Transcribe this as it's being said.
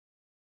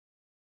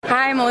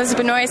Hi, I'm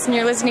Elizabeth Noyce, and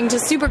you're listening to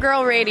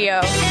Supergirl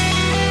Radio.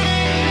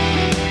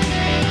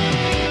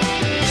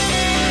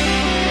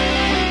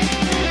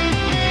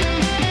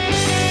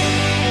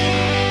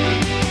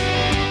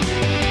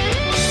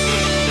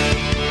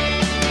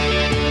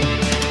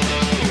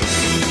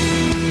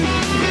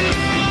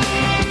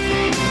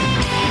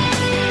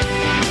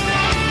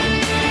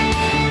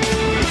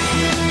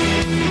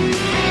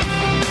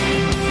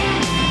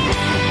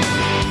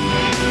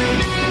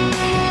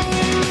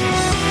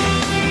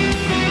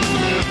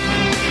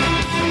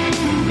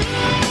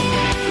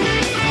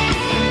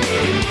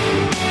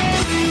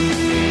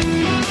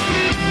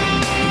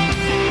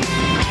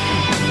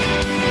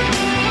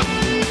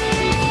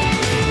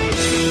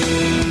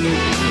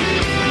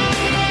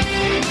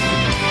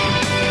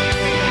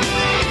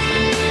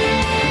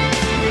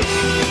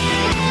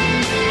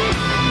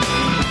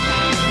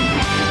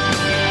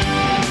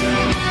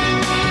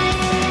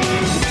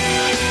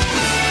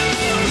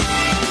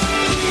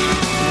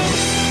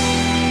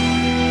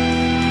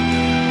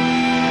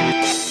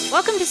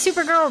 Welcome to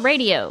Supergirl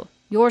Radio,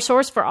 your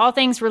source for all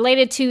things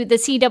related to the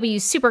CW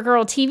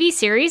Supergirl TV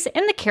series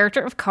and the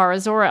character of Kara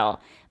Zor-El.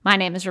 My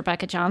name is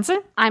Rebecca Johnson.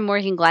 I'm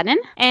Morgan Glennon.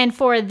 And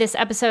for this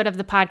episode of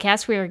the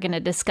podcast, we are going to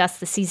discuss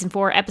the Season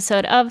 4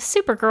 episode of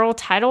Supergirl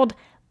titled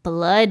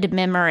Blood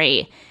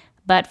Memory.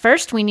 But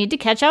first, we need to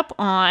catch up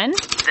on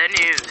the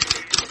news.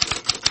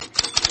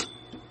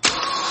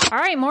 All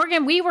right,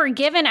 Morgan, we were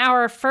given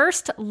our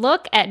first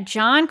look at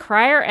Jon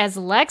Cryer as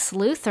Lex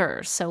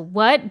Luthor. So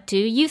what do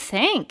you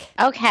think?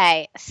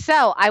 Okay,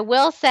 so I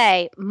will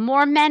say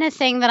more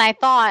menacing than I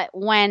thought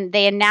when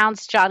they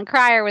announced Jon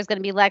Cryer was going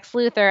to be Lex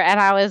Luthor, and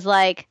I was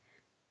like,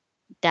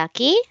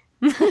 Ducky?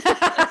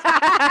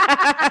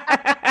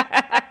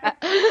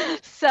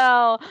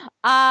 So,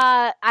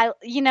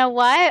 you know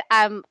what?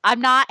 I'm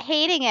not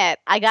hating it.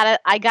 I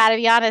gotta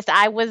be honest.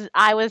 I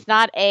was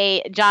not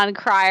a Jon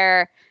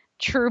Cryer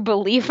true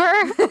believer.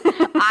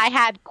 I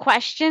had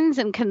questions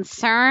and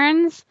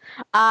concerns,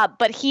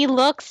 but he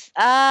looks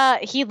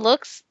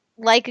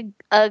like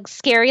a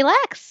scary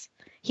Lex.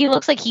 He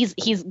looks like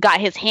he's got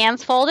his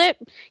hands folded.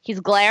 He's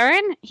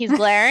glaring.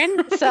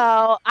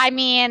 So, I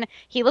mean,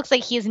 he looks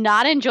like he's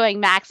not enjoying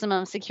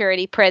maximum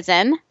security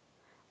prison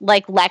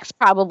like Lex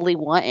probably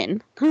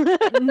wouldn't.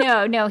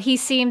 No, he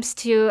seems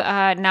to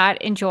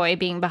not enjoy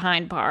being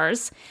behind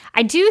bars.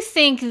 I do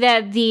think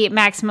that the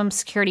maximum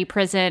security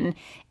prison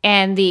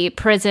and the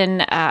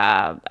prison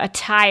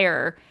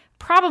attire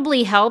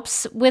probably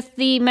helps with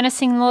the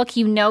menacing look.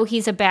 You know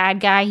he's a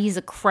bad guy. He's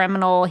a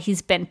criminal.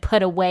 He's been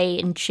put away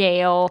in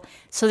jail.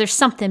 So there's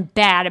something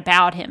bad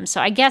about him. So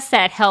I guess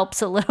that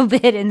helps a little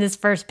bit in this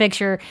first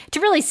picture to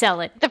really sell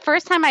it. The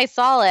first time I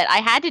saw it, I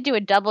had to do a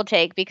double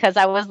take because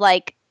I was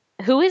like,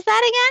 who is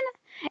that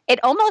again?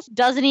 It almost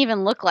doesn't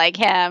even look like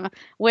him,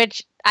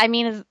 which, I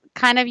mean, is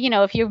kind of, you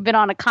know, if you've been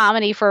on a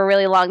comedy for a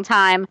really long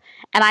time,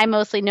 and I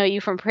mostly know you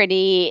from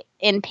Pretty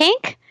in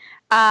Pink,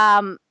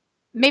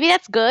 maybe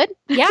that's good.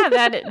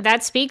 Yeah,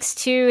 that speaks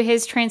to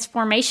his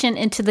transformation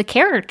into the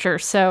character.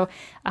 So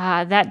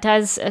that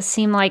does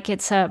seem like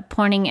it's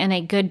pointing in a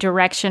good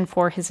direction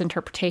for his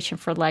interpretation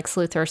for Lex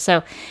Luthor.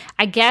 So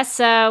I guess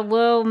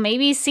we'll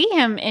maybe see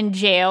him in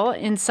jail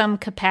in some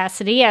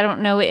capacity. I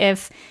don't know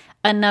if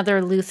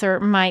another Luthor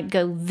might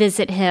go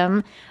visit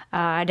him.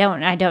 I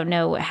don't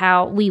know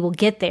how we will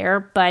get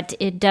there, but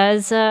it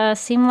does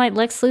seem like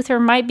Lex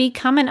Luthor might be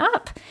coming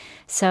up.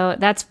 So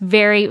that's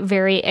very,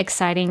 very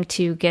exciting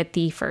to get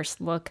the first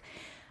look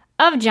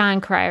of Jon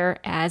Cryer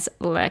as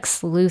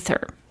Lex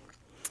Luthor.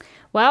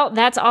 Well,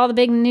 that's all the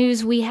big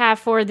news we have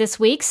for this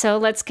week. So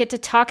let's get to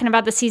talking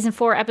about the Season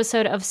 4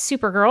 episode of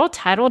Supergirl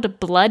titled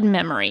Blood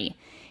Memory.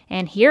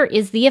 And here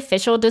is the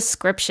official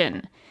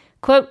description.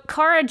 Quote,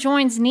 Kara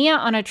joins Nia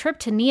on a trip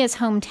to Nia's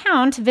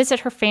hometown to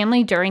visit her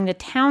family during the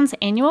town's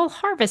annual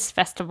Harvest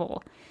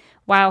Festival.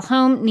 While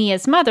home,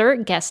 Nia's mother,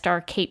 guest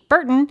star Kate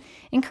Burton,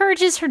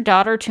 encourages her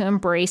daughter to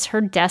embrace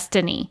her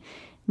destiny.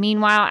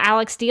 Meanwhile,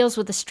 Alex deals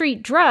with a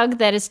street drug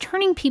that is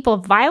turning people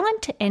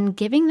violent and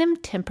giving them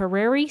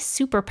temporary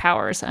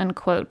superpowers,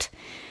 unquote.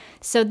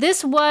 So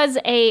this was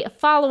a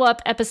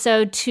follow-up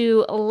episode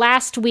to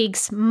last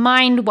week's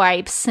Mind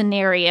Wipe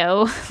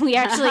scenario. We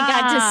actually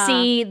got to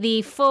see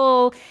the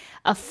full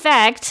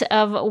effect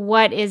of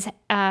what is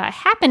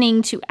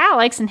happening to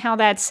Alex and how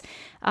that's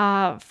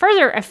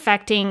further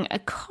affecting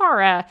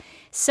Kara.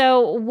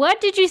 So what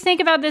did you think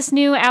about this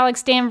new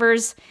Alex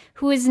Danvers,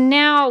 who is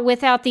now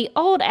without the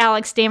old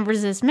Alex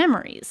Danvers'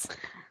 memories?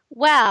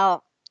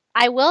 Well,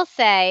 I will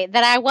say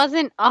that I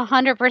wasn't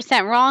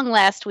 100% wrong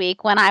last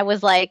week when I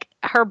was like,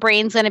 her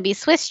brain's going to be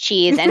Swiss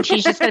cheese and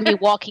she's just going to be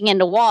walking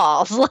into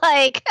walls.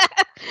 Like,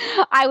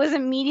 I was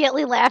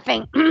immediately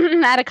laughing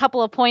at a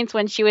couple of points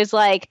when she was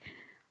like,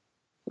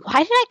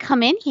 why did I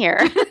come in here?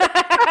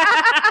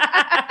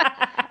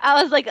 I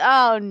was like,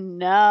 oh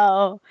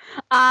no.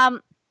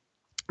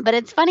 But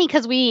it's funny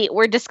because we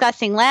were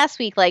discussing last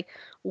week, like,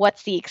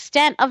 What's the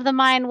extent of the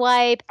mind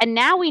wipe? And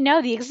now we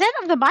know the extent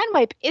of the mind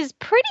wipe is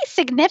pretty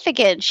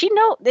significant.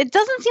 It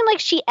doesn't seem like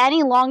she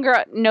any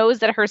longer knows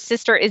that her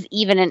sister is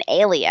even an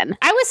alien.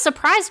 I was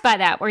surprised by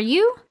that. Were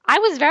you? I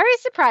was very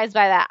surprised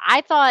by that.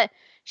 I thought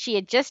they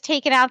had just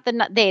taken out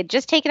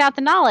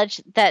the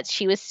knowledge that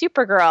she was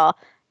Supergirl,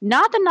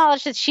 not the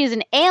knowledge that she's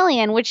an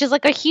alien, which is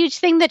like a huge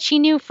thing that she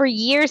knew for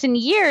years and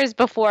years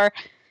before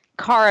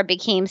Kara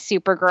became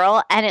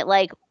Supergirl, and it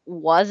like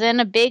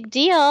wasn't a big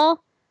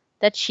deal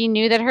that she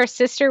knew that her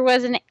sister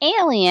was an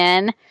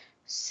alien.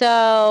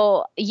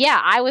 So, yeah,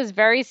 I was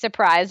very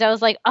surprised. I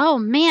was like, oh,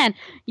 man,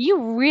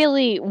 you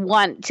really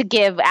want to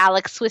give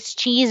Alex Swiss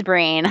cheese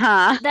brain,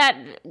 huh? That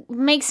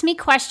makes me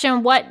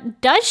question,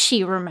 what does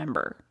she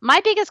remember?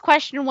 My biggest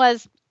question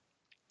was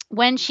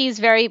when she's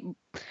very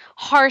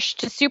harsh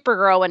to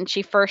Supergirl when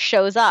she first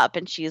shows up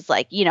and she's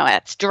like,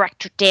 it's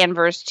Director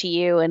Danvers to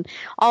you and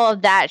all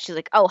of that. She's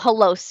like, oh,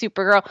 hello,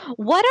 Supergirl.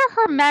 What are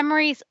her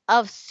memories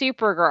of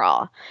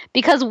Supergirl?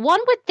 Because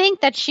one would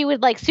think that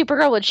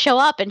Supergirl would show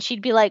up and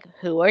she'd be like,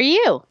 who are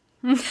you?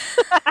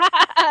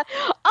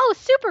 Oh,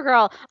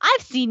 Supergirl,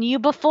 I've seen you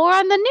before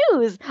on the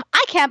news.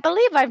 I can't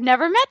believe I've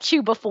never met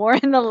you before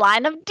in the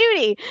line of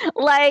duty.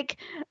 Like,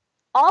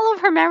 all of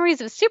her memories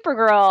of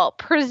Supergirl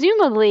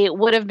presumably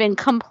would have been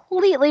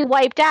completely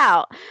wiped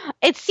out.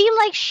 It seemed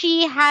like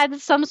she had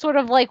some sort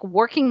of like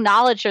working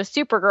knowledge of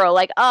Supergirl,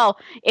 like, oh,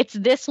 it's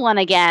this one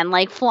again,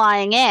 like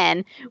flying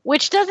in,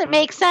 which doesn't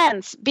make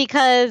sense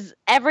because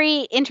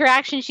every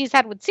interaction she's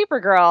had with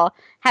Supergirl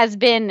has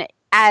been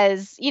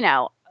as,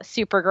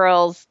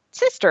 Supergirl's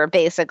sister,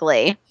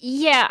 basically.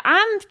 Yeah,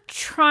 I'm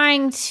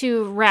trying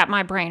to wrap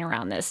my brain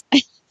around this.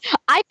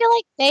 I feel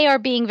like they are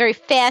being very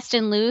fast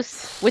and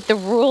loose with the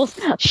rules.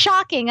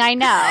 Shocking, I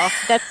know.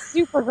 That's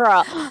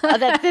Supergirl.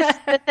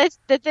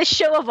 That this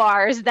show of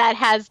ours that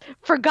has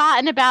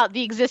forgotten about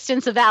the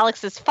existence of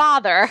Alex's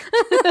father.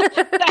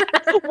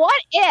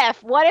 What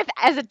if,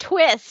 as a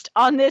twist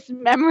on this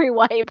memory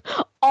wipe,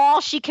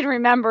 all she can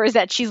remember is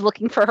that she's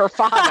looking for her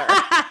father?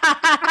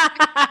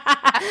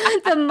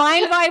 The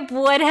mind wipe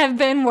would have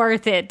been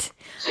worth it.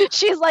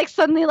 She's like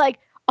suddenly like,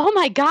 oh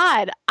my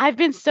God, I've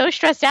been so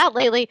stressed out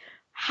lately.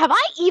 Have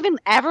I even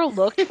ever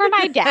looked for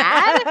my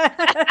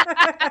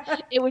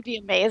dad? It would be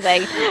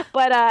amazing.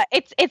 But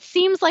it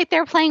seems like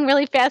they're playing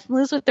really fast and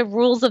loose with the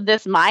rules of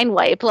this mind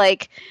wipe.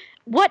 Like,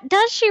 what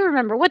does she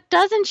remember? What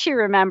doesn't she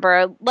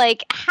remember?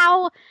 Like,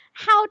 how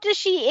does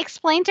she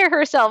explain to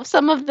herself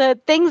some of the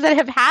things that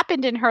have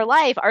happened in her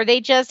life? Are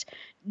they just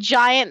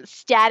giant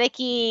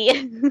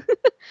staticky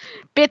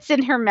bits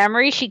in her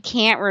memory she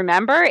can't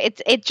remember?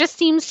 It just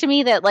seems to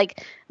me that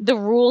like the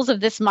rules of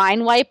this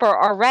mind wipe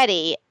are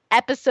already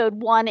episode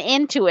 1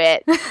 into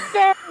it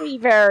very,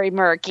 very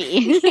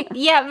murky.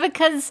 Yeah,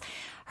 because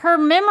her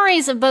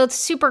memories of both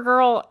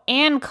Supergirl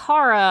and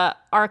Kara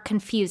are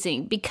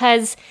confusing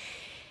because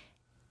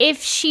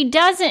if she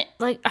doesn't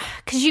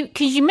because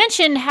you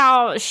mentioned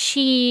how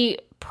she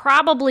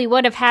probably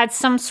would have had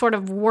some sort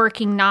of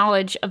working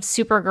knowledge of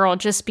Supergirl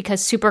just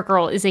because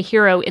Supergirl is a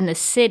hero in the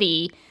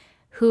city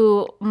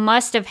who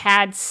must have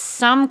had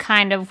some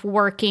kind of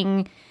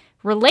working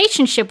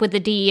relationship with the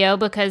DEO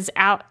because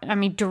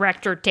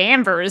Director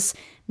Danvers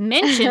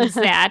mentions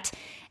that.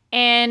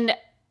 And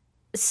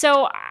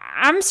so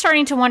I'm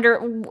starting to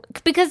wonder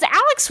because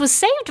Alex was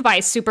saved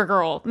by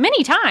Supergirl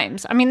many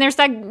times. I mean, there's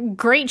that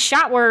great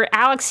shot where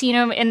Alex,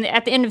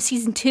 at the end of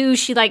season 2,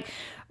 she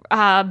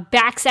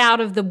backs out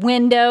of the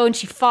window and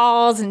she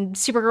falls and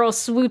Supergirl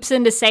swoops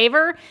in to save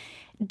her.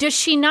 Does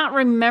she not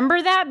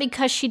remember that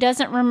because she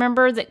doesn't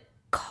remember that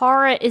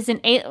Kara is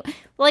an alien?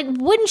 Like,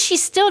 wouldn't she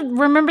still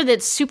remember that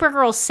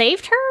Supergirl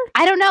saved her?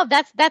 I don't know.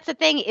 That's the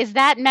thing. Is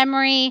that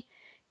memory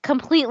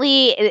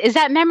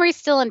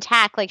still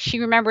intact? Like, she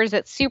remembers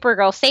that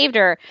Supergirl saved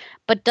her,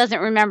 but doesn't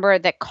remember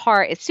that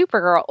Kara is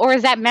Supergirl? Or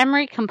is that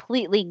memory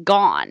completely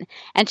gone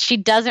and she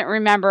doesn't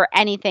remember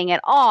anything at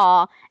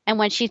all? And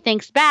when she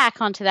thinks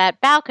back onto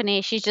that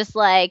balcony, she's just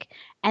like,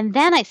 and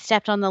then I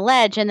stepped on the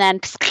ledge and then...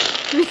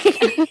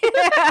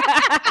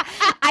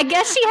 I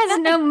guess she has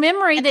no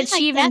memory that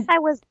she even...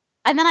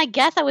 And then I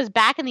guess I was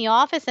back in the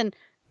office and,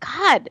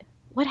 God,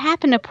 what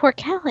happened to poor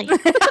Kelly?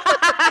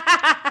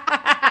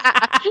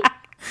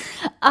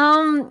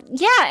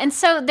 Yeah, and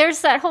so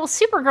there's that whole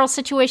Supergirl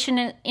situation,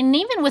 and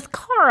even with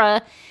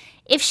Kara,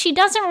 if she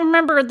doesn't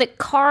remember that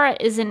Kara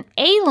is an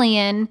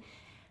alien,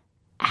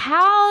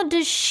 how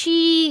does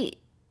she...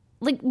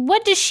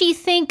 what does she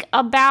think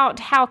about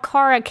how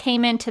Kara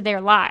came into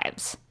their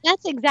lives?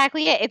 That's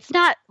exactly it. It's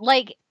not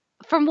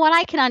from what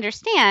I can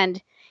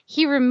understand,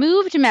 he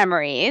removed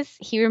memories.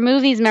 He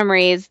removed these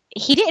memories.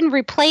 He didn't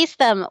replace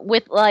them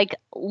with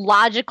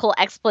logical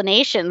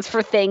explanations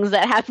for things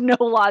that have no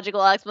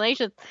logical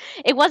explanations.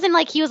 It wasn't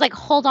like he was like,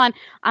 hold on,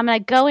 I'm going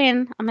to go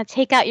in, I'm going to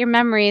take out your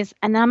memories,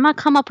 and then I'm going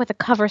to come up with a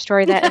cover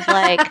story that is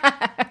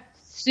like,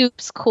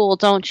 soup's cool,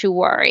 don't you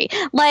worry.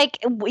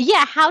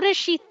 How does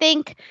she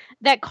think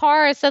that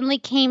Kara suddenly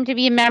came to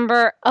be a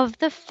member of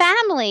the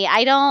family?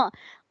 I don't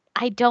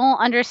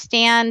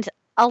understand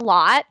a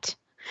lot.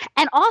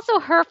 And also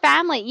her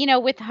family,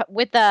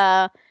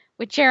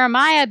 with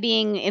Jeremiah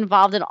being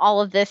involved in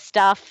all of this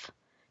stuff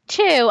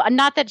too.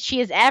 Not that she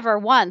has ever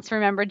once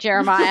remembered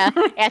Jeremiah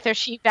after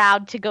she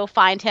vowed to go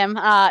find him,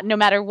 no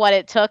matter what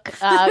it took.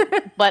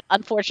 But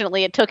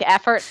unfortunately, it took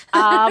effort.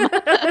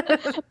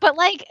 But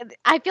like,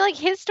 I feel like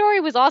his story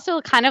was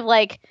also kind of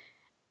like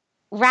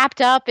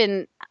wrapped up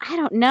in, I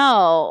don't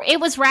know. It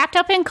was wrapped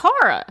up in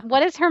Kara.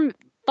 What is her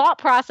thought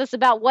process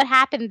about what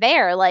happened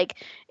there?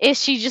 Like,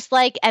 is she just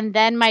like, and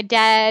then my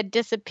dad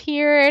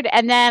disappeared,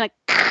 and then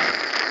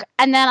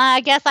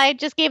I guess I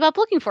just gave up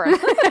looking for him.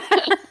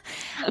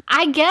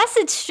 I guess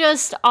it's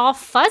just all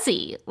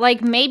fuzzy.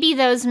 Like maybe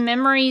those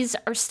memories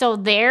are still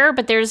there,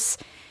 but there's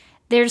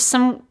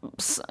a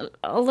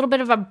little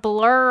bit of a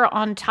blur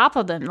on top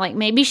of them. Like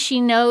maybe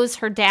she knows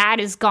her dad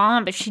is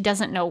gone, but she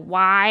doesn't know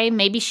why.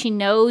 Maybe she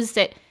knows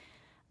that.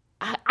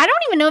 I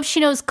don't even know if she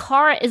knows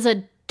Kara is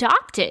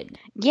adopted.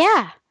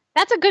 Yeah,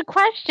 that's a good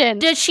question.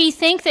 Does she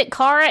think that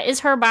Kara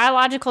is her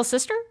biological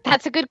sister?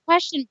 That's a good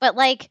question, but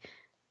like,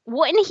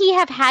 wouldn't he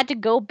have had to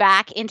go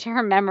back into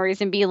her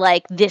memories and be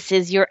like, this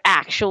is your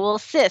actual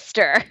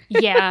sister?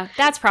 Yeah,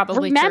 that's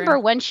probably Remember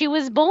true. when she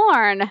was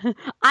born?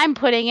 I'm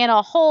putting in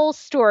a whole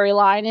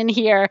storyline in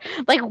here.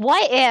 Like,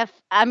 what if,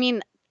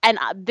 and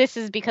this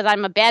is because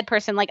I'm a bad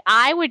person, like,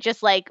 I would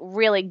just, like,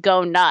 really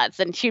go nuts.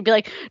 And she'd be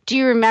like, do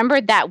you remember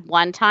that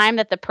one time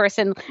that the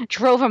person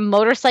drove a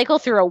motorcycle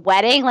through a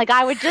wedding? Like,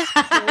 I would just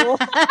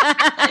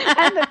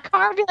and the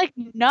car would be like,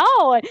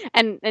 no.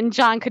 And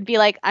John could be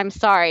like, I'm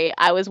sorry,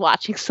 I was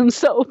watching some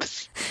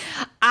soaps.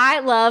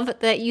 I love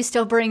that you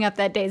still bring up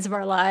that Days of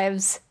Our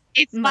Lives.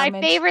 It's my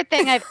favorite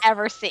thing I've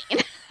ever seen.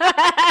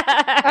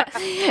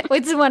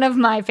 It's one of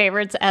my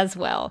favorites as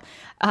well.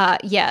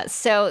 Yeah,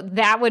 so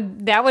that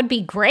would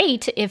be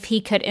great if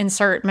he could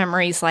insert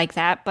memories like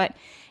that. But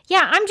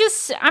yeah,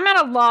 I'm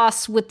at a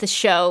loss with the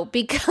show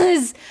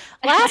because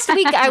last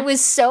week I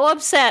was so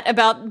upset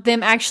about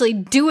them actually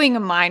doing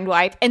a mind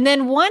wipe, and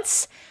then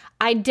once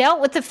I dealt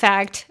with the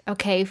fact,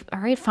 okay, all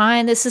right,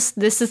 fine, this is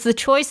the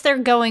choice they're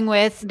going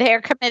with. They're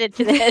committed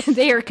to this.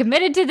 They are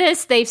committed to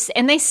this. They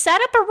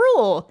set up a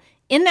rule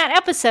in that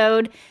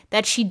episode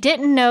that she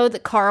didn't know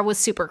that Kara was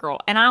Supergirl,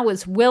 and I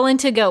was willing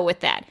to go with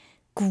that.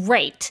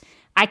 Great.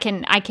 I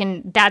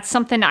can that's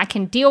something I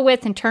can deal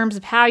with in terms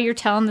of how you're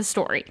telling the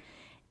story.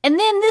 And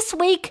then this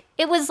week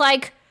it was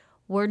like,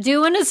 we're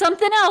doing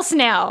something else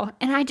now.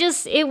 And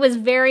it was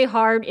very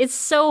hard. It's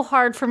so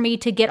hard for me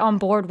to get on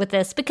board with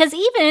this because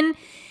even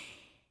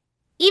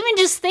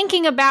just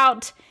thinking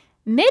about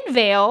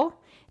Midvale,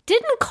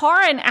 didn't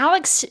Kara and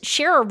Alex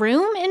share a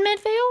room in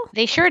Midvale?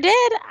 They sure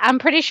did. I'm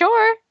pretty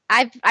sure.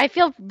 I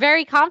feel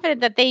very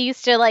confident that they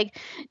used to, like,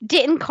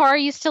 didn't Kara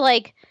used to,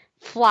 like,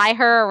 fly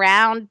her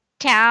around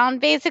town,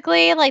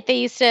 basically? Like, they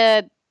used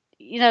to,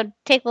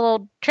 take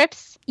little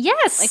trips?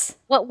 Yes.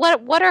 Like,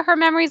 what are her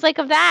memories like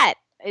of that?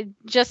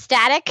 Just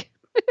static?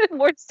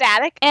 More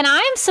static? And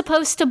I'm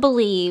supposed to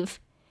believe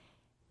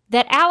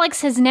that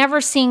Alex has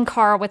never seen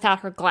Kara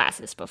without her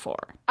glasses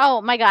before.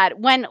 Oh my God.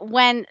 When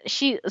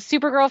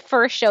Supergirl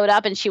first showed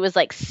up and she was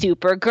like,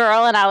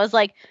 Supergirl, and I was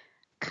like,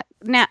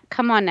 now,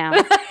 come on now.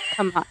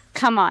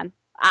 Come on.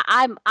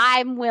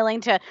 I'm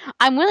willing to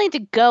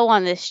go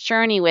on this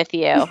journey with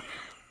you.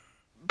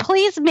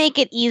 Please make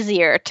it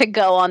easier to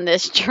go on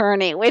this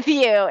journey with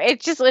you.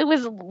 It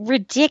was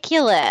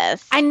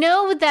ridiculous. I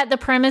know that the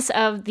premise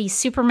of the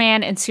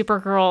Superman and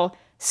Supergirl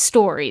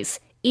stories,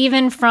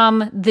 even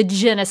from the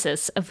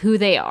genesis of who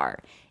they are,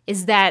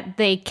 is that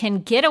they can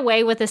get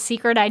away with a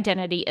secret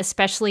identity,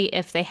 especially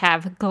if they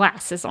have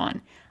glasses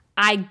on.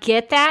 I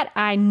get that.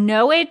 I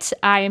know it.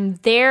 I am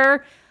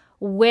there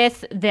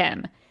with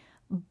them.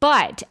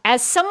 But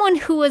as someone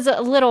who is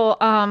a little,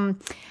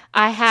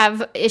 I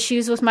have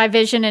issues with my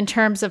vision in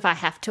terms of I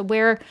have to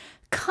wear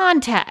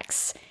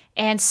contacts.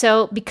 And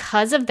so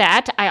because of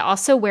that, I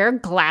also wear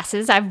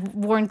glasses. I've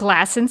worn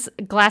glasses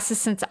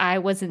since I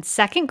was in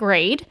second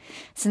grade,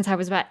 since I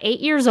was about 8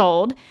 years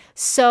old.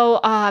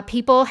 So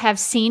people have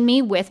seen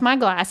me with my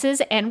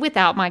glasses and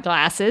without my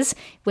glasses,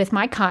 with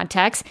my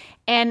contacts.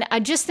 And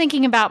just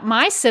thinking about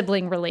my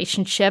sibling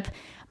relationship,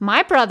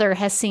 my brother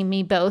has seen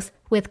me both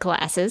with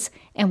glasses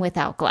and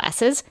without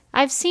glasses.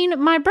 I've seen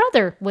my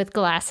brother with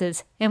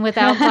glasses and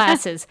without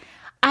glasses.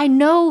 I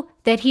know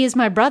that he is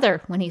my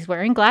brother when he's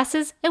wearing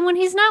glasses and when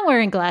he's not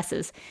wearing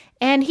glasses.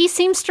 And he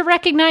seems to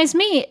recognize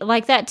me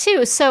like that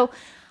too. So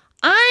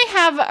I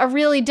have a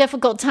really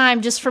difficult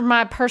time, just from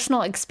my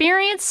personal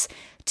experience,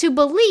 to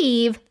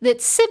believe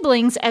that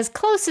siblings as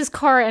close as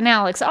Kara and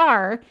Alex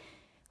are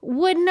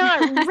would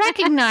not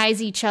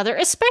recognize each other,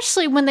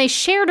 especially when they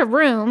shared a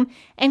room.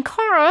 And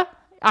Kara,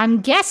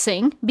 I'm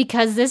guessing,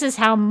 because this is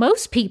how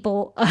most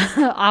people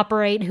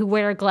operate who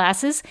wear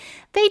glasses,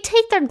 they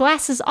take their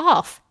glasses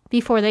off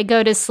before they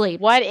go to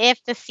sleep. What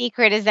if the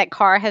secret is that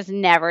Kara has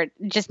never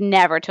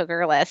took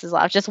her glasses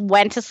off, just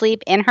went to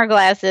sleep in her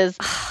glasses,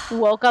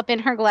 woke up in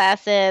her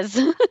glasses?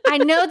 I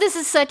know this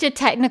is such a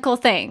technical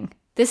thing.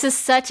 This is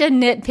such a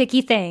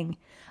nitpicky thing.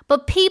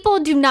 But people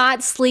do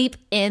not sleep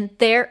in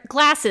their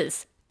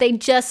glasses. They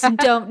just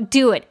don't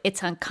do it.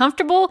 It's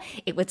uncomfortable.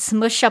 It would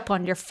smush up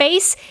on your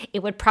face.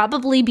 It would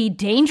probably be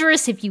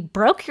dangerous if you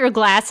broke your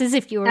glasses,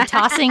 if you were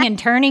tossing and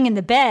turning in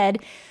the bed.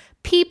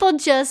 People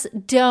just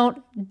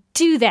don't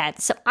do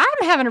that. So I'm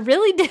having a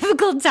really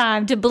difficult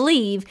time to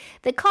believe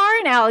that Cara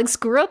and Alex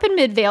grew up in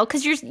Midvale,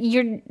 because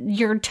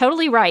you're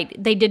totally right.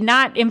 They did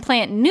not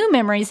implant new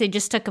memories. They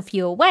just took a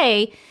few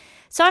away.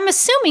 So I'm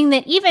assuming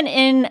that even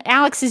in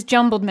Alex's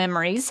jumbled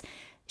memories,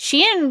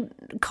 she and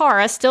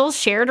Cara still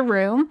shared a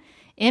room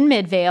in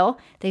Midvale.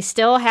 They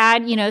still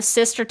had,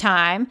 sister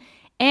time.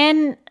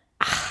 And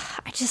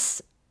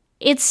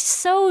it's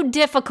so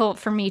difficult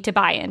for me to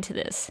buy into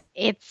this.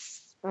 It's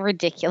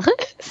ridiculous.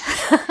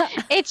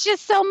 It's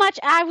just so much.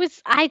 I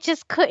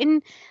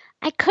couldn't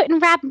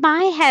wrap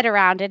my head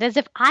around it, as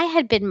if I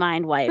had been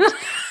mind wiped.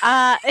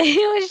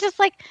 It was just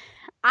like,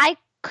 I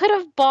could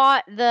have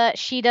bought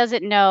she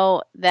doesn't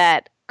know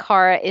that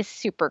Cara is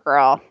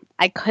Supergirl.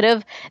 I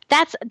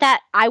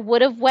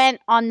would have went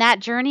on that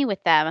journey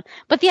with them.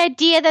 But the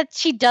idea that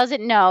she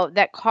doesn't know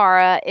that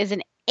Cara is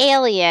an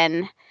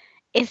alien,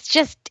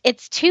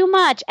 it's too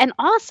much. And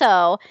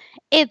also,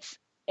 it's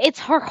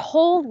her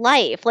whole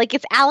life. Like,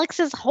 it's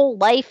Alex's whole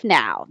life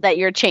now that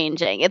you're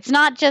changing. It's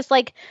not just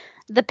like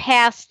the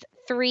past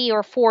 3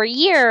 or 4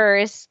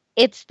 years.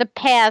 It's the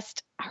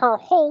past, her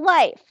whole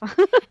life.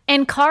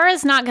 And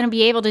Kara's not going to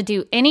be able to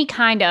do any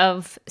kind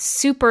of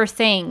super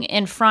thing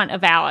in front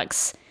of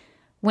Alex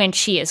when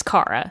she is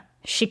Cara.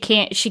 She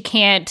can't,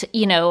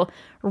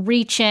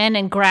 reach in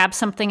and grab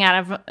something out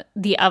of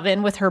the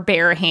oven with her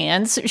bare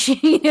hands.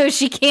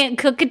 She can't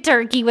cook a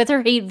turkey with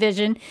her heat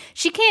vision.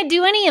 She can't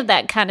do any of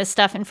that kind of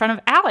stuff in front of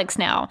Alex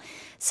now.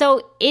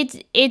 So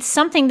it's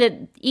something that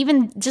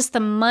even just the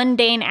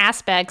mundane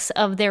aspects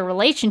of their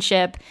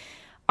relationship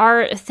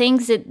are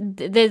things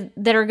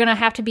that are going to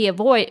have to be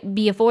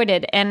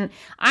avoided. And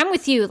I'm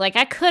with you. Like,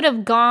 I could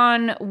have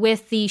gone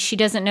with the she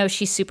doesn't know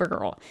she's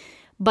Supergirl.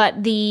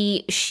 But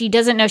the she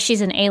doesn't know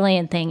she's an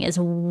alien thing is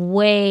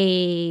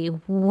way,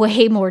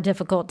 way more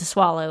difficult to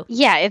swallow.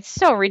 Yeah, it's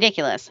so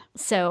ridiculous.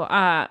 So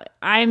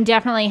I'm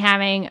definitely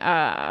having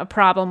a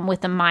problem with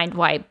the mind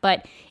wipe.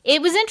 But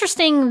it was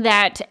interesting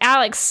that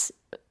Alex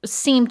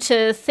seemed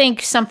to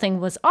think something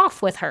was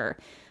off with her.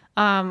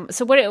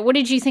 So what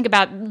did you think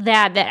about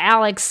that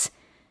Alex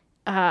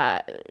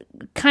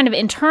kind of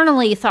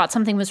internally thought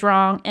something was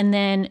wrong, and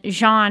then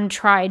Jean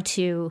tried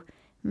to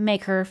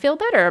make her feel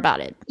better about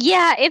it?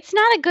 Yeah, it's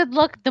not a good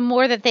look the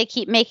more that they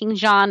keep making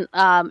Jean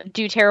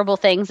do terrible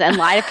things and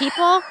lie to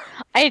people.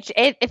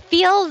 It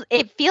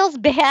feels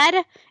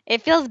bad.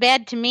 It feels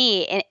bad to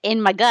me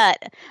in my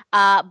gut.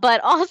 But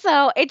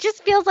also, it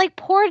just feels like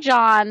poor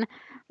Jean.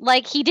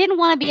 Like, he didn't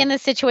want to be in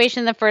this situation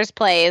in the first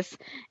place,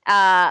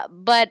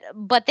 but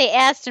they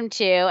asked him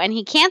to, and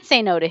he can't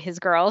say no to his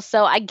girls,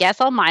 so I guess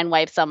I'll mind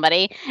wipe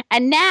somebody.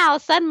 And now,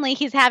 suddenly,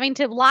 he's having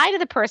to lie to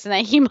the person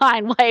that he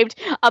mind wiped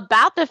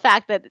about the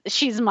fact that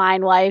she's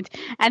mind wiped,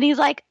 and he's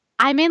like,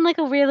 I'm in, like,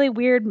 a really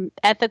weird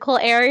ethical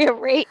area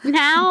right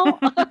now.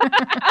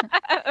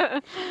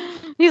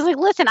 He's like,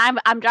 listen,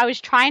 I was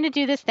trying to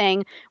do this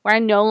thing where I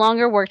no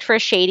longer worked for a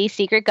shady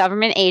secret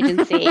government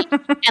agency,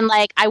 and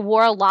like I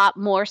wore a lot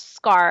more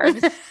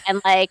scarves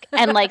and like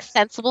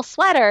sensible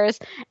sweaters,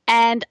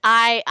 and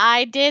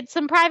I did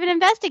some private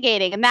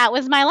investigating, and that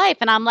was my life,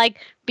 and I'm like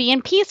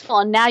being peaceful,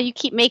 and now you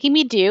keep making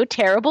me do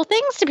terrible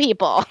things to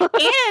people.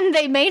 And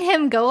they made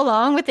him go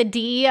along with the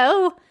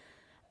DEO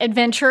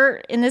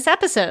adventure in this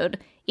episode.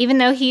 Even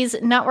though he's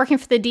not working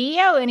for the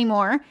DEO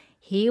anymore,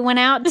 he went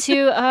out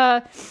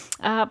to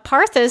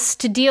Parthas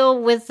to deal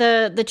with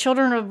the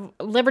Children of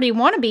Liberty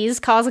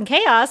wannabes causing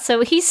chaos. So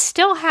he's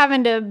still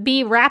having to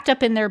be wrapped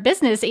up in their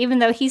business, even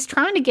though he's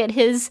trying to get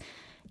his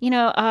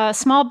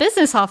small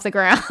business off the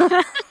ground.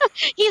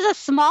 He's a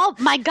small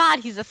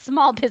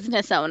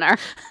business owner.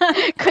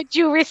 Could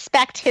you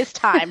respect his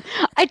time?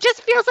 It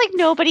just feels like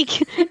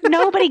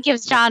nobody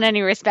gives John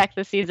any respect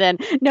this season.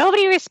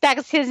 Nobody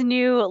respects his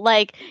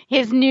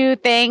new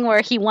thing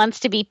where he wants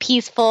to be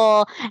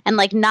peaceful and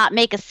like not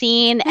make a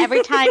scene.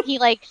 Every time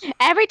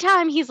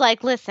he's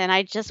like, listen,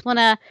 I just want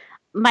to.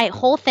 My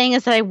whole thing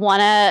is that I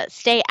want to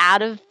stay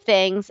out of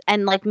things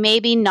and like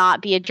maybe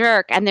not be a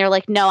jerk. And they're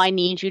like, no, I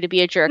need you to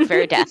be a jerk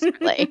very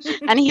desperately.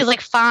 And he's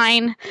like,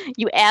 fine,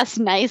 you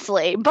asked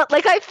nicely. But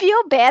like, I feel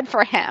bad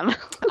for him.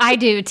 I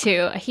do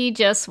too. He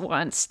just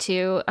wants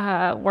to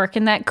work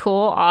in that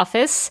cool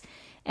office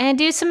and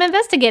do some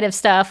investigative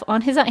stuff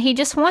on his own. He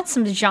just wants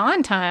some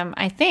Jean time,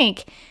 I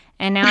think.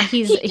 And now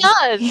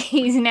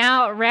he's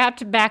now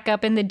wrapped back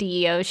up in the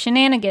DEO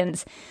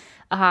shenanigans.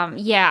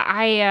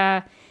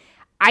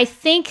 I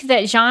think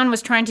that Jean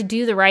was trying to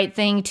do the right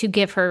thing to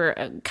give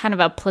her kind of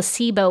a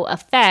placebo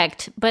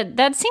effect, but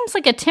that seems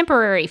like a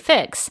temporary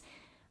fix.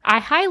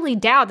 I highly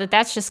doubt that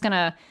that's just going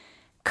to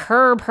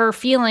curb her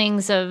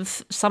feelings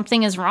of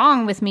something is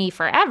wrong with me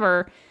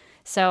forever.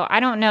 So I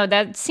don't know.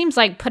 That seems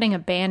like putting a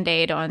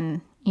Band-Aid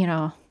on,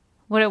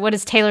 what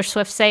does Taylor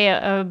Swift say?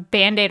 A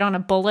Band-Aid on a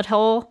bullet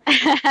hole?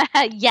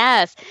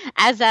 Yes,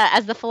 as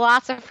the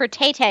philosopher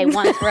Tay-Tay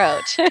once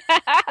wrote.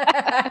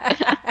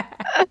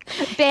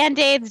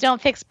 Band-Aids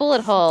don't fix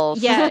bullet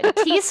holes. Yeah,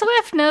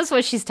 T-Swift knows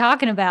what she's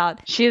talking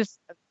about. She's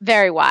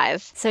very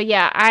wise. So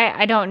yeah,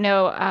 I don't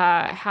know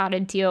how to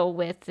deal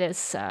with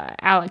this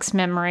Alex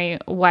memory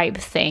wipe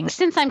thing.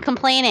 Since I'm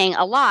complaining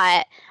a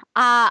lot,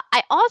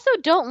 I also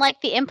don't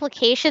like the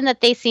implication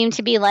that they seem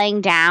to be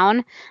laying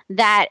down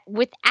that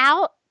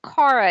without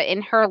Kara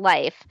in her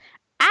life,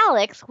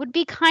 Alex would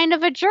be kind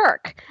of a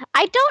jerk.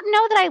 I don't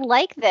know that I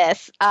like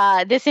this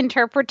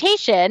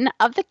interpretation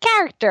of the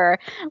character.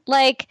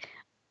 Like,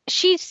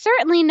 she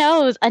certainly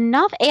knows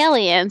enough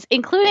aliens,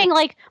 including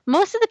like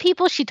most of the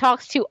people she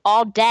talks to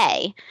all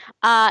day,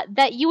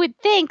 that you would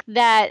think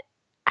that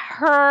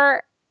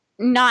her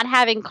not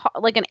having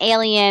like an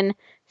alien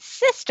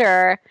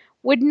sister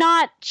would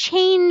not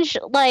change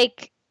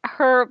like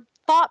her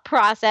thought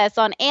process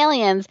on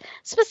aliens,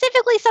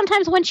 specifically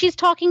sometimes when she's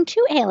talking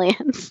to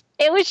aliens.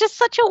 It was just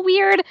such a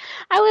weird,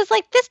 I was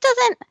like, this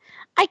doesn't,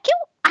 I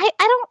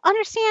don't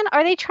understand.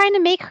 Are they trying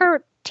to make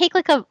her take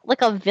like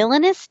a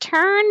villainous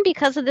turn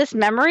because of this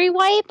memory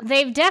wipe?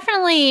 They've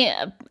definitely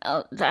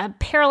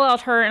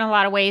paralleled her in a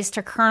lot of ways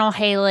to Colonel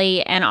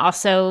Haley, and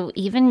also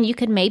even you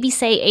could maybe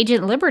say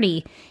Agent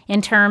Liberty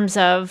in terms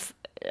of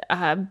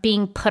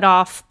being put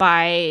off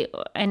by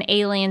an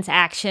alien's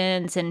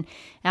actions. And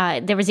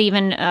there was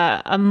even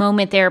a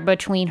moment there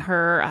between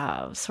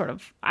her sort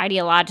of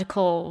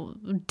ideological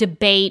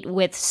debate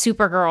with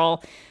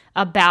Supergirl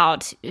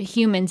about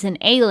humans and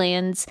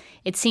aliens.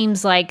 It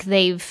seems like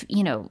they've,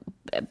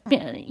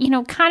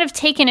 kind of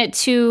taken it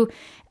to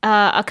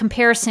a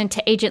comparison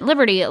to Agent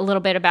Liberty a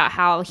little bit about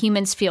how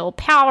humans feel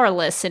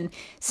powerless, and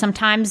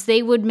sometimes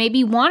they would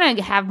maybe want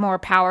to have more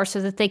power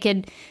so that they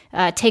could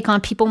take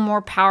on people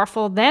more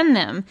powerful than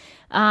them.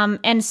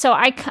 And so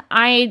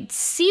I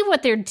see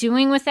what they're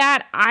doing with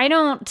that. I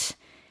don't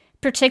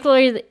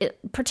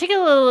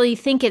particularly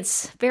think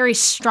it's very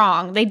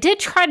strong. They did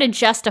try to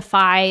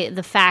justify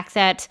the fact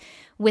that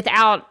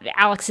without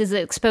Alex's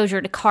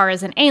exposure to Kara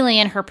as an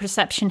alien, her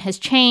perception has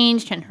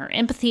changed and her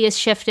empathy has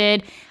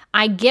shifted.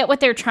 I get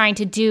what they're trying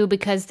to do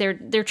because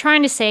they're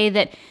trying to say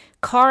that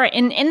Kara,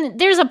 and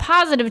there's a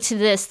positive to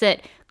this,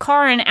 that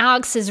Kara and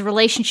Alex's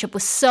relationship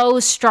was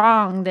so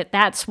strong that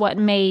that's what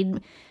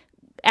made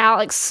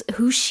Alex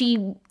who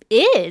she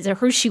is or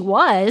who she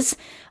was.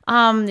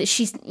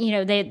 She's,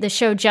 the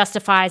show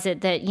justifies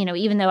it that,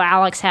 even though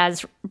Alex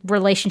has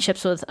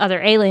relationships with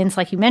other aliens,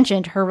 like you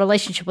mentioned, her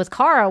relationship with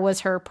Kara was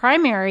her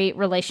primary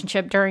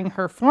relationship during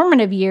her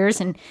formative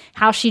years and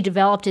how she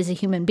developed as a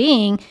human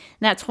being.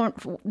 And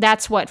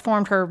that's what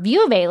formed her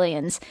view of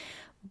aliens.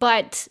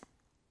 But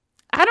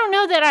I don't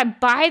know that I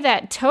buy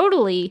that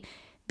totally,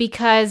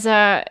 because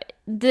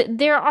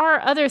there are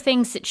other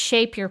things that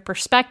shape your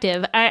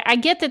perspective. I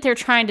get that they're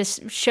trying to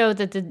show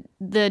that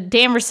the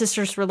Danvers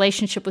sisters'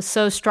 relationship was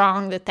so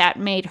strong that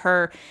made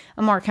her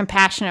a more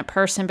compassionate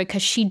person,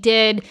 because she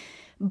did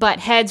butt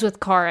heads with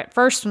Kara at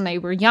first when they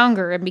were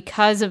younger, and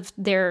because of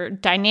their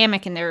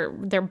dynamic and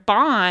their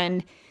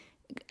bond,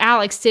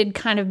 Alex did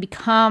kind of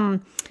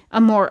become a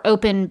more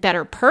open,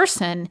 better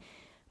person.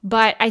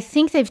 But I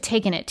think they've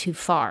taken it too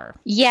far.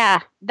 Yeah,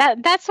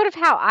 that's sort of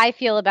how I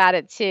feel about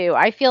it too.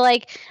 I feel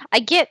like I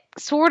get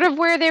sort of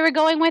where they were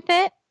going with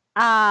it.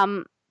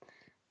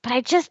 But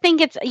I just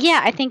think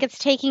I think it's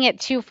taking it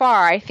too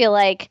far. I feel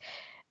like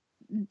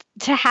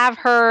to have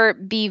her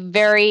be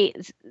very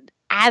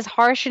as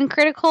harsh and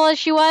critical as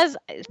she was,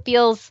 it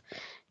feels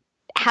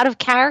out of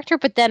character.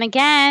 But then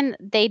again,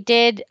 they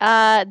did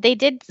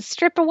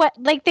strip away,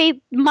 like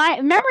my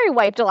memory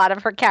wiped a lot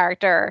of her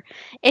character.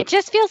 It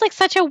just feels like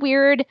such a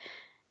weird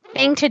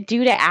thing to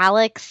do to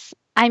Alex.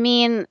 I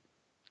mean,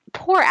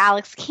 poor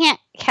Alex can't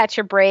catch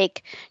a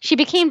break. She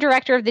became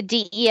director of the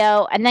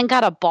DEO and then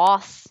got a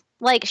boss.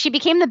 Like, she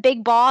became the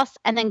big boss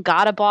and then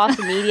got a boss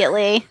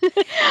immediately.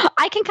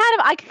 I can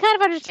kind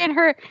of understand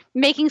her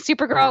making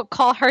Supergirl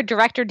call her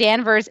Director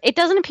Danvers. It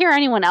doesn't appear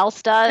anyone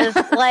else does.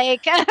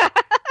 Like,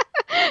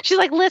 she's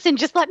like, listen,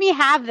 just let me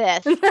have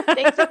this.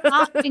 Things have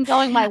not been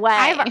going my way.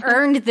 I've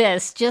earned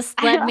this. Just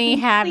let me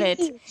have it.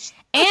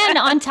 And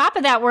on top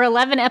of that, we're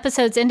 11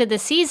 episodes into the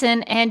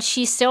season and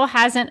she still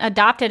hasn't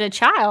adopted a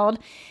child.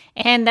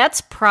 And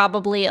that's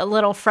probably a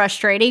little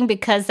frustrating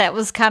because that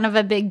was kind of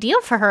a big deal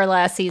for her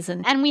last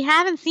season. And we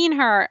haven't seen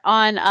her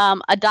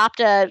on Adopt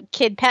a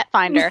Kid Pet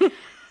Finder.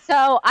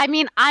 So, I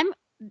mean,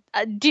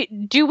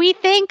 do we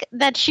think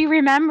that she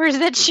remembers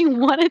that she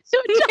wanted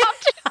to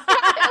adopt a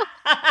child?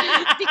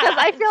 Because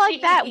I feel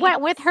like that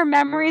went with her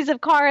memories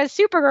of Kara's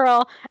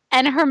Supergirl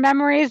and her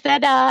memories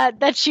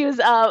that she was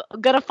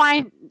going to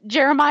find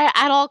Jeremiah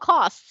at all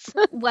costs.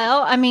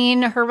 Well, I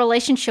mean, her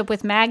relationship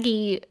with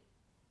Maggie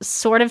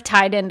sort of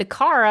tied into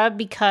Kara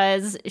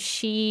because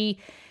she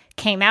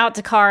came out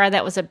to Kara.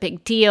 That was a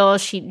big deal.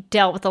 She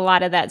dealt with a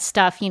lot of that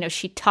stuff. You know,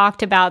 she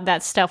talked about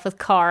that stuff with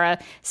Kara.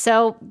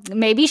 So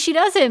maybe she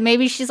doesn't.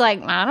 Maybe she's like,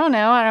 I don't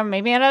know.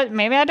 Maybe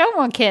I don't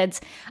want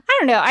kids. I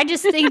don't know. I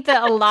just think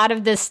that a lot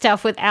of this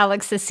stuff with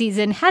Alex this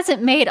season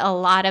hasn't made a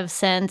lot of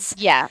sense.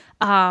 Yeah.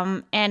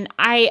 And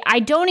I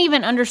don't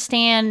even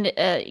understand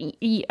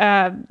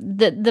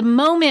the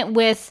moment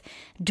with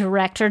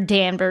Director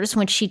Danvers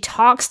when she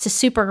talks to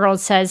Supergirl and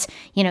says,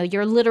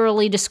 you're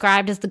literally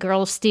described as the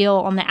girl of steel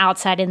on the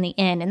outside in the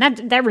end. And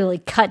that really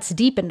cuts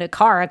deep into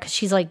Kara, because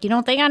she's like, you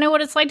don't think I know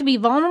what it's like to be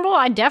vulnerable?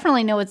 I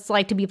definitely know what it's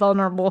like to be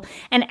vulnerable.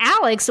 And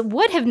Alex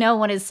would have known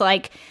what it's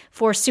like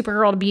for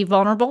Supergirl to be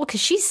vulnerable, because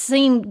she's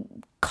seen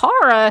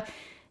Kara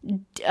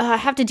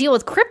have to deal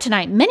with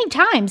kryptonite many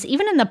times.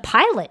 Even in the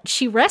pilot,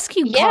 she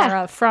rescued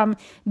Kara from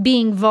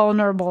being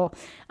vulnerable.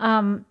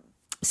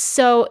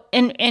 So,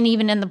 and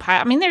even in the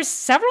pilot, I mean, there's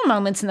several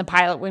moments in the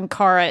pilot when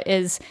Kara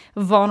is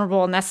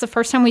vulnerable, and that's the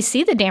first time we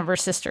see the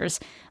Danvers sisters.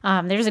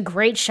 There's a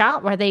great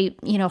shot where they,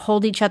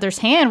 hold each other's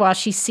hand while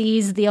she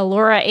sees the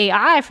Allura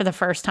AI for the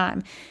first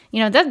time.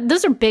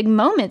 Those are big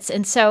moments.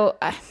 And so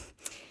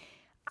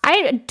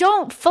I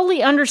don't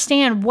fully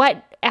understand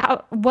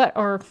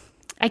or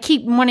I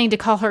keep wanting to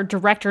call her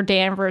Director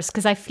Danvers,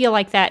 because I feel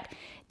like that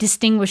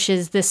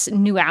distinguishes this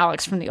new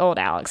Alex from the old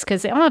Alex,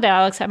 because the old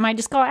Alex I might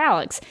just call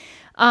Alex.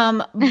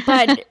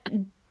 But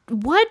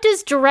what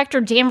does Director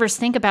Danvers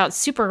think about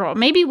Supergirl?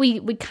 Maybe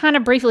we kind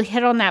of briefly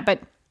hit on that,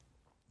 but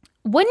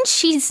wouldn't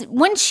she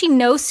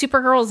know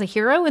Supergirl is a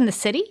hero in the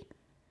city?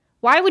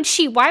 Why would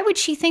she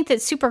think that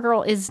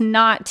Supergirl is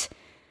not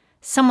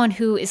someone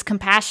who is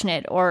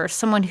compassionate or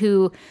someone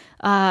who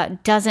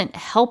doesn't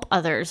help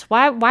others?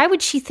 Why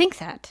would she think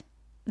that?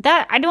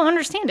 That I don't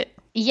understand it.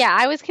 Yeah,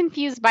 I was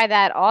confused by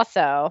that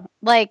also.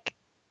 Like,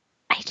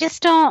 I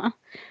just don't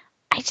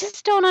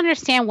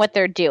understand what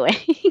they're doing.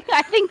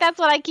 I think that's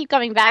what I keep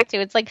coming back to.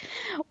 It's like,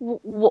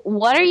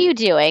 what are you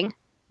doing?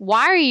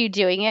 Why are you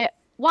doing it?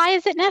 Why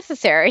is it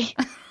necessary?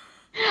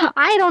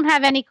 I don't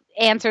have any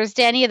answers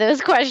to any of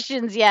those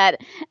questions yet.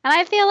 And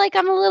I feel like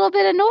I'm a little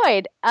bit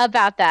annoyed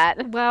about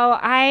that. Well,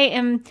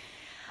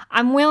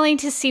 I'm willing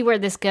to see where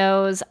this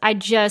goes. I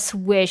just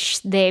wish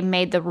they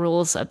made the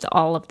rules of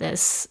all of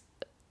this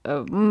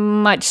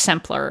much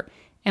simpler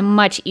and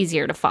much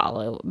easier to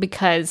follow,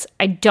 because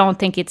I don't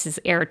think it's as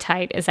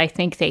airtight as I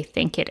think they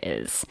think it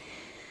is.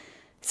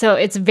 So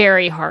it's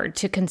very hard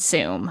to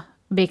consume,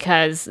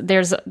 because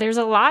there's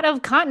a lot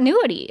of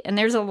continuity, and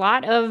there's a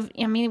lot of,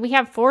 we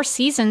have 4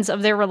 seasons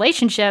of their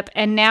relationship,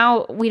 and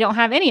now we don't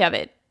have any of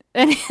it.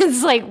 And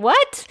it's like,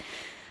 what?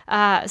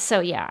 So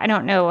yeah, I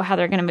don't know how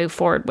they're going to move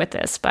forward with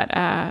this, but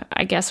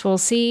I guess we'll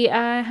see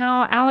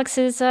how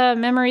Alex's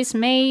memories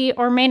may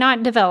or may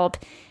not develop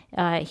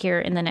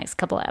here in the next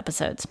couple of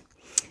episodes.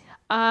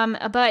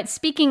 But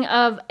speaking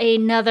of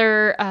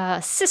another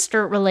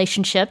sister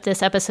relationship,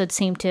 this episode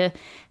seemed to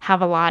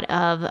have a lot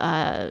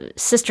of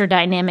sister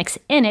dynamics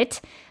in it.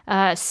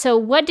 So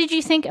what did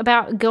you think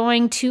about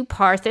going to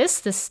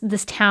Parthis,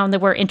 this town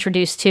that we're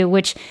introduced to,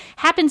 which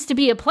happens to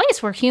be a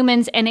place where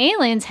humans and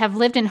aliens have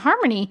lived in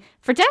harmony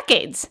for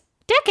decades?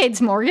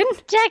 Decades, Morgan.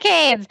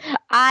 Decades.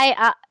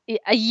 I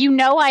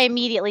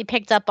immediately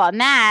picked up on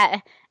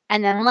that.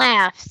 And then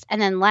laughs,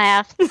 and then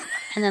laughs,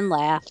 and then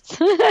laughs.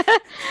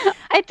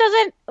 It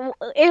doesn't.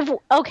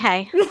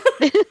 Okay.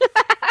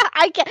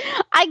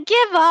 I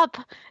give up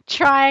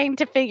trying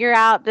to figure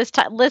out this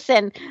time.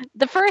 Listen,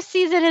 the first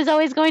season is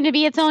always going to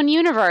be its own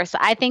universe.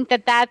 I think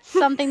that that's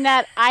something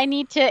that I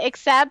need to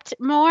accept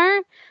more.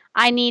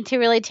 I need to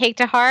really take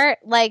to heart.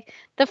 Like,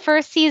 the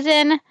first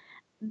season,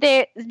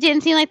 there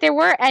didn't seem like there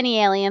were any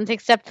aliens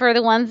except for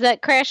the ones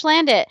that crash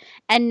landed.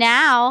 And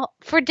now,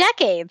 for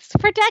decades,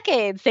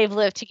 they've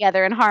lived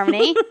together in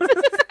harmony.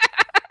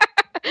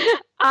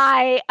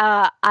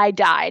 I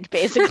died,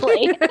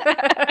 basically.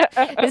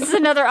 This is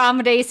another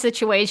Amadeus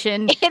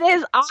situation. It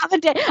is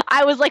Amadeus.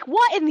 I was like,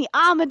 what in the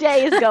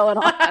Amadeus is going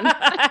on?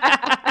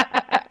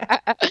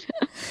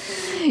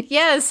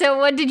 Yeah, so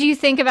what did you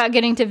think about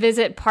getting to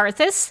visit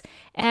Parthis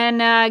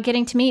and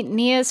getting to meet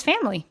Nia's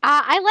family?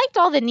 I liked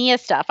all the Nia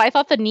stuff. I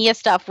thought the Nia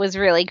stuff was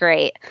really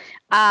great.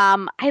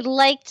 I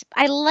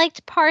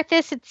liked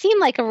Parthis. It seemed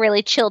like a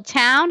really chill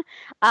town.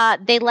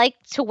 They like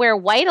to wear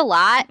white a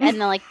lot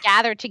and then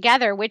gather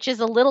together, which is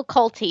a little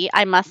culty,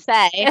 I must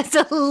say. It's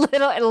a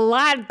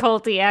lot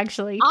culty,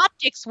 actually.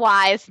 Optics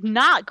wise,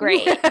 not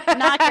great.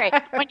 Not great.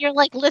 When you're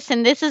like,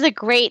 listen, this is a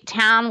great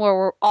town where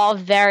we're all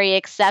very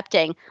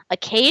accepting.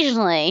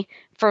 Occasionally,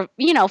 for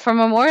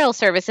memorial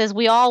services,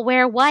 we all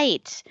wear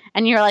white,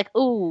 and you're like,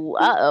 ooh,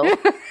 uh-oh.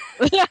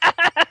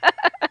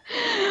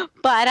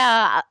 But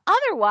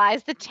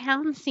otherwise, the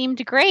town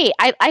seemed great.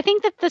 I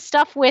think that the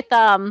stuff with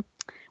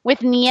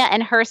Nia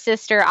and her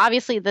sister,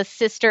 obviously the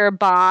sister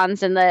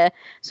bonds and the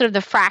sort of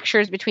the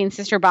fractures between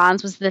sister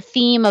bonds was the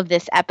theme of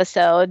this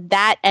episode.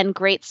 That and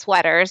great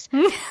sweaters,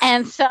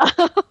 and so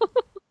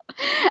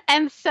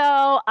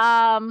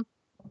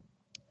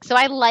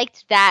I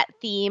liked that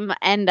theme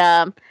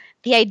and.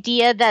 The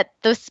idea that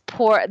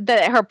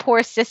her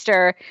poor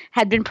sister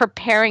had been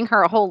preparing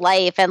her whole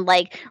life and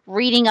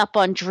reading up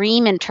on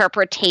dream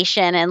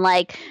interpretation and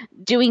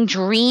doing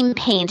dream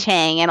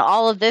painting and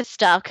all of this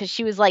stuff because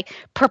she was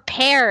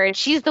prepared.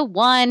 She's the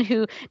one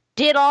who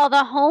did all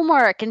the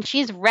homework and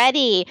she's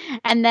ready,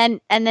 and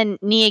then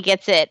Nia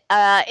gets it,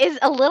 is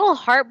a little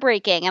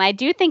heartbreaking. And I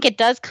do think it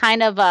does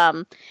kind of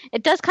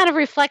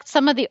reflect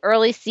some of the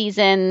early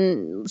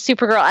season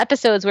Supergirl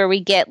episodes where we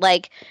get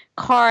like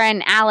Kara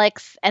and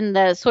Alex and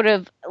the sort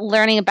of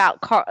learning about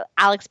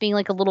Alex being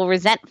like a little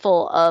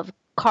resentful of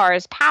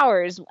Kara's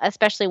powers,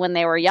 especially when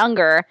they were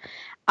younger.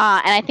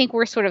 And I think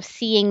we're sort of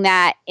seeing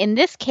that in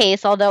this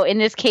case, although in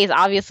this case,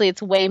 obviously,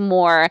 it's way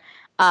more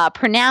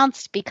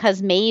pronounced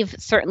because Maeve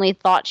certainly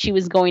thought she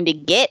was going to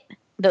get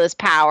those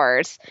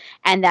powers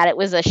and that it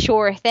was a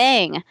sure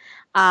thing.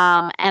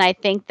 And I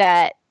think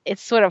that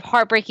it's sort of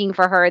heartbreaking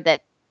for her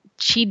that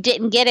she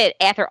didn't get it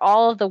after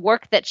all of the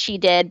work that she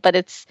did, but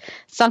it's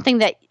something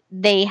that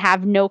they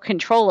have no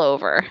control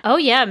over. Oh,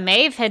 yeah.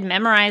 Maeve had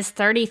memorized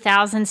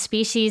 30,000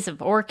 species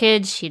of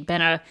orchids. She'd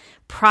been a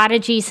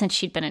prodigy since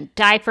she'd been in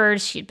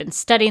diapers. She'd been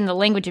studying the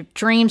language of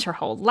dreams her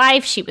whole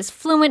life. She was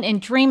fluent in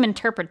dream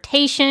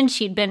interpretation.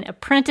 She'd been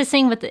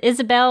apprenticing with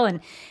Isabel and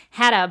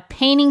had a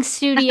painting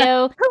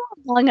studio.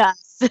 Who among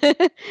us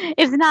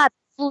is not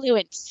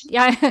fluent?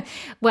 Yeah,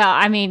 well,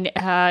 I mean,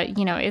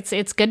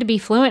 it's good to be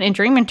fluent in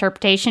dream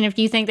interpretation if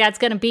you think that's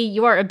going to be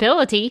your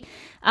ability.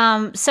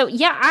 So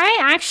yeah, I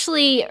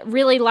actually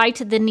really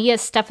liked the Nia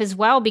stuff as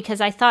well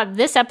because I thought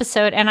this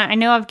episode, and I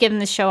know I've given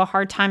the show a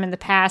hard time in the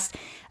past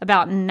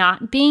about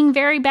not being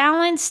very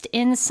balanced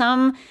in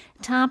some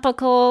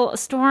topical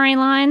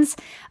storylines,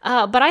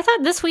 but I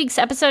thought this week's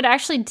episode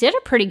actually did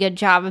a pretty good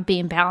job of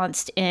being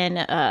balanced in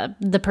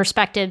the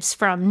perspectives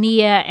from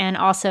Nia and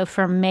also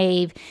from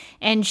Maeve,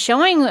 and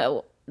showing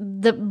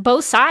the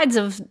both sides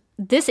of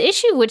this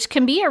issue, which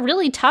can be a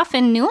really tough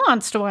and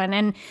nuanced one.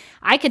 And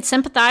I could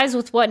sympathize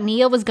with what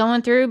Nia was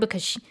going through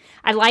because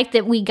I liked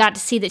that we got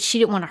to see that she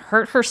didn't want to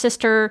hurt her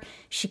sister.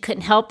 She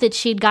couldn't help that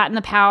she'd gotten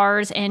the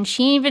powers, and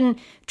she even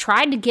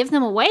tried to give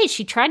them away.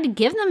 She tried to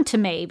give them to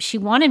Maeve. She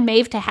wanted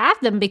Maeve to have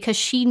them because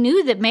she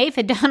knew that Maeve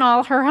had done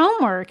all her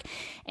homework.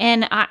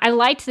 And I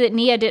liked that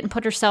Nia didn't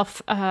put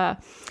herself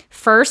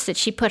first, that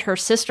she put her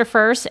sister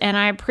first, and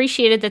I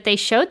appreciated that they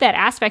showed that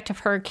aspect of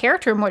her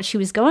character and what she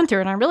was going through,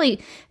 and I really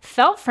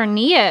felt for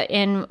Nia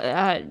in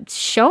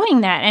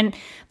showing that.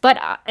 But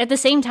at the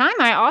same time,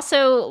 I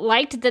also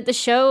liked that the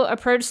show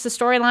approached the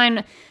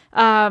storyline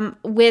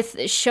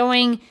with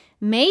showing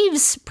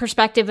Maeve's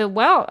perspective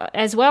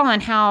as well on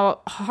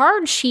how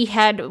hard she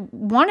had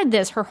wanted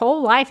this her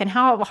whole life and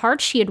how hard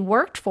she had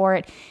worked for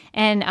it.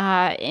 And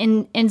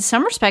in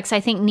some respects, I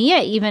think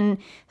Nia even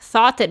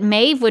thought that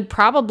Maeve would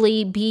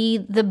probably be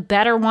the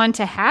better one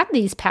to have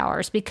these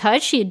powers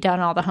because she had done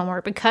all the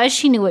homework, because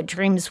she knew what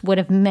dreams would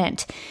have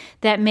meant,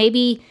 that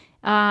maybe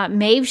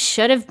Maeve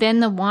should have been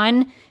the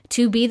one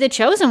to be the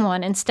chosen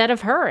one instead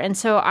of her. And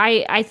so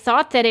I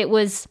thought that it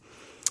was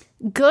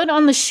good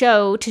on the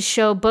show to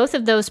show both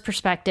of those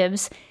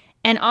perspectives,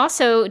 and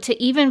also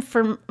to even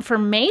from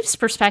Maeve's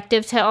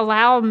perspective to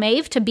allow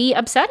Maeve to be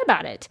upset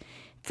about it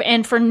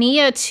and for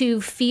Nia to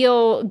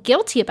feel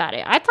guilty about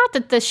it. I thought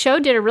that the show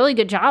did a really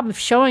good job of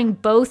showing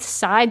both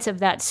sides of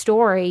that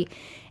story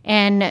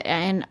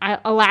and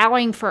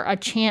allowing for a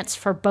chance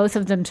for both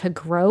of them to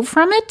grow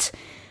from it.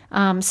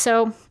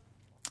 So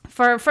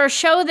for a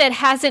show that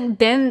hasn't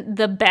been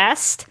the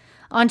best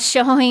on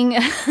showing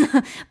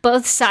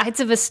both sides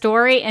of a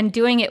story and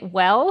doing it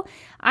well,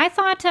 I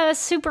thought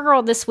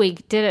Supergirl this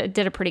week did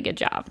a pretty good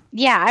job.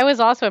 Yeah, I was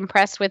also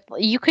impressed with,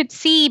 you could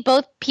see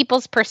both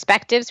people's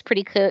perspectives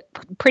pretty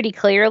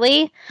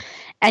clearly,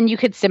 and you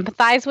could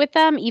sympathize with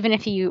them, even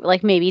if you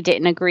like maybe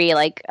didn't agree,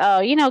 like,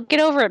 oh, get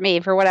over it,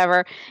 Maeve, or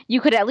whatever.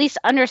 You could at least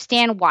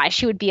understand why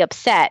she would be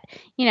upset,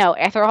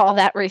 after all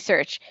that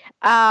research.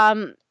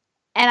 And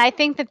I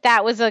think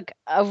that was a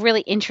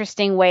really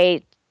interesting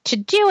way to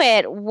do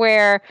it,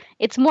 where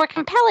it's more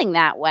compelling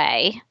that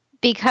way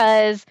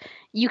because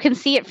you can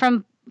see it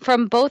from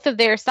both of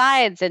their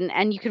sides,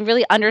 and you can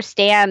really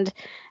understand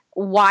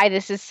why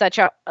this is such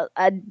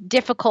a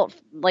difficult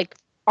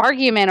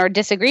argument or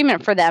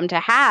disagreement for them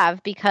to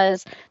have,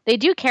 because they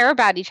do care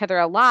about each other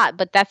a lot,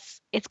 but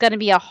it's going to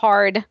be a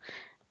hard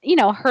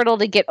hurdle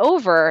to get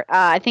over,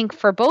 I think,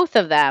 for both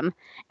of them.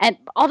 And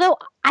although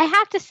I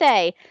have to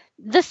say,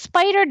 the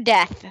spider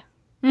death,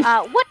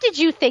 what did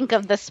you think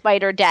of the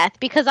spider death?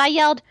 Because I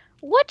yelled,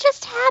 what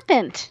just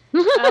happened?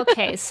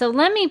 Okay, so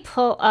let me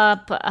pull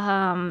up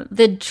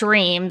the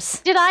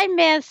dreams. Did I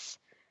miss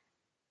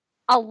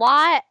a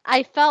lot?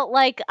 I felt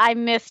like I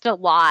missed a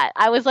lot.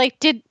 I was like,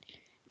 did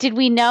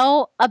we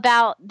know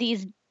about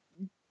these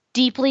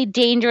deeply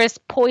dangerous,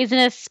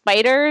 poisonous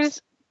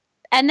spiders?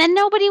 And then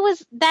nobody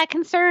was that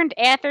concerned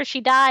after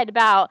she died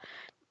about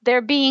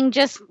there being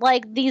just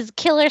like these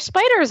killer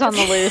spiders on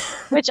the loose,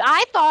 which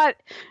I thought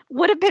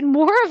would have been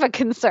more of a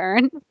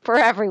concern for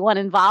everyone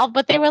involved.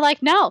 But they were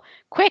like, no,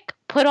 quick,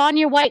 put on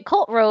your white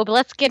cult robe.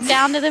 Let's get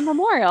down to the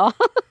memorial.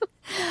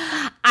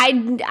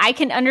 I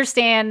can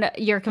understand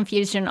your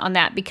confusion on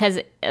that, because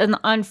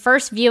on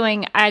first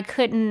viewing, I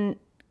couldn't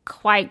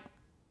quite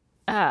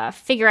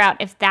figure out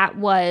if that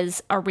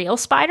was a real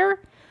spider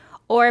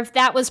or if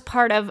that was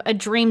part of a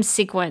dream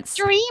sequence.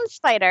 Dream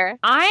spider.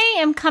 I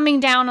am coming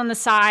down on the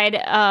side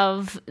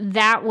of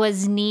that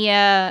was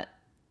Nia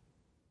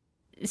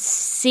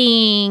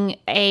seeing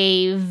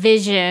a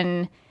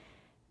vision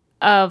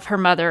of her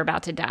mother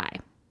about to die.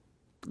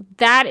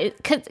 That is,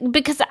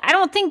 because I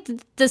don't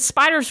think the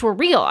spiders were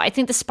real. I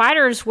think the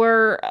spiders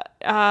were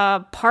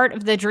part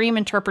of the dream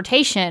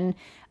interpretation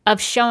of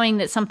showing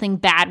that something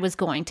bad was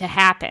going to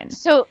happen.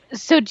 So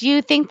do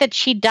you think that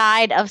she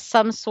died of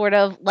some sort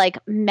of like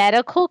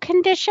medical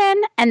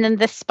condition, and then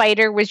the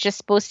spider was just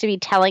supposed to be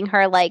telling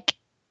her like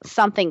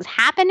something's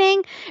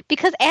happening?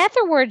 Because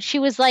afterwards she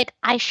was like,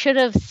 I should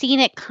have seen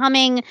it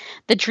coming.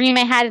 The dream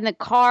I had in the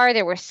car,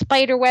 there were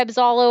spider webs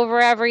all over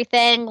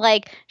everything.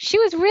 Like, she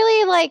was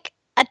really like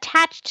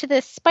attached to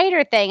this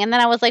spider thing. And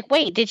then I was like,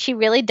 wait, did she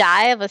really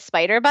die of a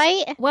spider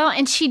bite? Well,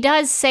 and she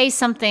does say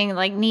something,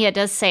 like Nia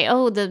does say,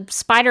 oh, the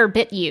spider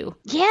bit you.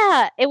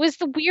 Yeah, it was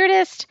the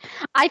weirdest.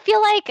 I feel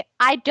like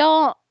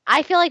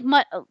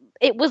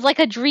it was like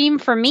a dream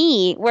for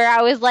me, where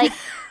I was like,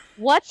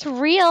 what's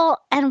real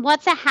and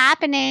what's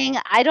happening?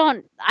 I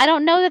don't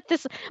know that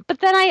this, but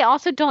then I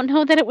also don't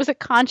know that it was a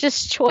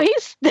conscious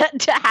choice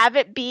to have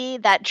it be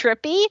that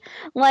trippy.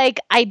 Like,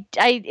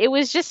 it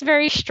was just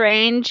very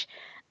strange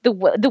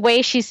the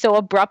way she so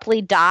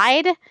abruptly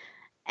died.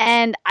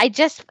 And I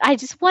just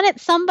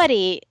wanted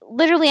somebody,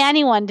 literally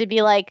anyone, to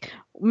be like,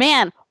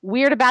 man,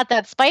 weird about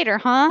that spider,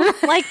 huh?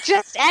 Like,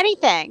 just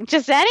anything.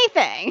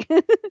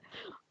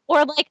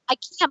 Or like, I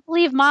can't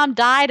believe mom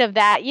died of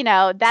that,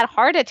 that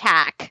heart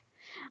attack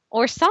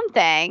or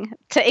something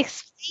to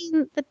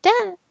explain the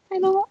death. I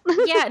don't.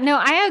 Yeah, no,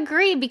 I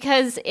agree,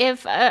 because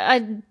if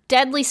a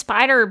deadly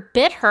spider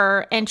bit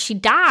her and she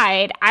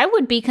died, I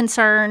would be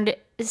concerned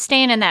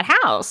staying in that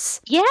house.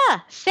 Yeah,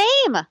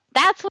 same.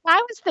 That's what I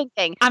was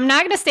thinking. I'm not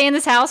going to stay in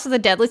this house with a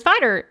deadly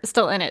spider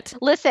still in it.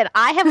 Listen,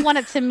 I have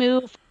wanted to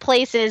move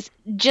places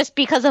just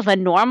because of a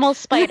normal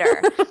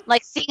spider.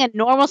 Like seeing a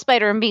normal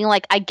spider and being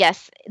like, I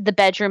guess the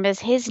bedroom is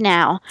his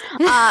now.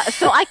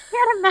 So I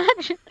can't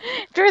imagine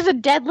if there's a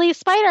deadly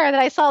spider that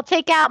I saw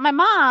take out my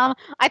mom.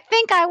 I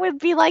think I would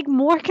be like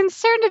more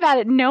concerned about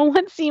it. No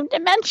one seemed to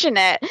mention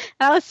it. And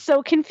I was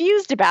so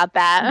confused about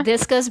that.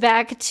 This goes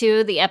back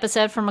to the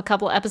episode from a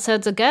couple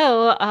episodes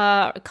ago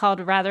called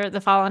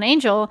The Fallen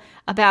Angel,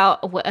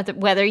 about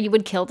whether you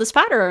would kill the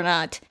spider or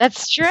not.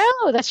 That's true.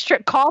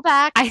 Call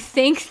back. I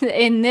think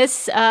in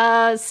this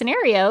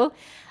scenario,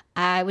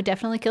 I would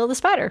definitely kill the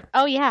spider.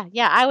 Oh yeah.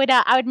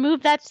 I would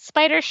move that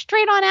spider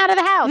straight on out of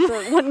the house so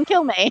it wouldn't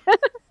kill me.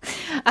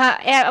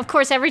 And of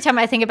course, every time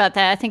I think about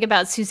that, I think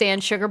about Suzanne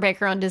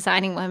Sugarbaker on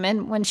Designing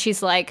Women when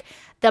she's like,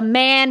 the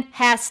man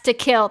has to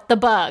kill the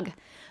bug.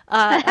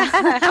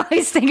 I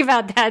always think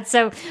about that.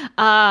 So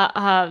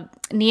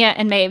Nia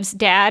and Maeve's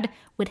dad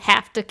would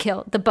have to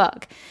kill the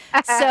bug.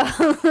 So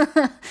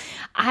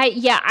I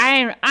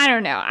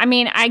don't know. I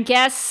mean, I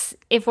guess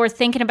if we're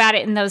thinking about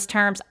it in those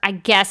terms, I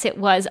guess it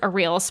was a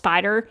real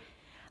spider.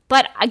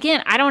 But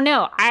again, I don't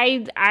know.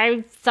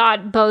 I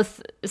thought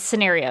both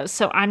scenarios,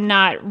 so I'm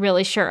not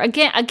really sure.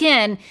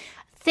 Again,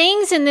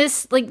 things in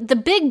this, like the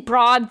big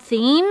broad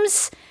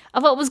themes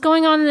of what was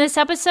going on in this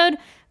episode,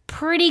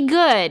 pretty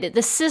good.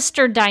 The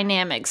sister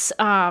dynamics,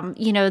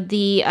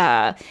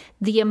 the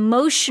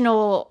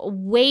emotional,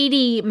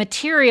 weighty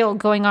material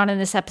going on in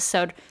this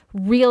episode,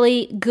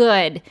 really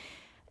good.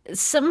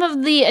 Some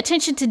of the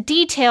attention to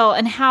detail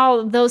and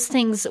how those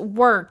things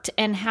worked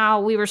and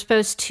how we were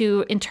supposed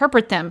to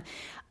interpret them,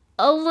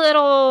 a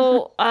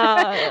little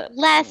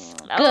less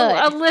good.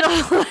 A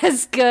little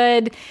less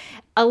good.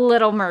 A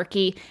little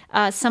murky.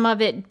 Some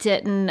of it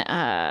didn't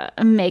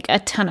make a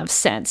ton of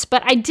sense.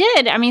 But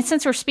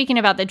since we're speaking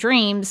about the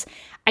dreams,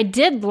 I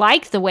did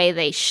like the way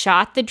they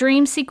shot the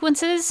dream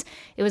sequences.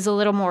 It was a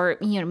little more,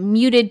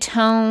 muted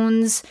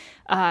tones.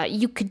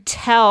 You could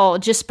tell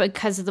just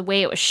because of the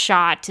way it was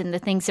shot and the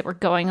things that were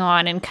going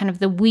on and kind of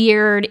the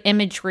weird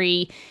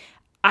imagery.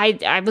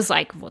 I was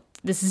like, well,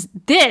 this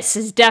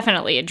is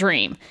definitely a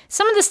dream.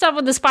 Some of the stuff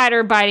with the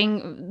spider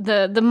biting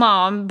the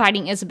mom,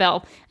 biting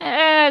Isabel,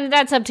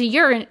 that's up to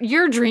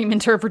your dream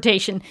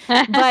interpretation.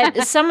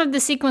 But some of the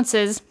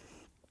sequences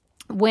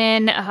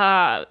when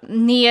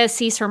Nia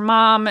sees her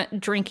mom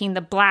drinking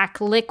the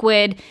black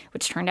liquid,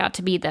 which turned out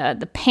to be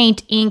the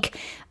paint ink,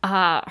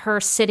 her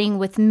sitting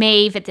with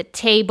Maeve at the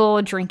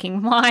table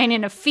drinking wine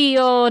in a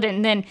field,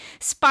 and then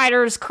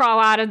spiders crawl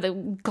out of the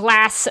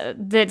glass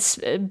that's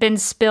been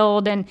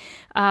spilled, and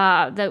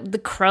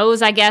the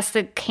crows, I guess,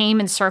 that came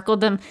and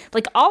circled them.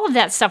 Like, all of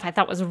that stuff I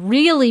thought was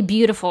really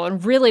beautiful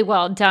and really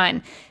well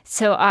done.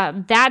 So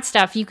that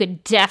stuff you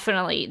could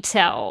definitely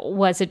tell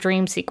was a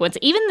dream sequence.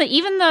 Even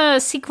the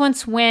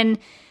sequence when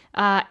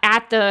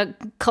at the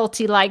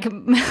culty-like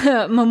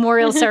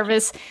memorial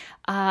service,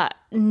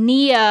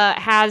 Nia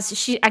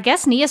I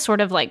guess Nia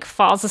sort of like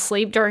falls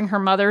asleep during her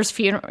mother's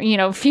funeral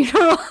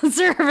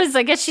service.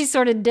 I guess she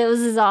sort of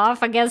dozes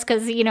off, I guess,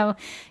 because,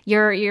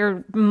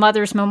 your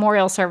mother's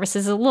memorial service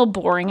is a little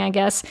boring, I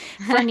guess,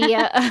 for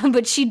Nia.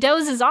 But she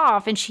dozes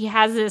off and she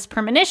has this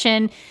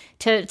premonition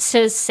to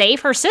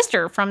save her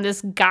sister from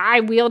this guy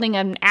wielding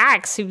an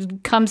axe who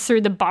comes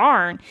through the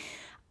barn.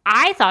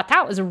 I thought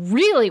that was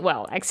really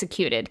well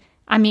executed.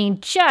 I mean,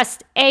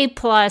 just A+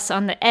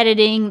 on the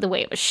editing, the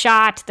way it was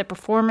shot, the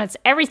performance,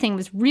 everything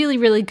was really,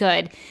 really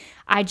good.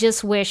 I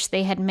just wish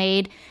they had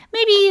made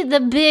maybe the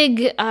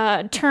big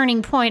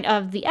turning point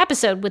of the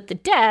episode with the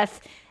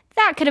death.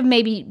 That could have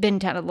maybe been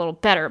done a little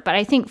better. But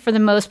I think for the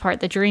most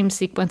part, the dream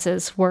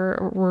sequences were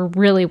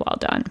really well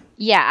done.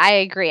 Yeah, I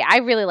agree. I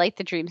really liked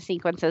the dream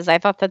sequences. I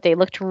thought that they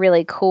looked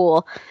really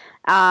cool.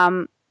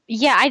 I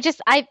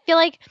feel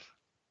like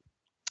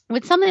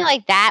with something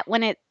like that,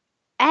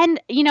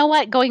 and you know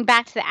what? Going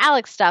back to the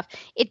Alex stuff,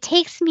 it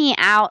takes me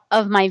out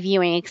of my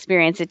viewing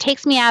experience. It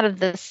takes me out of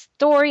the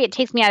story. It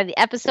takes me out of the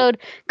episode.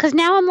 Because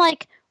now I'm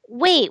like,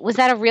 wait, was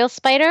that a real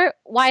spider?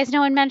 Why is no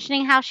one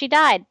mentioning how she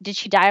died? Did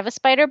she die of a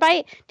spider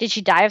bite? Did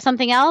she die of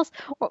something else?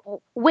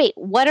 Wait,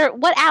 what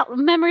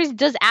memories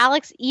does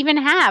Alex even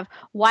have?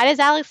 Why does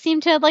Alex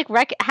seem to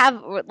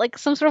have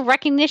some sort of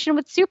recognition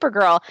with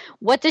Supergirl?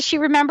 What does she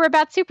remember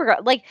about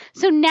Supergirl?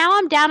 So now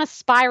I'm down a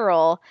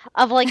spiral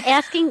of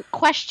asking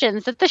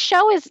questions that the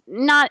show is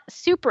not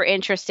super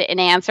interested in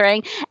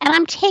answering, and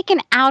I'm taken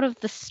out of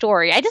the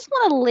story. I just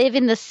want to live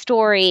in the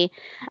story.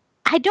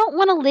 I don't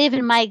want to live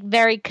in my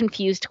very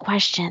confused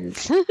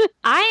questions.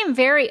 I am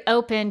very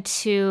open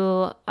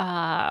to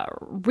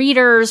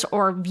readers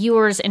or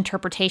viewers'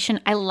 interpretation.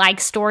 I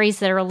like stories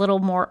that are a little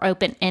more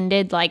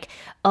open-ended, like,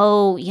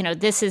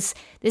 this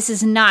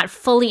is not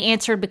fully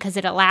answered because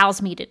it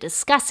allows me to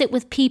discuss it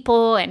with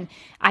people and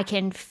I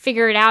can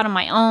figure it out on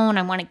my own.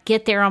 I want to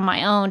get there on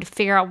my own to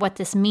figure out what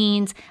this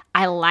means.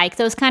 I like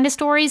those kind of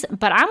stories,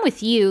 but I'm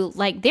with you.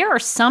 There are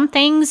some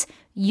things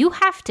you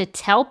have to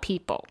tell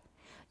people.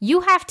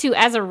 You have to,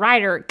 as a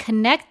writer,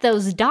 connect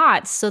those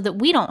dots so that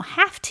we don't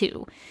have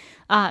to.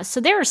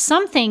 So there are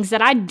some things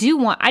that I do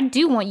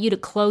want you to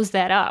close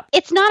that up.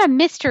 It's not a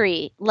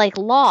mystery like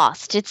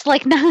Lost. It's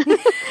not.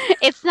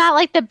 It's not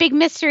like the big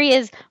mystery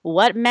is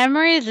what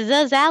memories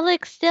does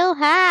Alex still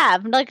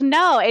have?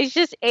 No.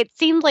 It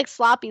seems like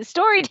sloppy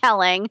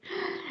storytelling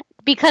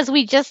because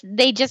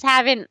they just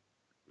haven't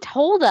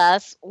told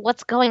us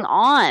what's going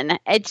on.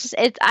 I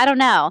don't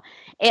know.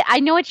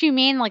 I know what you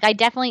mean.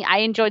 I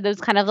enjoyed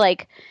those kind of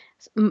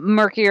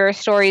murkier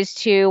stories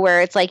too,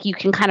 where it's you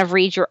can kind of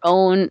read your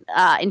own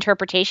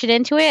interpretation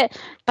into it.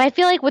 But I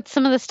feel like with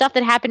some of the stuff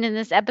that happened in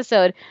this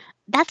episode,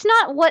 that's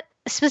not what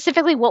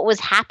was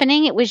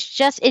happening.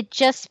 It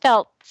just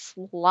felt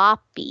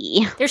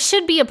sloppy. There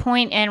should be a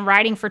point in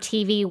writing for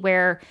TV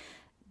where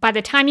by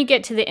the time you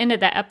get to the end of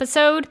the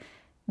episode,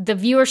 the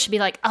viewer should be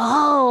like,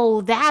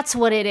 oh, that's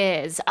what it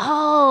is.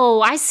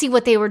 Oh, I see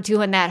what they were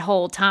doing that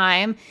whole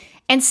time.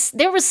 And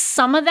there was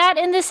some of that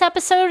in this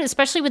episode,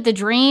 especially with the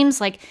dreams,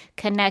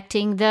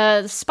 connecting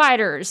the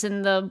spiders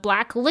and the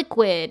black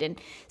liquid and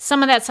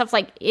some of that stuff.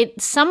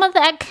 Some of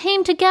that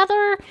came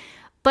together.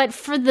 But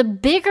for the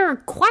bigger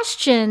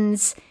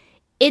questions,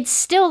 it's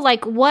still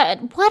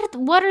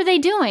what are they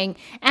doing?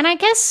 And I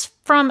guess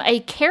from a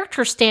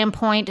character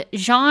standpoint,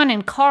 Jean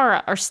and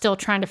Kara are still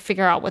trying to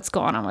figure out what's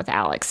going on with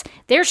Alex.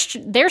 They're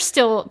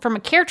still, from a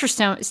character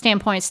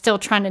standpoint, still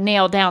trying to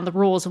nail down the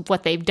rules of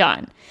what they've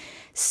done.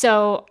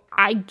 So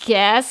I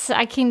guess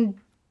I can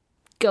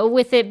go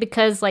with it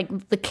because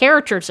the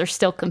characters are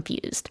still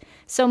confused.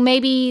 So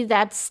maybe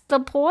that's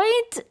the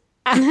point.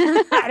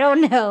 I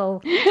don't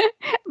know.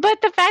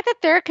 But the fact that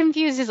they're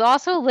confused is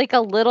also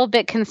a little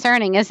bit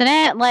concerning, isn't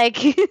it?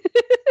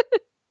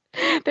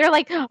 They're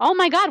oh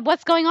my God,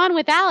 what's going on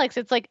with Alex?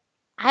 It's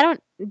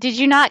did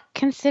you not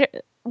consider,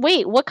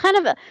 wait, what kind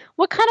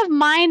of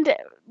mind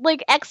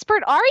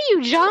expert are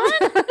you, John?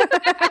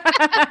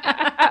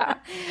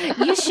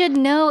 You should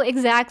know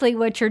exactly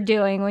what you're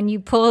doing when you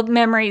pull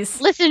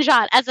memories. Listen,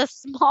 John, as a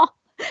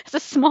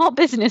small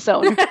business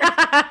owner,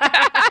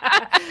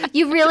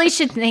 you really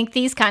should think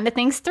these kind of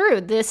things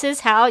through. This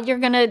is how you're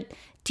going to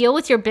deal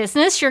with your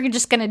business. You're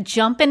just going to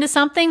jump into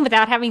something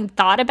without having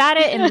thought about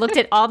it and looked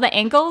at all the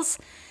angles.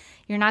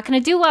 You're not going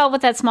to do well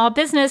with that small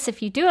business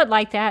if you do it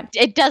like that.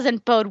 It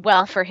doesn't bode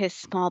well for his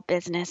small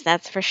business,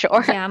 that's for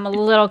sure. Yeah, I'm a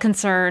little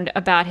concerned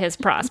about his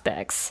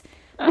prospects.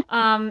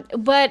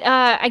 But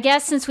I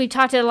guess since we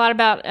talked a lot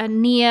about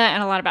Nia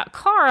and a lot about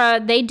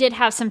Kara, they did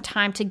have some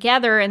time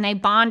together and they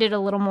bonded a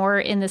little more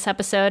in this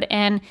episode.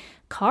 And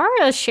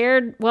Kara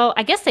shared, well,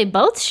 I guess they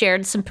both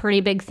shared some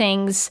pretty big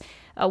things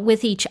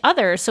with each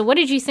other. So what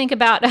did you think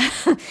about,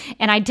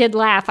 and I did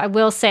laugh, I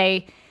will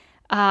say,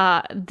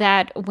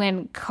 that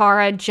when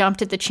Kara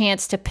jumped at the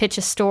chance to pitch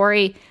a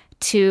story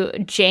to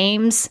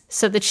James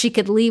so that she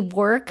could leave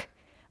work,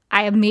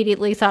 I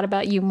immediately thought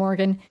about you,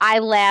 Morgan. I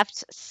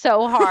laughed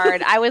so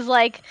hard. I was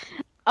like,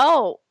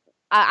 oh,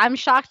 I'm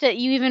shocked that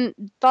you even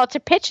thought to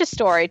pitch a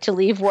story to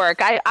leave work.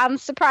 I'm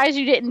surprised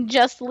you didn't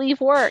just leave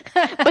work.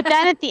 But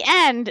then at the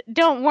end,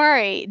 don't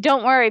worry,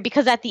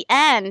 because at the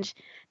end,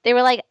 they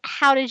were like,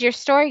 how did your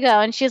story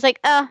go? And she was like,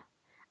 I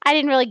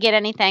didn't really get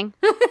anything.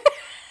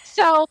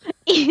 So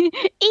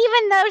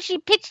even though she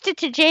pitched it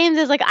to James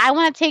as like, I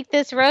want to take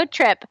this road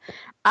trip,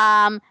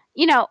 for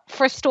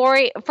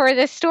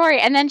this story.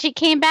 And then she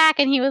came back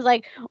and he was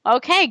like,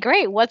 okay,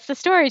 great. What's the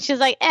story? She's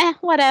like,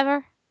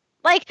 whatever.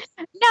 Like,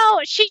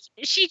 no, she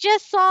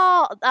just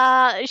saw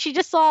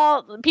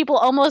people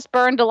almost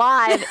burned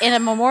alive in a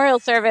memorial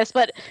service,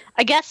 but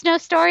I guess no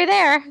story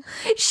there.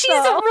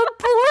 She's a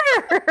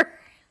reporter.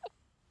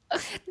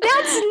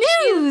 That's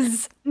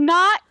news.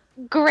 Not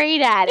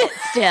great at it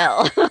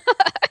still.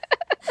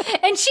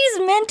 And she's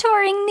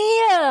mentoring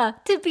Nia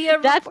to be a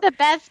That's the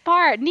best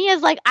part.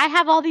 Nia's like, I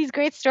have all these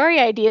great story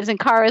ideas, and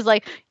Kara's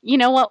like, you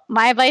know what?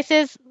 My advice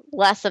is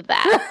less of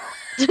that.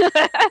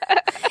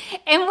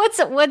 And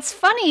what's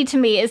funny to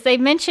me is they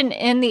mentioned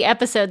in the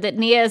episode that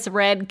Nia has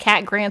read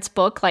Cat Grant's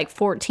book like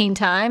 14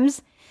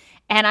 times.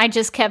 And I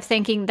just kept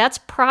thinking that's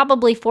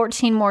probably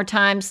 14 more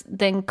times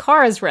than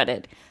Kara's read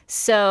it.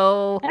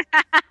 So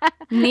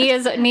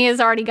Nia's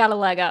already got a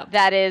leg up.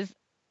 That is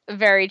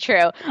very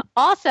true.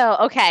 Also,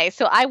 okay,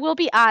 so I will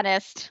be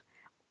honest.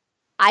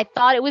 I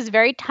thought it was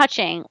very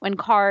touching when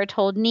Kara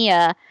told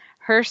Nia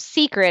her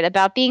secret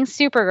about being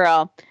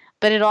Supergirl.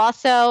 But it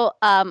also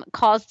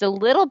caused a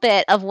little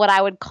bit of what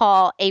I would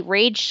call a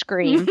rage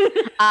scream,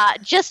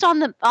 just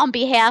on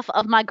behalf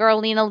of my girl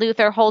Lena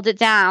Luthor. Hold it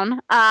down,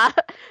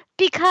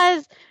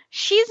 because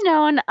she's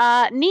known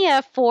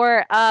Nia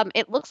for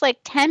it looks like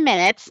 10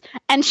 minutes,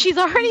 and she's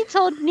already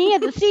told Nia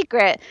the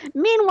secret.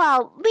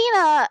 Meanwhile,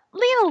 Lena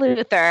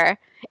Luthor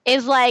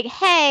is like,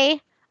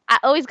 "Hey, I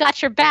always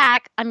got your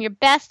back. I'm your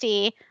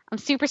bestie. I'm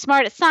super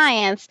smart at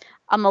science.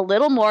 I'm a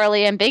little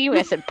morally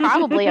ambiguous and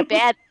probably a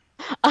bad."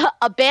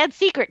 A bad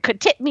secret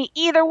could tip me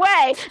either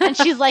way. And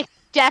she's like,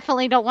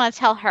 definitely don't want to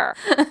tell her.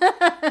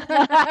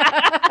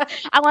 I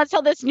want to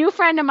tell this new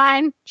friend of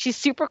mine. She's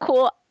super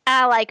cool.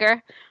 I like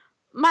her.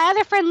 My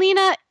other friend,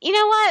 Lena, you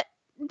know what?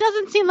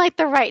 Doesn't seem like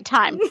the right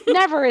time.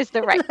 Never is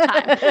the right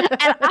time.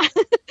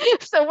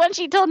 So when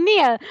she told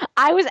Nia,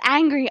 I was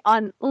angry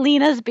on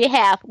Lena's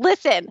behalf.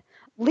 Listen,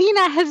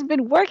 Lena has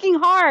been working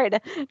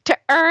hard to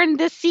earn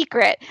this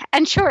secret.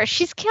 And sure,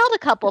 she's killed a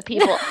couple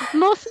people,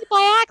 mostly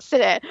by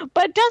accident,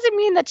 but it doesn't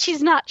mean that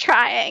she's not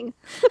trying.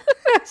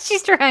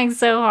 She's trying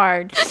so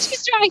hard.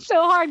 She's trying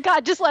so hard.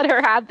 God, just let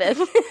her have this.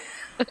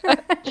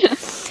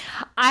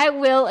 I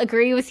will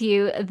agree with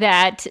you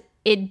that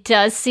it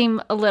does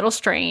seem a little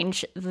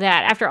strange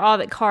that after all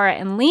that Kara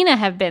and Lena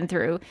have been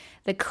through,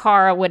 that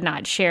Kara would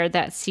not share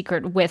that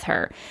secret with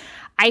her.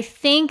 I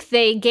think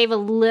they gave a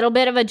little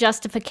bit of a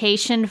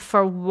justification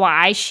for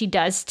why she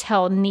does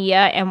tell Nia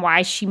and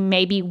why she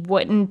maybe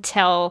wouldn't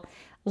tell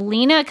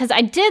Lena. Because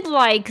I did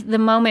like the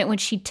moment when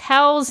she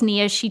tells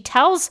Nia, she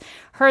tells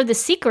her the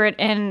secret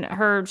and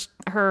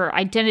her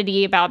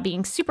identity about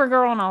being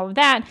Supergirl and all of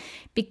that,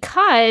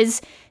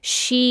 because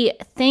she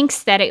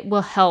thinks that it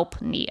will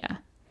help Nia.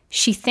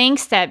 She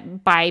thinks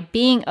that by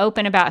being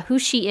open about who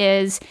she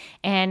is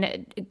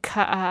and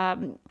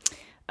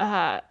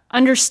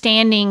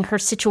understanding her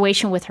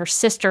situation with her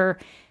sister,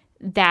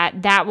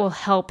 that will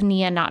help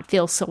Nia not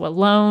feel so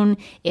alone.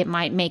 It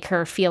might make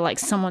her feel like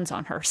someone's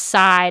on her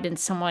side and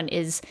someone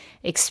is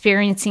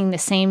experiencing the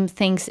same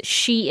things that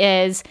she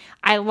is.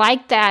 I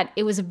like that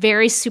it was a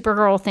very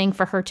Supergirl thing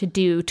for her to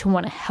do, to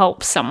want to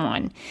help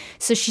someone.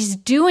 So she's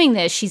doing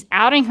this. She's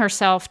outing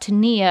herself to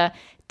Nia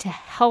to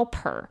help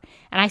her.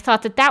 And I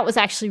thought that was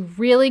actually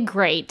really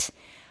great.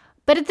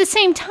 But at the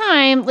same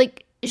time,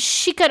 like,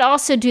 she could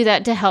also do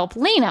that to help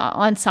Lena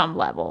on some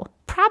level.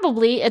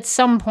 Probably at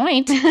some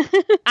point.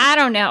 I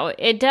don't know.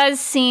 It does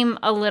seem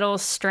a little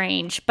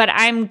strange, but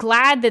I'm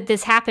glad that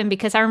this happened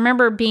because I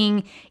remember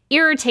being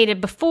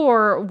irritated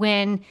before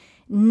when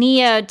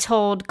Nia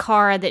told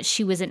Kara that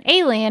she was an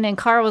alien, and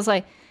Kara was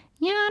like,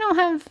 yeah, I don't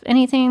have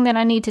anything that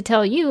I need to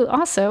tell you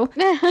also.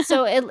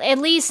 So at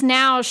least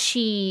now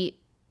she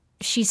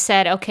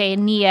said, okay,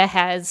 Nia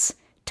has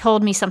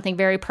told me something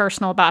very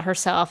personal about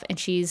herself, and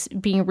she's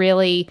being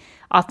really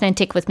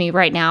authentic with me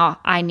right now.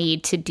 I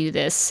need to do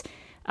this.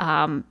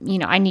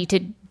 I need to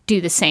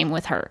do the same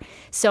with her.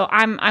 So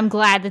I'm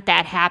glad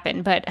that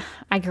happened, but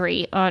I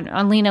agree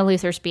on Lena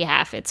Luthor's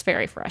behalf. It's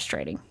very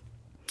frustrating.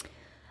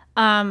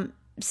 And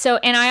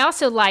I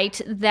also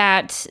liked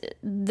that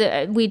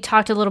we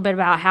talked a little bit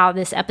about how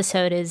this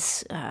episode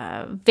is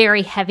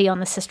very heavy on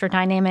the sister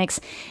dynamics.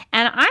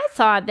 And I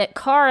thought that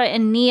Kara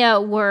and Nia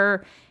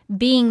were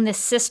being the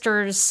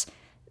sisters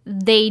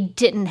they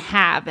didn't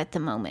have at the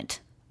moment.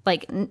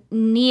 Like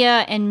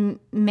Nia and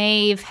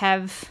Maeve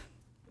have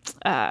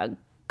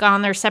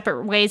gone their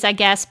separate ways, I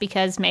guess,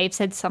 because Maeve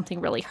said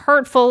something really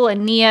hurtful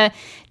and Nia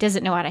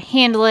doesn't know how to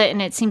handle it.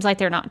 And it seems like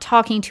they're not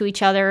talking to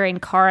each other.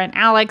 And Kara and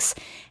Alex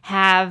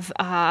have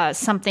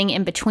something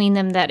in between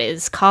them that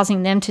is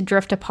causing them to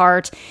drift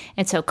apart.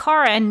 And so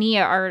Kara and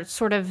Nia are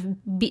sort of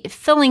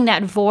filling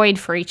that void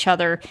for each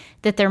other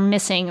that they're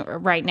missing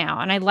right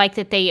now. And I like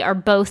that they are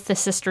both the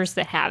sisters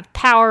that have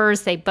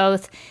powers. They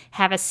both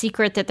have a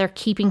secret that they're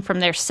keeping from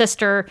their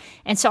sister.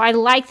 And so I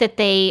like that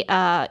they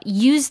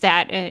use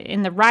that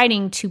in the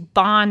writing to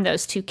bond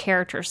those two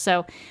characters.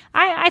 So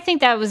I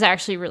think that was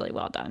actually really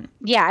well done.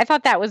 Yeah, I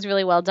thought that was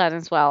really well done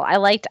as well. I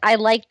liked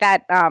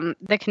that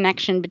the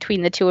connection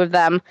between the two of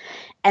them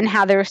and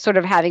how they're sort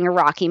of having a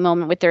rocky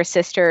moment with their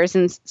sisters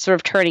and sort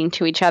of turning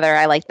to each other.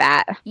 I like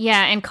that.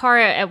 Yeah, and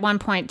Kara at one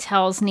point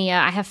tells Nia,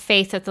 I have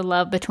faith that the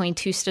love between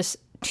two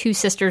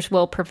sisters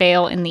will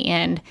prevail in the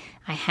end.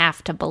 I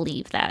have to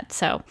believe that.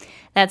 So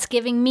that's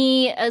giving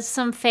me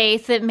some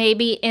faith that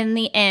maybe in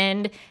the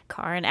end,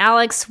 Kara and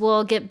Alex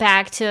will get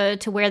back to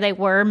where they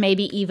were,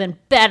 maybe even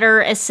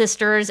better as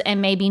sisters,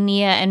 and maybe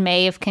Nia and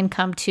Maeve can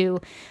come to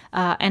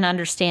an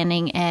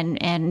understanding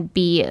and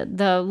be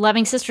the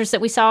loving sisters that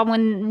we saw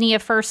when Nia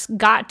first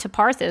got to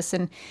Parthas,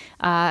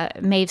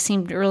 and Maeve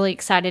seemed really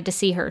excited to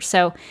see her.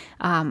 So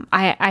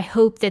I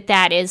hope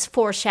that is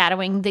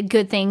foreshadowing that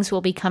good things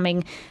will be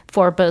coming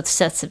for both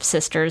sets of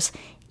sisters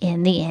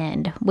in the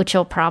end, which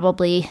will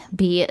probably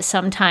be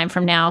some time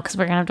from now because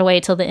we're going to have to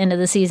wait till the end of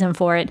the season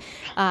for it.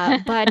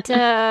 But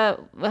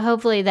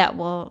hopefully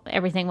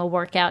everything will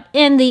work out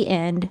in the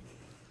end.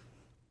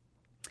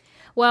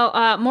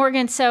 Well,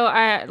 Morgan, so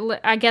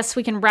I guess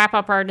we can wrap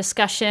up our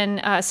discussion.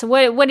 So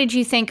what did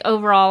you think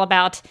overall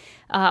about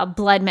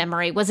Blood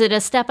Memory? Was it a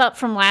step up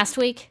from last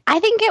week? I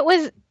think it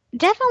was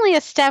definitely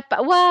a step.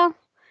 Well,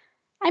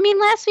 I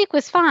mean, last week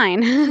was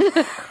fine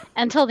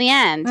until the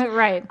end.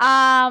 Right.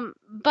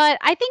 But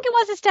I think it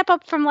was a step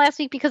up from last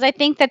week because I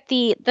think that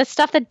the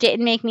stuff that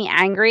didn't make me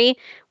angry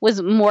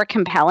was more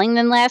compelling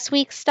than last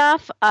week's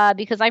stuff,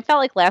 because I felt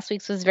like last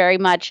week's was very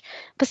much,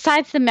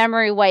 besides the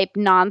memory wipe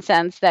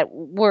nonsense that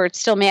we're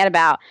still mad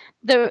about,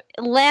 the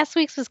last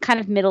week's was kind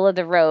of middle of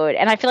the road.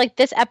 And I feel like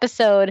this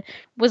episode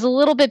was a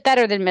little bit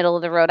better than middle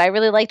of the road. I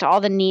really liked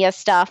all the Nia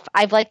stuff.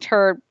 I've liked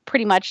her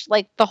pretty much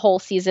like the whole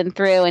season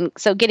through. And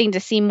so getting to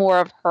see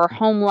more of her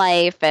home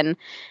life and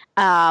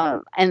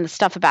the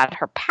stuff about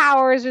her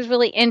powers was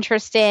really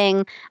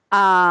interesting.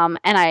 So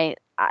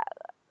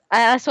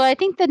I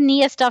think the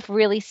Nia stuff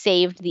really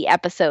saved the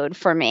episode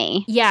for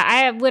me. Yeah,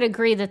 I would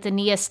agree that the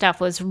Nia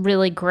stuff was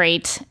really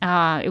great.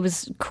 It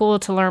was cool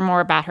to learn more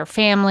about her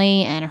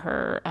family and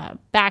her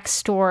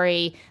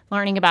backstory,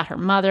 learning about her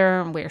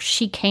mother and where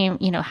she came,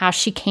 how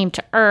she came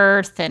to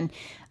Earth, and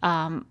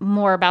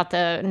more about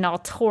the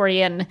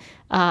Naltorian,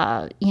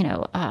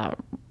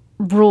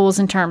 rules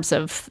in terms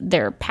of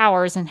their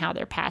powers and how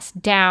they're passed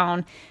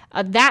down.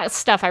 That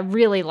stuff I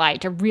really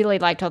liked. I really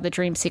liked all the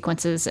dream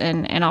sequences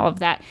and all of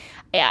that.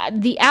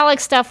 The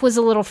Alex stuff was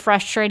a little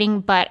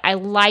frustrating, but I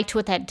liked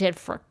what that did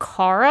for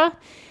Kara,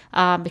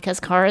 because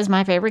Kara is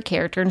my favorite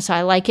character, and so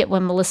I like it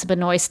when Melissa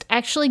Benoist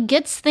actually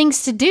gets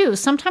things to do.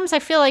 Sometimes I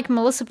feel like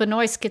Melissa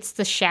Benoist gets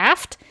the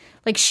shaft.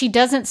 Like, she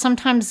doesn't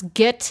sometimes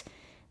get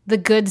the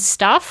good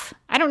stuff.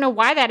 I don't know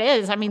why that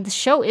is. I mean, the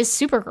show is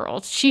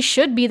Supergirl. She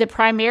should be the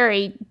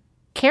primary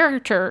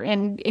character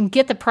and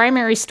get the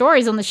primary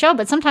stories on the show,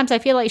 but sometimes I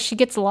feel like she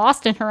gets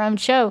lost in her own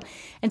show.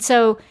 And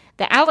so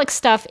the Alex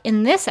stuff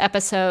in this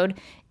episode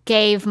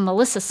gave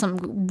Melissa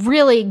some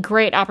really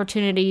great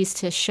opportunities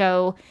to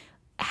show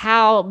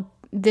how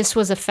this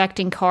was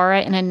affecting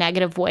Kara in a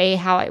negative way,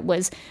 how it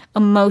was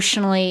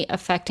emotionally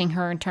affecting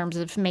her in terms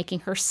of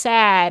making her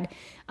sad,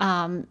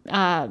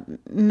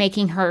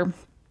 making her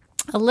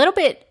a little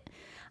bit,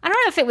 I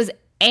don't know if it was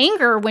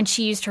anger when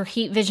she used her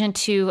heat vision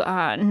to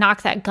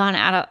knock that gun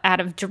out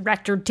of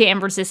Director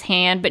Danvers'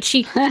 hand, but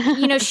she,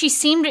 she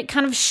seemed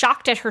kind of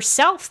shocked at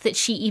herself that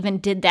she even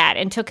did that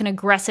and took an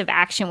aggressive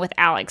action with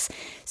Alex.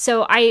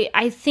 So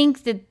I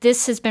think that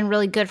this has been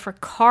really good for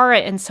Kara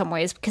in some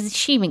ways, because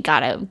she even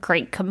got a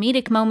great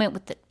comedic moment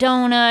with the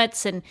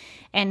donuts, and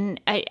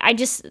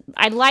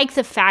I like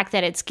the fact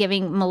that it's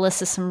giving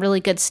Melissa some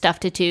really good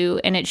stuff to do,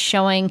 and it's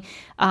showing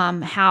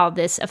how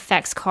this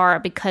affects Kara,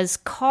 because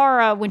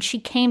Kara, when she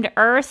came to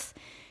Earth,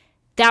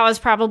 that was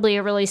probably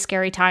a really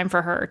scary time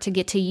for her to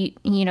get to,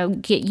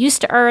 get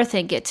used to Earth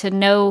and get to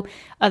know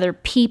other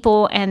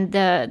people. And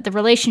the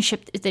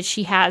relationship that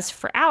she has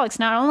for Alex,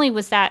 not only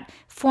was that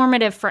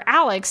formative for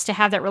Alex to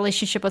have that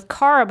relationship with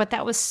Kara, but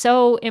that was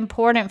so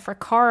important for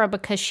Kara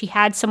because she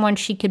had someone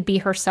she could be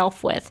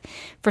herself with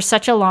for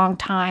such a long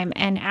time.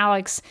 And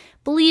Alex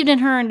believed in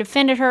her and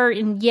defended her.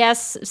 And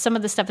yes, some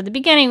of the stuff at the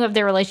beginning of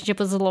their relationship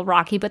was a little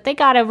rocky, but they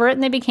got over it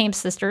and they became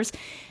sisters.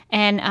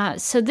 And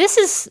so this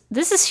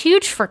is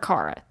huge for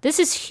Kara. This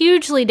is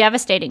hugely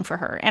devastating for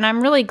her. And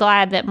I'm really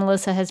glad that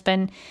Melissa has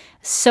been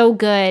so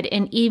good.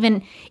 And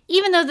even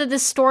though that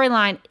this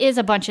storyline is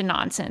a bunch of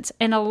nonsense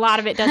and a lot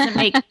of it doesn't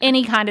make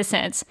any kind of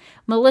sense,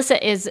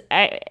 Melissa is,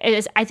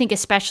 I think,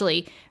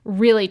 especially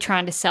really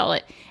trying to sell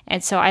it.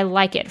 And so I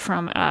like it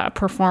from a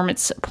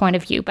performance point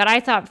of view. But I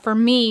thought for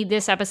me,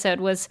 this episode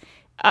was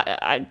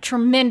a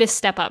tremendous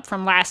step up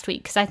from last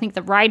week, because I think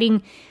the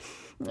writing,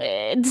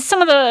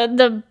 some of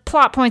the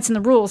plot points and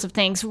the rules of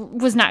things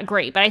was not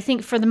great. But I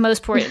think for the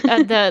most part,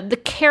 the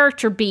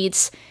character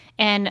beats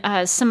and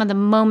some of the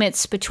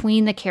moments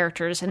between the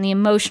characters and the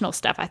emotional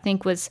stuff, I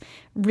think, was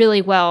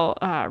really well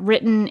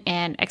written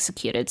and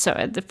executed.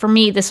 So for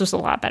me, this was a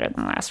lot better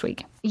than last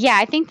week. Yeah,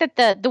 I think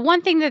that the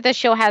one thing that the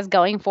show has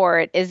going for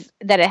it is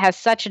that it has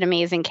such an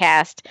amazing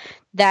cast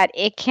that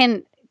it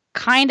can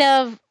kind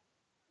of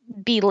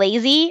be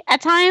lazy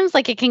at times.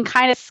 Like, it can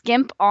kind of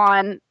skimp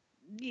on,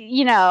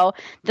 you know,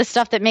 the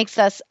stuff that makes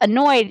us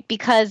annoyed,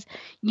 because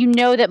you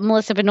know that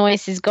Melissa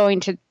Benoist is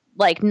going to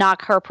like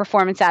knock her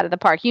performance out of the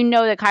park. You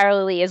know that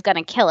Kyra Lee is going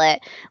to kill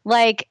it.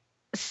 Like,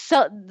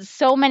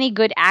 so many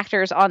good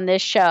actors on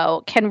this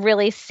show can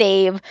really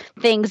save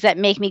things that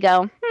make me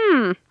go,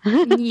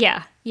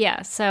 yeah.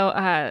 So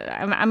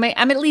I'm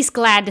at least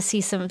glad to see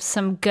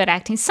some good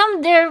acting.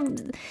 Some there.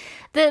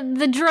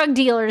 The drug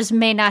dealers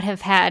may not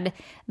have had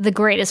the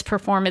greatest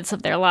performance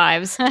of their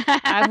lives.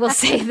 I will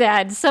say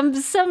that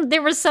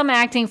there was some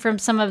acting from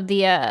some of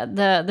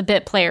the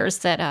bit players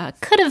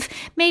that could have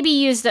maybe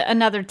used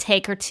another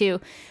take or two.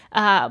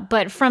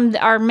 But from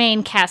our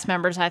main cast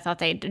members, I thought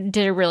they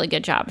did a really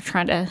good job of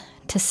trying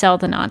to sell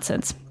the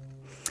nonsense.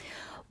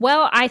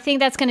 Well, I think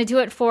that's going to do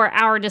it for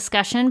our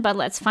discussion, but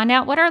let's find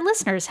out what our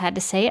listeners had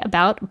to say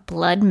about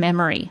Blood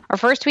Memory. Our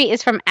first tweet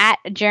is from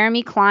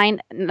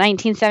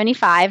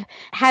 @JeremyKlein1975.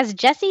 Has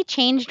Jesse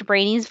changed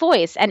Brainy's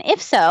voice? And if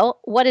so,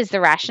 what is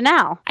the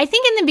rationale? I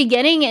think in the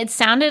beginning it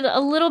sounded a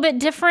little bit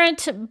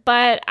different,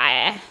 but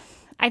I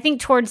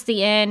think towards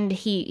the end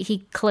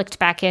he clicked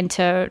back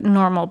into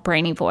normal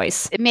Brainy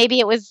voice. Maybe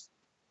it was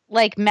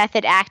like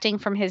method acting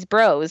from his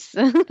bros.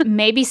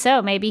 Maybe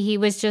so. Maybe he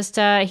was just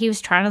he was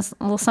trying a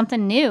little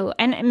something new,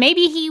 and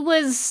maybe he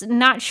was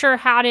not sure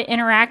how to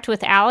interact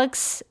with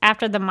Alex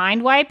after the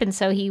mind wipe, and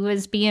so he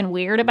was being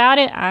weird about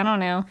it. I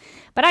don't know,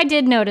 but I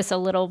did notice a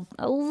little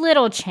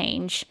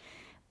change,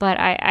 but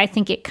I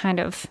think it kind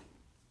of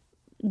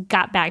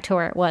got back to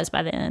where it was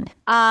by the end.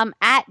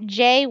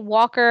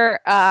 @JWalker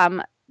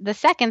the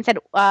second said,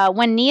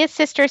 when Nia's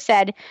sister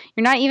said,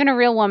 "You're not even a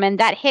real woman,"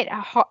 that hit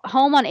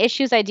home on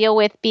issues I deal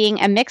with being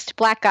a mixed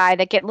black guy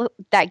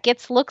that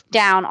gets looked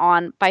down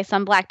on by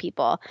some black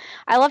people.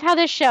 I love how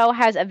this show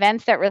has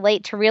events that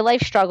relate to real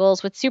life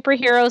struggles with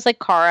superheroes like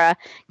Kara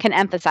can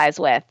empathize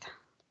with.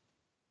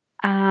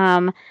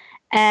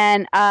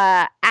 And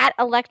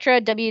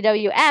 @Electra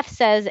WWF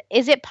says,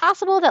 is it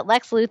possible that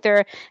Lex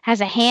Luthor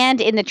has a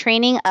hand in the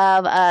training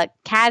of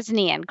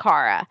Kazni and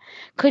Kara?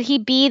 Could he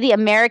be the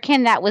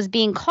American that was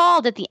being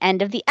called at the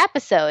end of the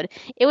episode?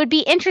 It would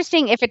be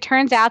interesting if it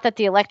turns out that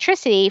the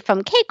electricity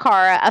from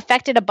Kara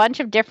affected a bunch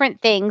of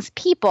different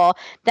people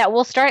that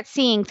we'll start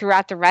seeing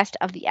throughout the rest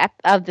of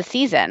the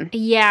season.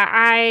 Yeah,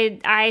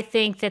 I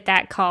think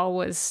that call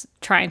was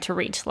trying to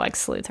reach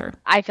Lex Luthor.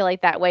 I feel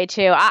like that way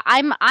too.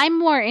 I'm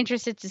more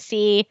interested to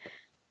see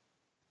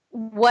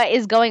what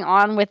is going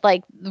on with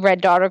like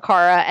Red Daughter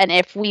Kara, and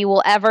if we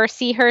will ever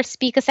see her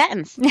speak a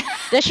sentence.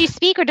 Does she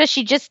speak, or does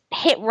she just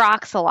hit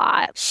rocks a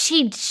lot?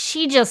 She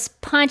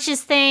just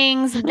punches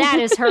things. That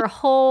is her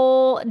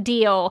whole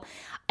deal.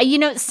 You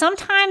know,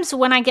 sometimes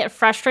when I get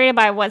frustrated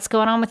by what's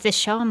going on with this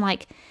show, I'm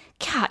like,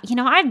 God, you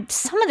know,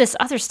 some of this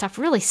other stuff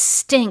really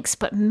stinks,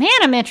 but man,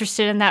 I'm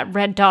interested in that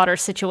Red Daughter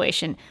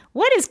situation.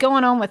 What is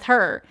going on with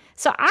her?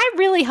 So I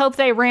really hope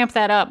they ramp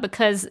that up,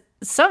 because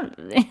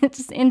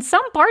in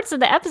some parts of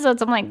the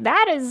episodes, I'm like,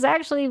 that is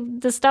actually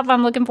the stuff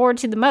I'm looking forward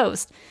to the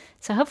most.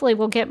 So hopefully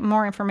we'll get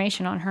more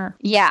information on her.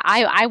 Yeah,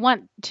 I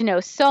want to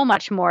know so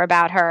much more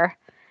about her.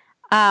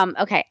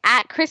 Okay,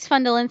 @Chris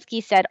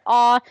Fundalinsky said,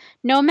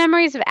 no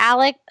memories of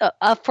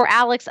for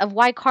Alex of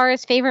why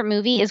Kara's favorite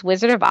movie is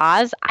Wizard of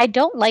Oz. I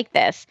don't like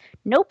this.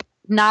 Nope,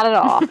 not at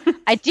all.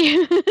 I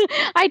do,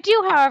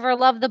 however,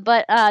 love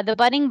the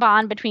budding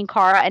bond between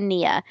Kara and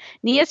Nia.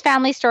 Nia's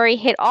family story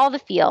hit all the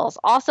feels.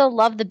 Also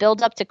love the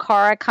build up to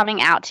Kara coming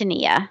out to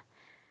Nia.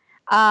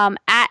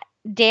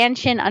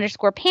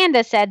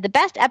 @DanChin_Panda said, the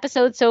best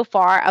episode so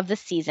far of the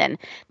season.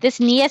 This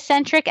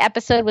Nia-centric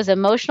episode was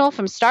emotional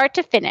from start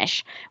to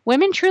finish.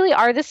 Women truly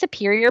are the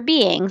superior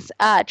beings.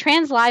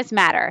 Trans lives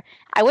matter.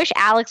 I wish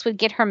Alex would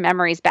get her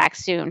memories back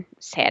soon.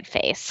 Sad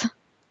face.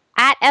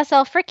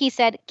 @SL Fricky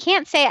said,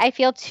 can't say I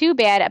feel too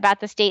bad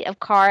about the state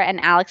of Kara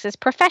and Alex's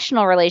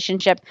professional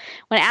relationship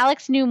when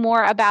Alex knew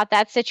more about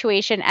that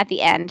situation at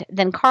the end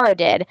than Kara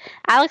did.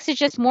 Alex is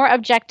just more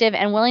objective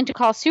and willing to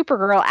call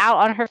Supergirl out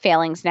on her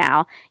failings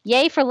now.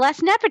 Yay for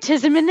less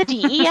nepotism in the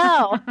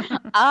DEO.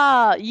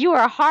 You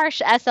are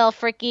harsh, SL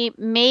Fricky.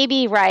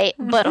 Maybe right,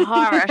 but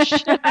harsh.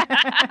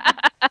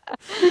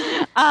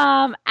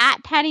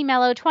 Tiny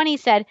Mellow 20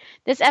 said,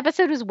 this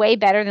episode was way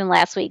better than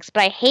last week's,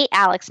 but I hate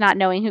Alex not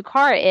knowing who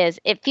Kara is.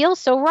 It feels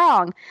so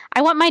wrong.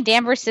 I want my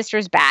Danvers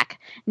sisters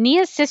back.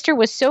 Nia's sister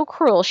was so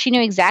cruel. She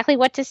knew exactly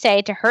what to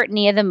say to hurt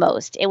Nia the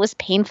most. It was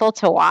painful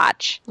to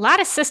watch. A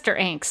lot of sister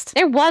angst.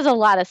 There was a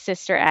lot of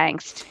sister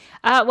angst.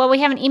 Well,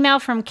 we have an email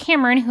from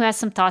Cameron who has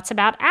some thoughts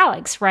about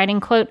Alex, writing,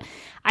 quote,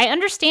 I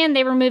understand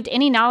they removed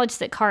any knowledge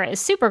that Kara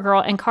is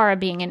Supergirl and Kara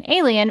being an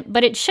alien,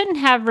 but it shouldn't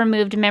have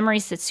removed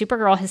memories that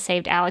Supergirl has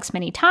saved Alex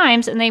many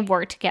times and they've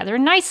worked together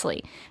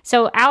nicely.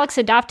 So Alex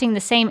adopting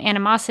the same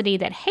animosity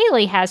that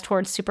Haley has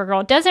towards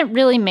Supergirl doesn't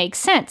really make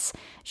sense.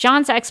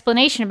 Jean's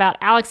explanation about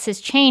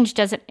Alex's change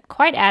doesn't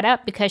quite add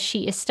up because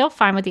she is still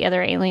fine with the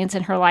other aliens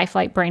in her life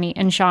like Brainy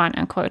and Jean,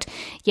 unquote.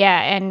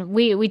 Yeah, and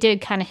we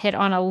did kind of hit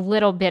on a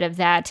little bit of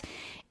that.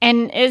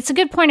 And it's a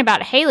good point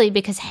about Haley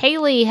because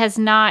Haley has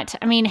not,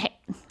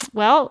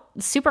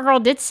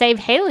 Supergirl did save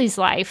Haley's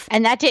life.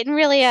 And that didn't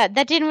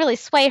really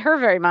sway her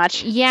very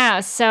much. Yeah,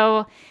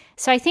 so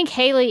I think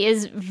Haley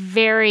is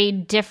very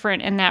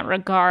different in that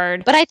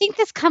regard. But I think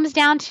this comes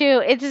down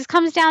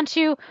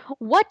to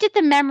what did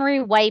the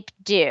memory wipe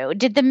do?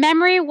 Did the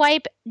memory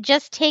wipe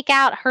just take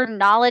out her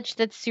knowledge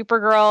that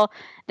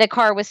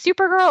Kara was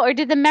Supergirl, or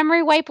did the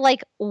memory wipe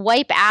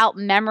wipe out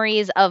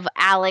memories of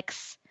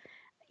Alex,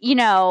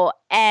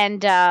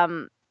 and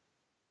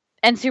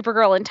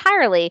Supergirl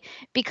entirely?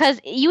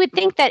 Because you would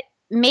think that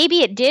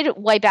maybe it did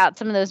wipe out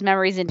some of those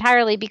memories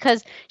entirely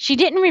because she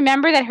didn't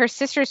remember that her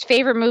sister's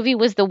favorite movie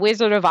was The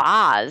Wizard of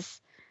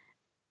Oz.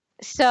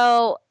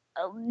 So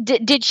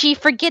did she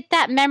forget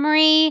that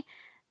memory?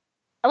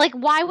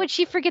 Why would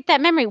she forget that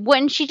memory?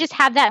 Wouldn't she just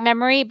have that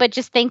memory but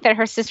just think that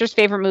her sister's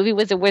favorite movie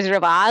was The Wizard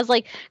of Oz?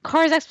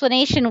 Kara's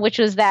explanation, which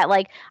was that,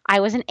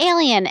 I was an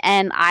alien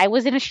and I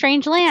was in a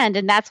strange land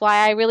and that's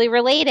why I really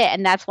relate it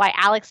and that's why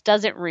Alex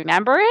doesn't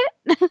remember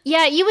it?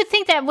 Yeah, you would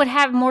think that would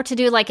have more to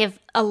do, if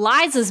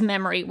Eliza's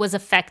memory was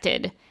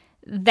affected,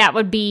 that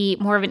would be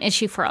more of an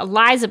issue for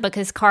Eliza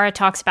because Kara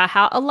talks about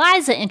how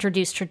Eliza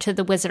introduced her to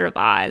The Wizard of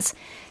Oz.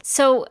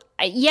 So,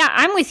 yeah,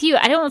 I'm with you.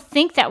 I don't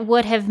think that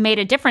would have made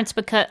a difference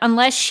because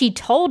unless she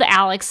told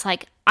Alex,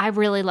 I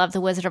really love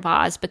The Wizard of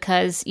Oz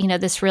because,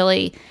 this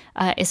really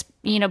is,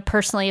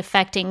 personally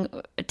affecting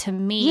to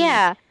me.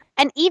 Yeah.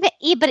 And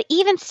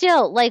even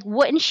still,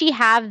 wouldn't she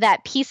have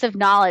that piece of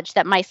knowledge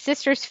that my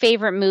sister's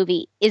favorite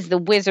movie is The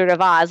Wizard of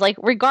Oz,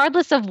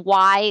 regardless of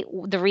why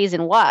the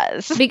reason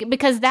was?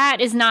 Because that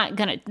is not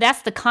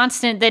that's the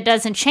constant that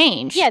doesn't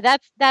change. Yeah,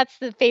 that's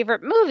the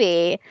favorite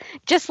movie.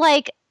 Just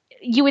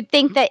you would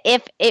think that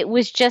if it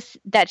was just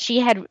that she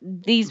had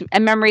these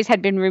memories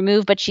had been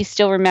removed, but she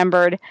still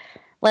remembered,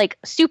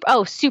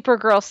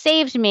 Supergirl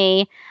saved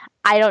me.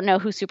 I don't know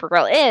who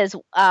Supergirl is,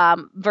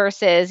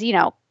 versus,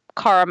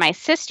 Kara, my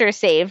sister,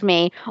 saved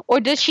me. Or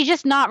does she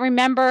just not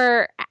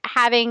remember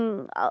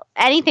having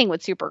anything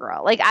with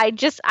Supergirl?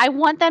 I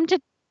want them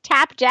to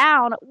tap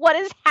down what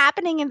is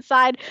happening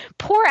inside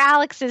poor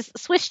Alex's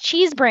Swiss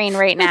cheese brain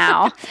right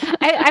now.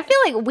 I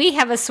feel like we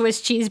have a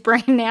Swiss cheese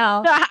brain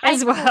now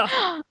as well.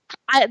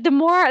 The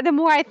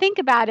more I think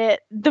about it,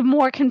 the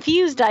more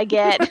confused I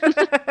get.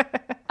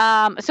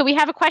 So we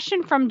have a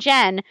question from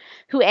Jen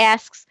who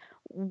asks,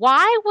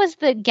 why was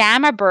the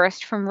gamma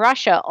burst from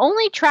Russia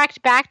only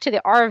tracked back to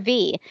the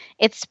RV?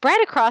 It spread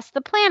across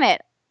the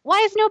planet. Why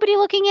is nobody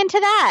looking into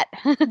that?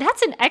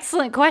 That's an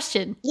excellent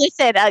question.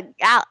 Listen,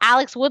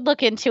 Alex would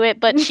look into it,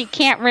 but she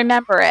can't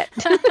remember it.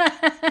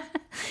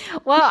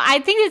 Well, I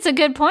think it's a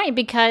good point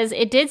because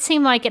it did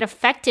seem like it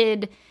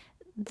affected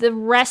the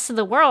rest of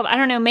the world. I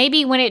don't know,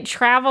 maybe when it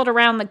traveled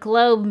around the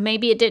globe,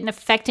 maybe it didn't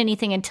affect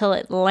anything until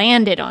it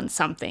landed on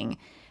something.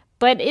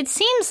 But it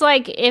seems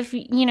like if,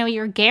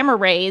 your gamma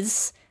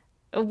rays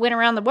went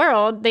around the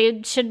world,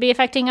 they should be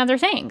affecting other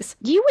things.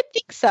 You would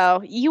think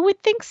so.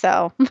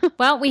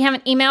 Well, we have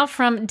an email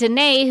from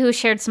Danae who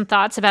shared some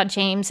thoughts about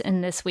James in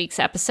this week's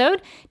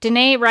episode.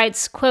 Danae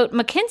writes, quote,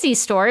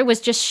 Mackenzie's story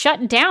was just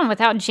shut down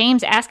without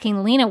James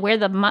asking Lena where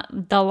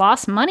the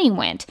lost money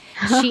went.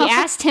 She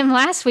asked him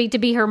last week to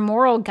be her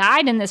moral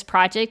guide in this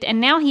project,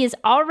 and now he is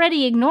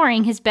already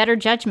ignoring his better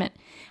judgment.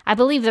 I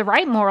believe the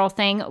right moral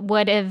thing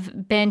would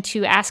have been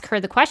to ask her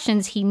the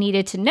questions he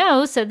needed to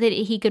know so that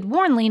he could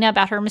warn Lena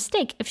about her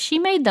mistake if she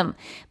made them.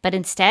 But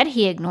instead,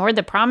 he ignored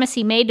the promise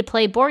he made to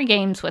play board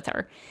games with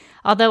her.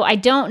 Although I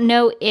don't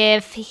know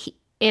if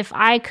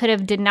I could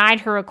have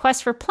denied her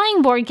request for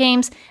playing board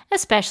games,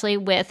 especially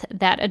with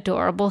that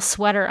adorable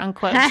sweater,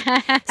 unquote.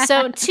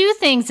 So 2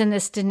 things in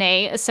this,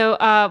 Danae.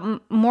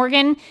 So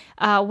Morgan,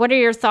 what are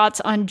your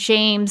thoughts on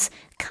James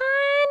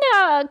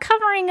kind of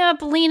covering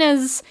up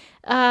Lena's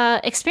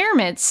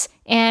experiments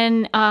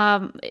and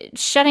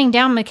shutting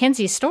down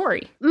Mackenzie's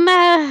story?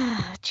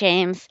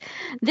 James.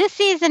 This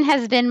season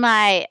has been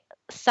my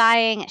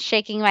sighing,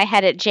 shaking my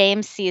head at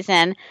James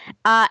season.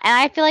 And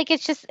I feel like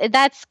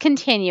that's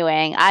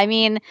continuing. I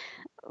mean,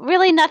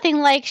 really nothing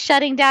like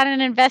shutting down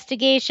an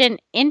investigation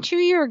into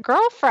your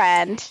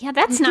girlfriend. Yeah,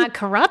 that's not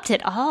corrupt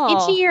at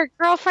all. Into your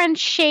girlfriend's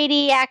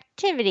shady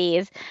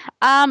activities.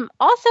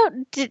 Also,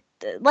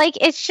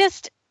 it's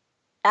just,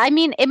 I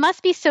mean, it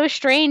must be so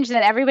strange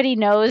that everybody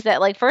knows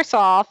that, like, first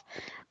off,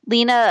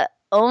 Lena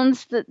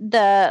owns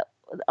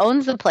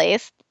owns the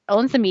place,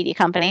 owns the media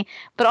company,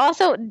 but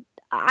also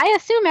I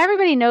assume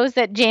everybody knows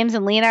that James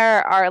and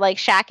Lena are like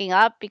shacking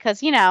up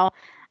because, you know,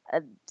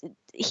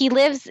 he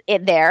lives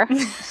there.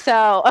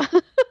 So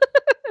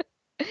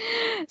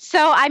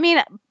so I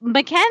mean,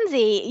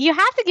 Mackenzie, you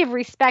have to give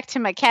respect to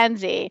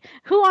Mackenzie,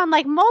 who on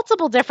like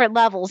multiple different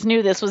levels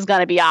knew this was going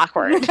to be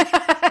awkward.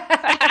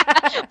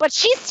 But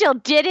she still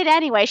did it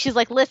anyway. She's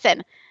like,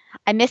 "Listen,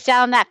 I missed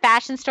out on that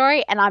fashion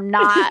story, and I'm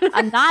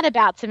not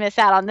about to miss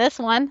out on this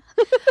one."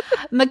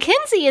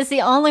 Mackenzie is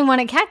the only one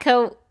at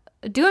Catco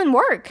doing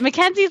work.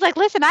 Mackenzie's like,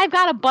 "Listen, I've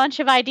got a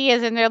bunch of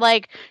ideas," and they're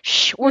like,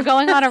 "Shh, we're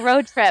going on a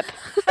road trip."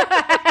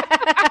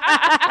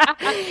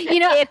 You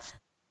know, it's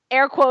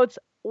air quotes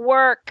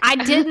work. I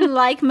didn't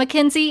like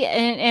Mackenzie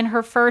in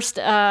her first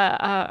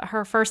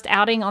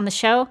outing on the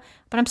show,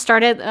 but I'm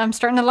starting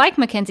to like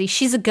Mackenzie.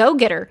 She's a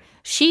go-getter.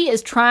 She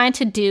is trying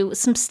to do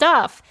some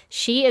stuff.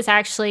 She is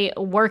actually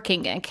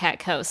working at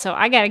Catco, so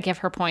I got to give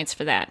her points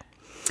for that.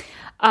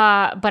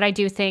 But I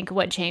do think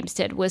what James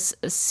did was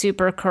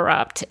super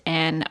corrupt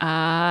and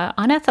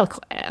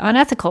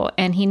unethical,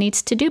 and he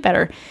needs to do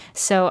better.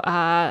 So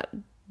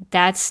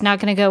that's not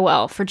going to go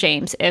well for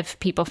James if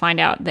people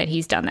find out that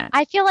he's done that.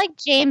 I feel like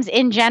James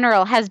in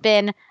general has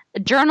been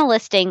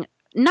journalisting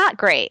not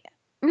great.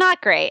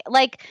 Not great.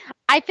 Like,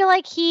 I feel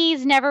like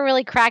he's never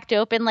really cracked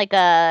open like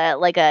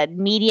a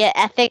media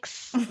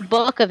ethics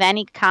book of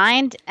any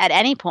kind at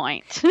any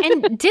point.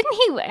 And didn't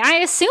he?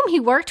 I assume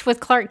he worked with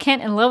Clark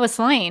Kent and Lois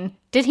Lane.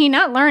 Did he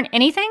not learn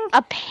anything?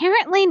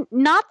 Apparently,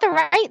 not the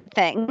right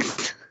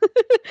things.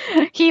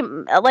 He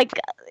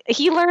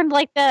learned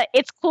like the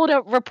 "it's cool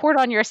to report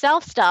on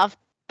yourself" stuff,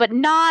 but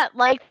not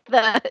like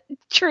the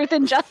truth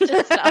and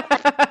justice stuff.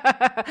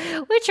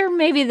 Which are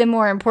maybe the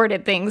more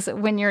important things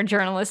when you're a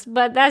journalist,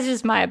 but that's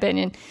just my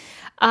opinion.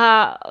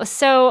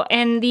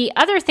 And the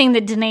other thing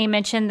that Danae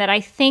mentioned that I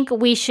think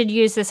we should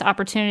use this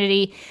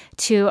opportunity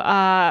to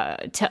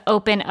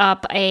open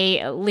up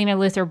a Lena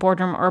Luthor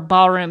boardroom or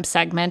ballroom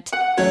segment.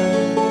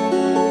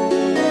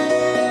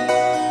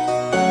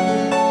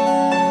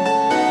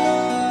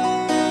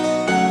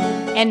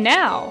 And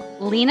now,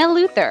 Lena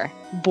Luthor,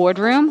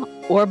 boardroom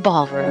or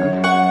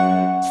ballroom.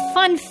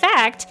 Fun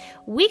fact,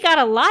 we got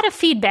a lot of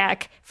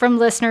feedback from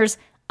listeners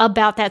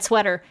about that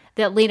sweater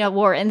that Lena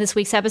wore in this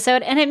week's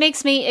episode, and it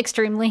makes me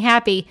extremely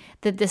happy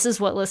that this is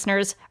what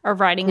listeners are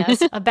writing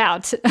us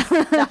about.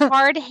 The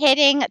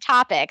hard-hitting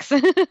topics.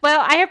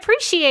 Well, I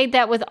appreciate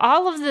that with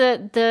all of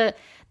the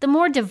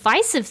more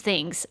divisive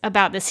things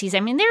about this season.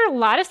 I mean, there are a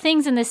lot of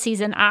things in this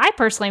season I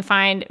personally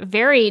find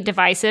very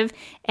divisive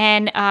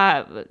and,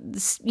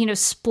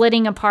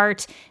 splitting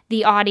apart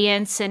the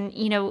audience and,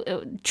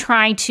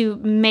 trying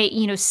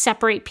to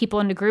separate people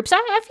into groups.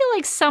 I feel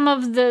like some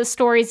of the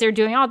stories they're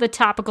doing, all the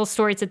topical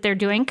stories that they're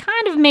doing,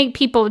 kind of make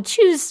people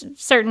choose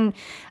certain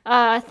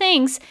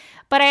things.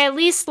 But I at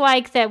least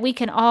like that we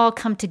can all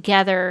come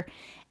together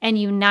and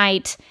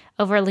unite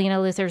over Lena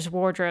Luthor's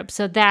wardrobe.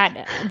 So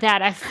that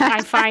I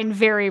find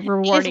very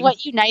rewarding. It is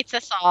what unites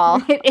us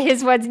all. It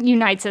is what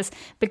unites us,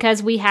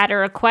 because we had a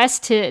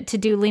request to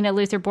do Lena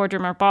Luthor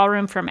boardroom or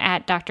ballroom from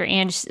at Dr.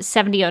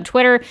 Ange70 on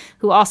Twitter,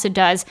 who also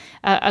does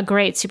a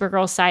great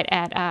Supergirl site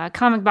at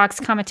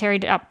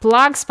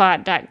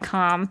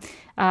comicboxcommentary.blogspot.com.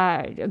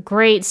 A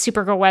great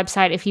Supergirl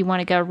website if you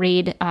want to go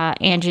read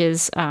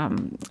Ange's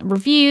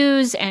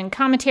reviews and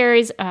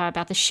commentaries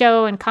about the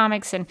show and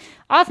comics and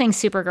all things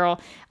Supergirl.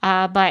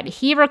 But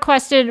he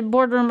requested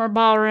boardroom or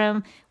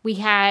ballroom. We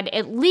had,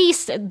 at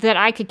least that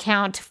I could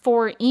count,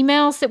 4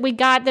 emails that we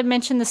got that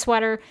mentioned the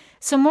sweater.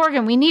 So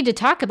Morgan, we need to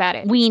talk about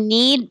it. We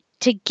need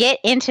to get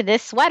into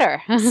this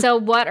sweater. So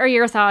what are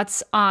your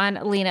thoughts on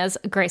Lena's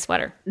gray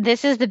sweater?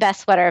 This is the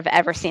best sweater I've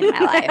ever seen in my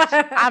life.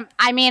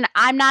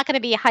 I'm not going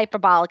to be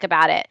hyperbolic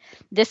about it.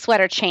 This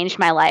sweater changed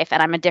my life,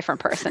 and I'm a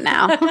different person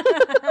now.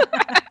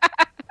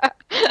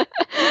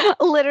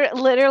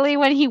 Literally,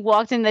 when he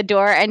walked in the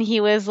door and she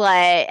was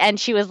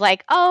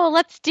like, "Oh,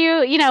 let's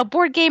do,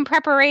 board game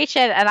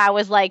preparation," and I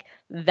was like,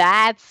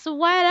 "That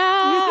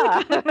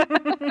sweater."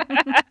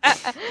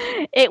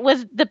 It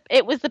was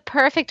the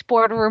perfect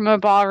boardroom or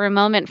ballroom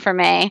moment for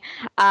me,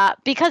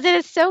 because it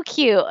is so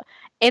cute.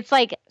 It's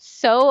like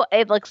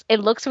it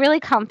looks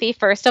really comfy,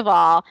 first of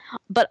all,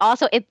 but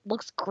also it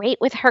looks great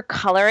with her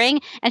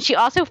coloring. And she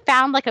also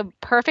found like a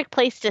perfect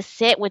place to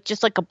sit with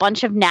just like a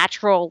bunch of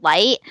natural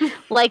light.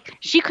 Like,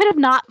 she could have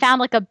not found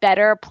like a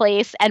better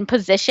place and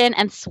position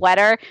and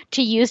sweater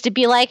to use to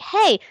be like,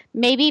 "Hey,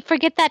 maybe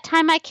forget that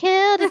time I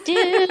killed a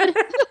dude."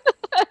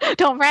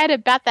 Don't write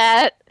about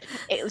that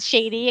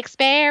shady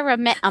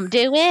experiment I'm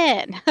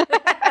doing.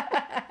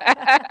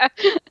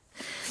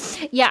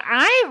 Yeah,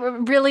 I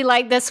really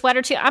like this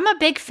sweater too. I'm a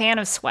big fan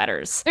of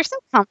sweaters. They're so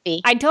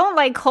comfy. I don't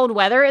like cold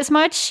weather as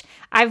much.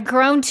 I've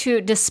grown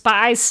to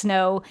despise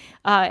snow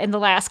in the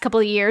last couple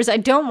of years. I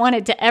don't want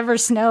it to ever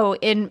snow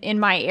in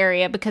my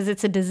area because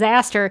it's a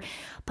disaster.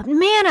 But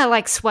man, I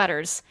like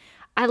sweaters.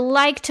 I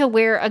like to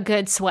wear a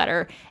good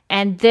sweater,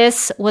 and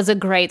this was a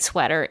great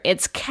sweater.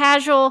 It's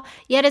casual,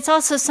 yet it's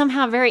also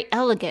somehow very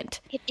elegant.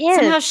 It is.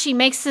 Somehow she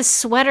makes this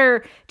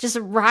sweater just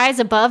rise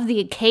above the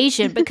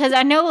occasion, because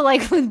I know,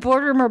 like, with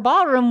Boardroom or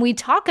Ballroom, we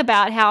talk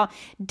about how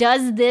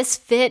does this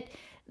fit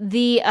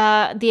the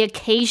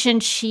occasion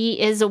she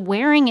is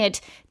wearing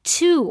it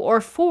to or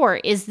for?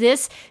 Do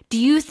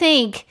you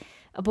think,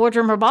 a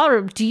Boardroom or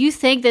Ballroom, do you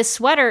think this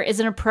sweater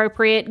is an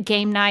appropriate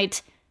game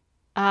night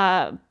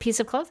piece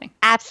of clothing?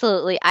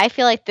 Absolutely. I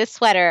feel like this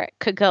sweater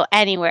could go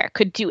anywhere,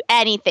 could do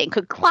anything,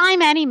 could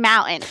climb any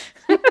mountain.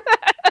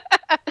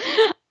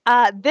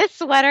 This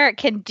sweater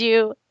can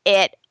do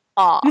it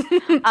all.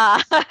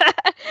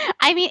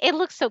 I mean, it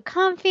looks so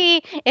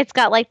comfy. It's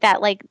got like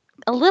that, like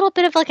a little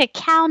bit of like a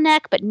cow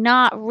neck, but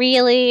not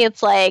really.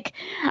 It's like,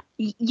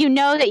 you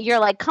know that you're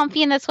like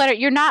comfy in the sweater.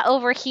 You're not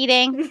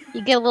overheating.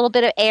 You get a little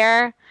bit of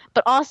air.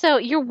 But also,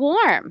 you're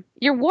warm.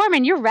 You're warm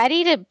and you're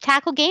ready to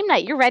tackle game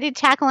night. You're ready to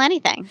tackle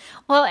anything.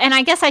 Well, and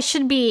I guess I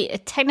should be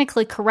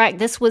technically correct.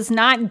 This was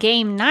not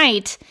game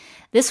night.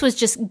 This was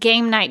just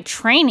game night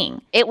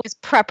training. It was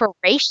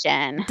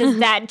preparation. Does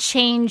that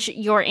change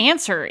your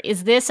answer?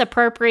 Is this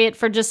appropriate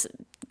for just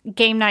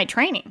game night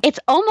training? It's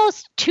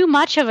almost too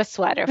much of a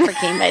sweater for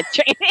game night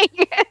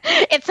training.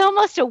 It's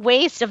almost a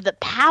waste of the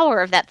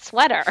power of that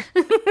sweater.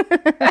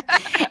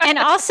 And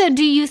also,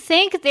 do you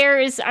think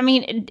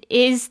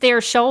is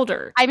there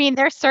shoulder? I mean,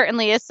 there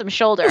certainly is some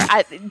shoulder.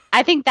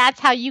 I think that's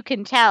how you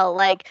can tell,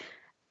 like,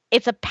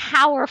 it's a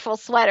powerful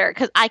sweater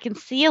because I can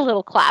see a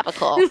little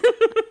clavicle.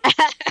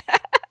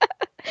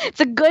 It's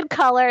a good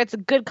color. It's a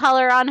good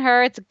color on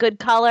her. It's a good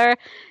color.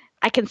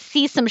 I can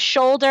see some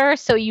shoulder,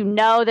 so you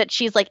know that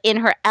she's like in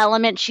her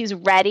element. She's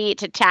ready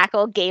to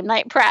tackle game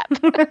night prep.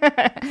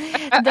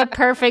 The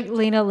perfect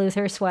Lena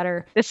Luthor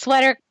sweater. The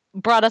sweater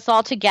brought us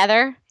all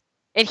together.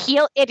 It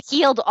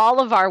healed all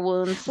of our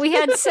wounds. We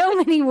had so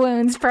many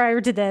wounds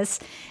prior to this,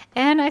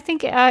 and I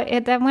think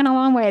that went a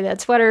long way. That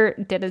sweater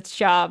did its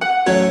job.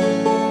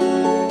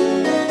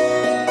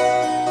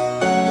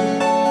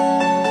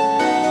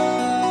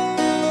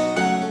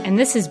 And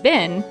this has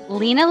been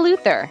Lena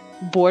Luthor,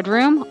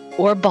 Boardroom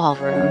or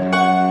Ballroom.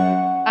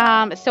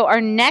 So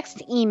our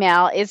next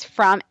email is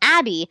from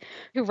Abby,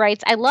 who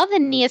writes, I love the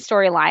Nia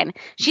storyline.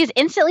 She has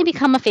instantly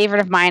become a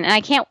favorite of mine, and I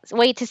can't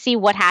wait to see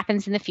what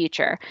happens in the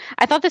future.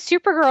 I thought the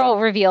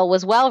Supergirl reveal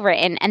was well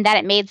written and that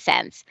it made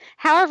sense.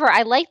 However,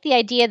 I liked the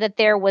idea that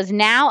there was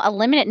now a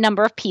limited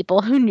number of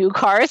people who knew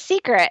Kara's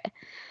secret.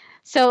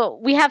 So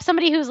we have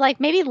somebody who's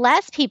like, maybe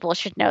less people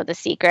should know the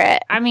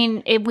secret. I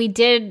mean, we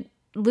did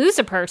lose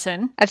a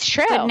person. That's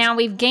true. But now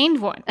we've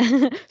gained one.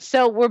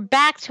 So we're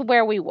back to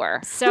where we were.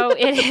 So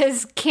it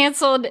is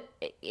canceled.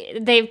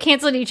 They've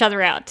canceled each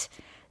other out.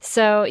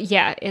 So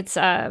yeah, it's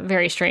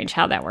very strange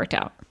how that worked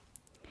out.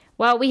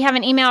 Well, we have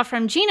an email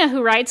from Gina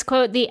who writes,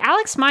 quote, the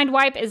Alex mind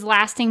wipe is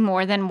lasting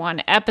more than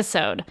one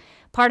episode.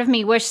 Part of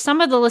me wished some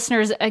of the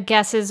listeners'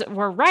 guesses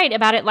were right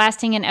about it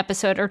lasting an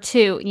episode or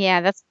two.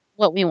 Yeah, that's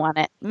what we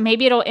wanted.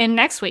 Maybe it'll end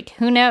next week.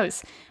 Who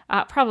knows?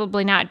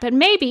 Probably not, but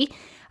maybe.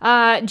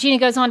 Gina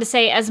goes on to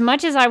say, as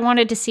much as I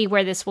wanted to see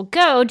where this will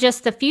go,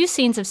 just the few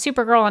scenes of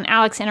Supergirl and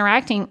Alex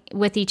interacting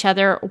with each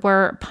other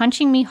were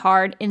punching me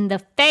hard in the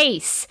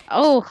face.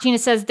 Oh. Gina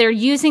says they're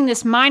using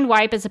this mind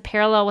wipe as a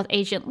parallel with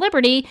Agent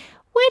Liberty,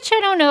 which I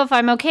don't know if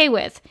I'm okay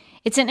with.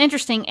 It's an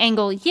interesting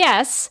angle,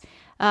 yes.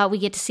 We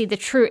get to see the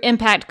true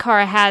impact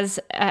Kara as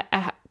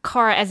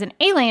an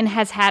alien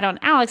has had on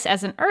Alex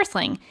as an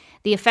Earthling.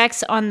 The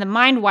effects on the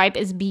mind wipe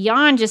is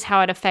beyond just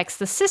how it affects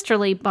the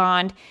sisterly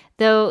bond,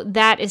 though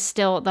that is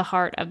still the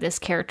heart of this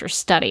character's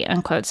study,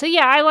 unquote. So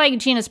yeah, I like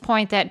Gina's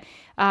point that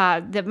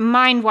the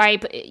mind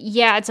wipe,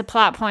 yeah, it's a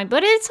plot point,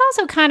 but it's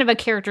also kind of a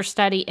character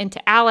study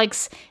into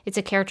Alex. It's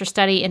a character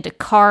study into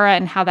Kara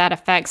and how that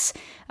affects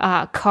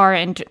Kara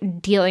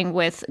and dealing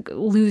with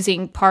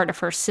losing part of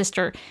her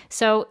sister.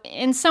 So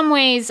in some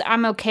ways,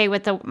 I'm okay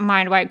with the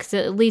mind wipe because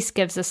it at least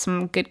gives us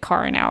some good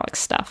Kara and Alex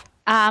stuff.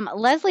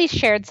 Leslie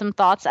shared some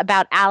thoughts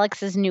about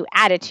Alex's new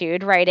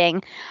attitude,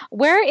 writing,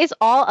 where is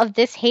all of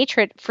this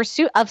hatred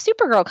of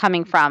Supergirl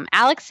coming from?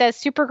 Alex says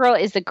Supergirl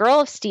is the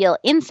girl of steel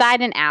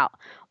inside and out.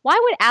 Why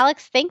would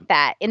Alex think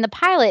that? In the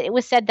pilot, it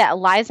was said that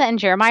Eliza and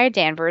Jeremiah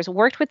Danvers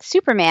worked with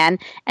Superman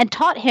and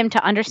taught him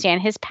to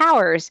understand his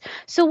powers.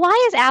 So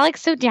why is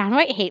Alex so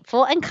downright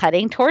hateful and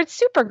cutting towards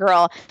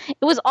Supergirl?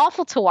 It was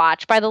awful to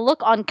watch. By the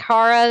look on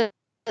Kara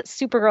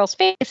Supergirl's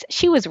face,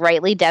 she was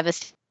rightly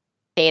devastated.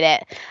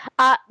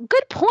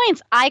 Good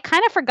points. I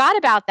kind of forgot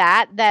about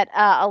that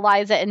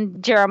Eliza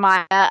and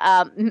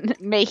Jeremiah,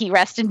 may he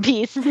rest in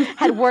peace,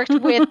 had worked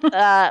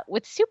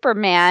with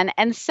Superman.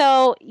 And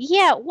so,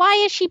 yeah, why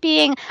is she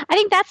being, I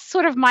think that's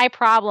sort of my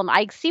problem.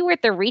 I see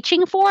what they're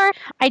reaching for.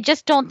 I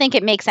just don't think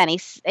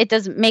it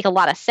doesn't make a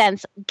lot of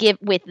sense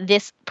with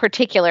this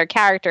particular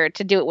character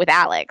to do it with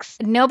Alex.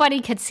 Nobody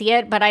could see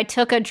it, but I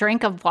took a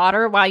drink of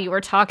water while you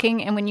were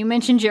talking. And when you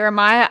mentioned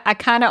Jeremiah, I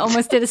kind of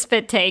almost did a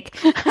spit take.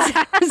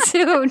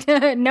 So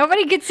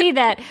nobody could see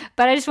that,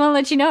 but I just want to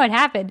let you know it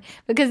happened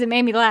because it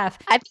made me laugh.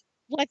 I think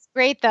What's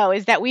great, though,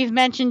 is that we've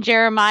mentioned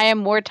Jeremiah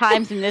more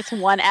times in this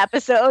one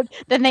episode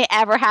than they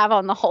ever have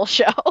on the whole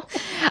show.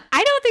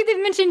 I don't think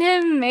they've mentioned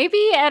him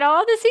maybe at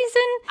all this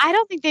season. I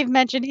don't think they've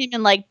mentioned him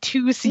in like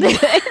 2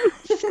 seasons.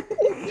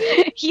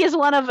 He is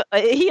one of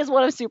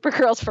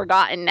Supergirl's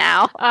forgotten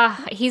now.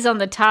 He's on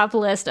the top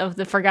list of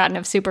the forgotten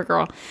of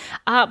Supergirl.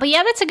 But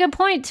yeah, that's a good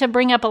point to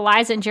bring up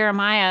Eliza and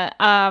Jeremiah.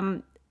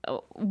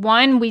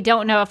 One, we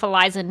don't know if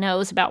Eliza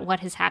knows about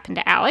what has happened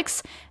to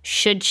Alex.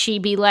 Should she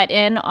be let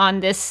in on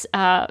this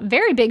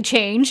very big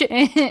change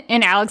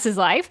in Alex's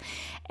life?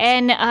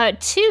 And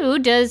 2,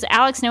 does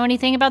Alex know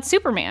anything about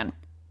Superman?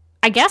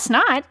 I guess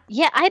not.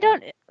 Yeah, I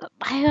don't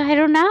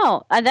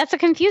know. That's a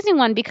confusing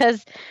one,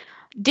 because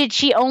did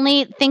she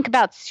only think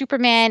about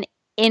Superman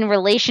in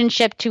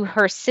relationship to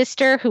her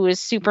sister, who is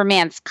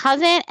Superman's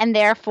cousin, and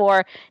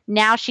therefore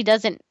now she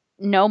doesn't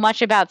know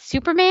much about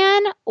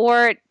Superman?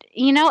 Or,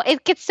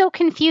 it gets so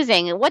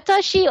confusing. What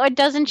does she or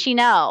doesn't she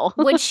know?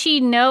 Would she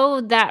know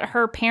that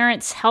her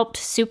parents helped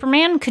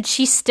Superman? Could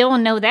she still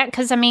know that?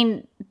 Because,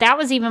 that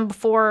was even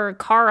before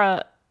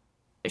Kara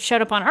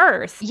showed up on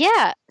Earth.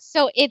 Yeah.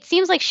 So it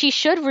seems like she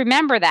should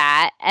remember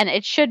that, and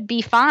it should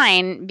be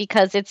fine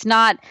because it's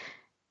not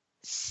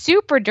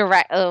super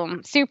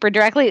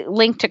directly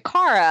linked to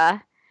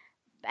Kara.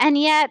 And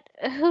yet,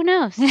 who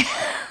knows?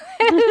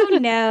 Who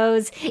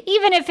knows?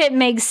 Even if it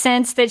makes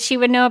sense that she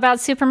would know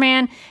about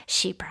Superman,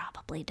 she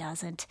probably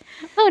doesn't.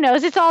 Who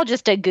knows? It's all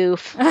just a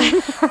goof.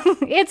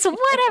 It's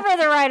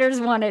whatever the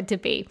writers want it to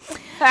be.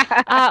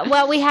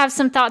 Well, we have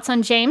some thoughts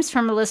on James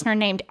from a listener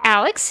named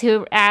Alex,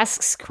 who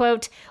asks,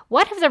 quote,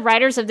 "What have the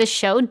writers of this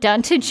show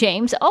done to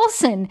James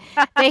Olsen?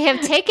 They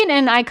have taken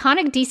an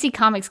iconic DC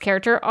Comics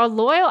character, a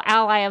loyal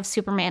ally of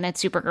Superman and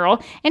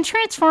Supergirl, and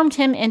transformed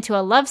him into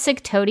a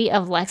lovesick toady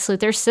of Lex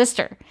Luthor's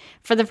sister.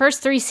 For the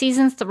first 3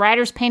 seasons, the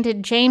writers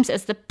painted James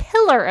as the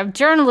pillar of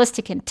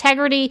journalistic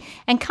integrity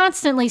and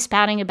constantly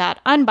spouting about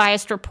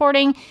unbiased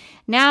reporting.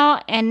 Now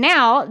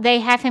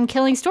they have him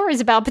killing stories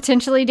about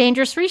potentially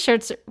dangerous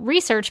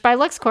research by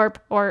LexCorp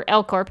or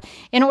L-Corp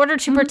in order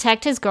to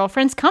protect his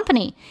girlfriend's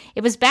company.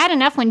 It was bad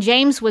enough when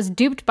James was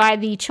duped by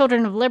the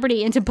Children of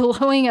Liberty into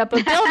blowing up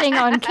a building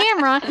on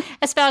camera,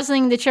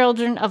 espousing the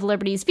Children of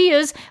Liberty's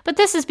views, but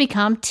this has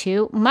become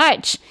too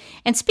much."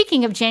 And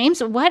speaking of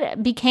James,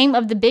 what became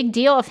of the big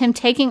deal of him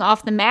taking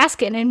off the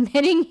mask and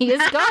admitting he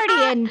is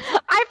Guardian?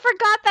 I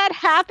forgot that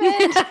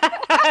happened.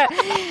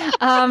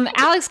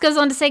 Alex goes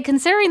on to say,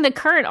 considering the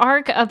current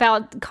arc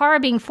about Kara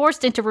being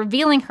forced into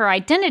revealing her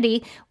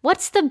identity,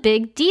 what's the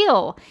big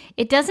deal?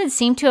 It doesn't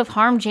seem to have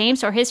harmed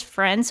James or his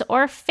friends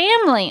or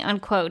family,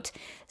 unquote.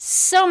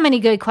 So many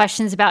good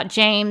questions about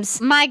James.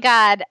 My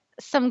God.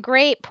 Some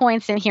great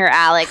points in here,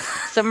 Alex.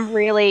 Some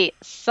really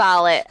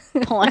solid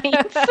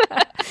points.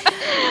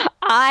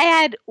 I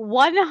had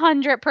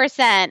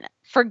 100%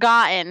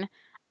 forgotten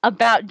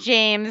about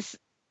James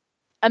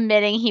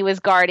admitting he was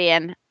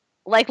Guardian.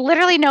 Like,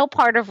 literally no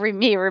part of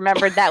me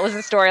remembered that was a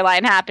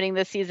storyline happening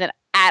this season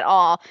at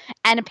all.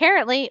 And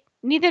apparently,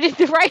 neither did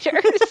the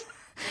writers.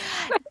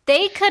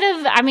 They could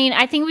have,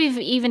 I think we've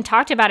even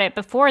talked about it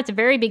before at the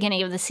very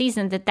beginning of the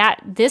season,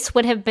 that this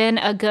would have been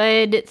a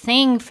good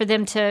thing for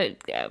them to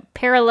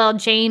parallel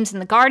James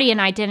and the Guardian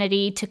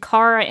identity to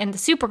Kara and the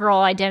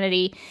Supergirl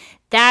identity.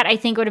 That, I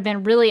think, would have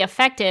been really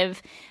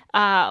effective.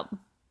 But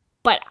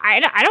I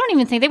don't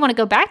even think they want to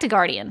go back to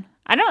Guardian.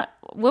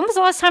 When was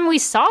the last time we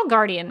saw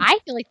Guardian? I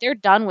feel like they're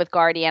done with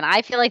Guardian.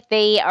 I feel like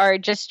they are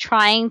just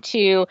trying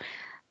to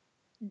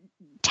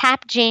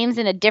tap James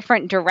in a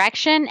different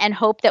direction and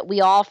hope that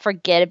we all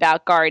forget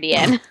about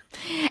Guardian.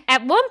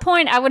 At one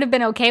point, I would have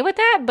been okay with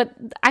that, but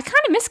I kind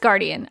of miss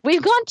Guardian.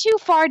 We've gone too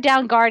far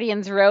down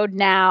Guardian's road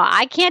now.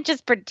 I can't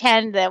just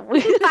pretend that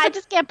I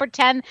just can't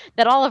pretend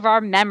that all of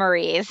our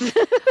memories.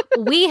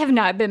 We have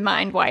not been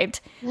mind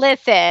wiped.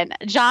 Listen,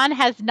 John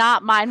has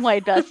not mind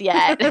wiped us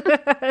yet.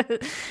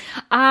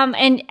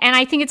 And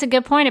I think it's a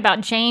good point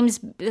about James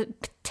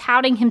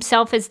touting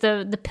himself as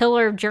the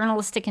pillar of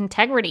journalistic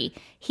integrity.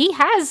 He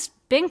has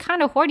been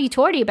kind of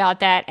hoity-toity about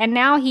that, and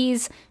now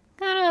he's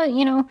kind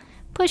of,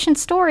 pushing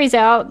stories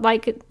out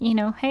like,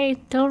 hey,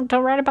 don't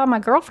write about my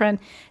girlfriend.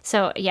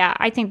 So, yeah,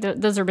 I think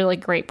those are really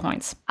great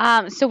points.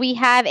 So we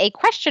have a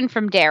question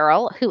from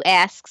Daryl, who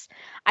asks,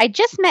 I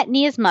just met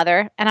Nia's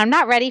mother, and I'm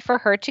not ready for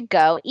her to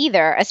go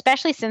either,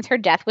 especially since her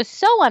death was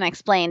so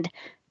unexplained.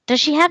 Does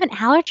she have an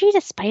allergy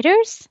to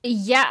spiders?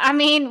 Yeah,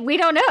 we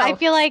don't know. I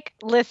feel like,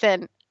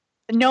 listen,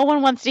 no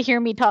one wants to hear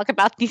me talk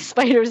about these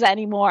spiders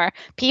anymore.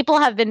 People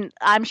have been,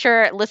 I'm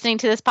sure, listening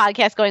to this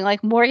podcast going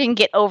like, Morgan,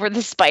 get over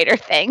the spider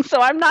thing.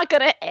 So I'm not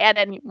going to add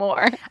any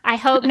more. I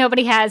hope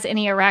nobody has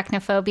any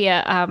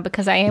arachnophobia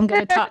because I am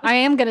going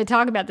to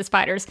talk about the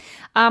spiders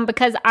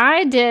because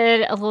I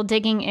did a little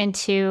digging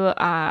into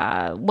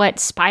what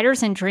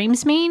spiders and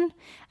dreams mean.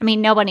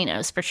 Nobody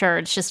knows for sure.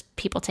 It's just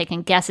people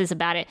taking guesses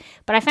about it.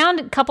 But I found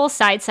a couple of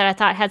sites that I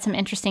thought had some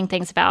interesting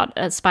things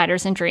about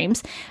spiders and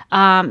dreams.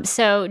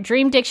 So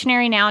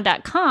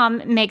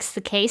DreamDictionaryNow.com makes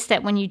the case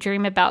that when you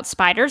dream about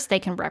spiders, they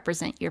can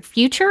represent your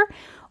future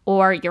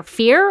or your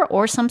fear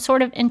or some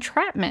sort of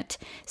entrapment.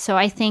 So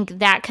I think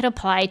that could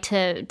apply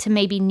to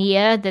maybe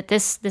Nia, that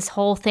this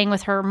whole thing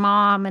with her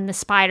mom and the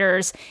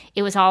spiders,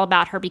 it was all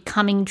about her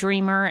becoming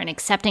Dreamer and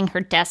accepting her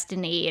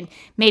destiny, and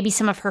maybe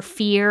some of her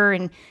fear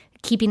and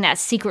keeping that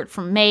secret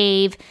from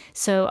Maeve.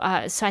 So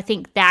I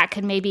think that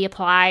could maybe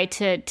apply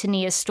to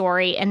Nia's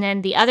story. And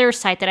then the other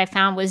site that I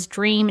found was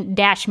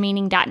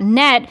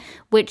dream-meaning.net,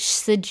 which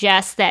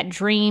suggests that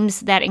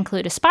dreams that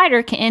include a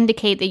spider can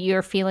indicate that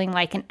you're feeling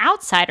like an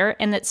outsider,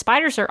 and that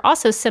spiders are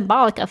also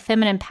symbolic of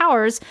feminine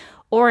powers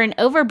or an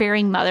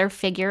overbearing mother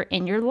figure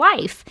in your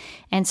life.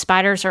 And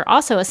spiders are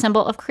also a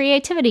symbol of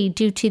creativity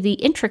due to the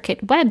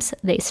intricate webs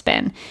they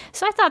spin.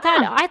 So I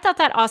thought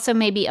that also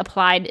maybe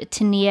applied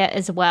to Nia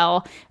as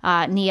well.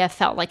 Nia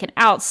felt like an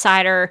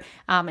outsider,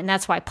 and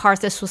that's why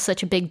Parthas was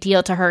such a big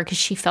deal to her, because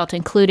she felt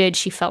included.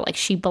 She felt like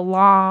she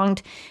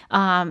belonged.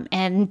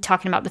 And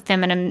talking about the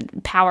feminine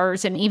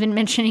powers and even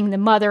mentioning the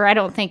mother, I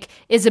don't think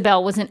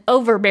Isabel was an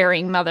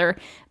overbearing mother.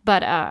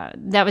 But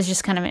that was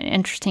just kind of an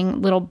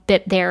interesting little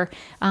bit there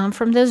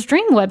from those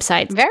dream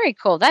websites. Very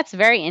cool. That's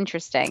very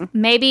interesting.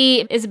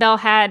 Maybe Isabel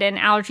had an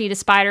allergy to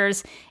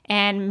spiders,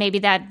 and maybe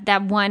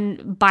that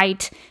one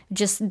bite,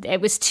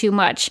 it was too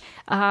much.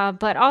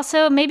 But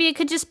also, maybe it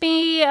could just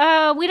be,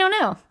 we don't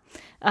know.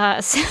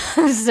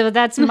 So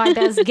that's my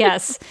best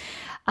guess.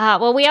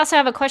 Well, we also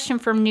have a question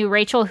from New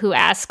Rachel, who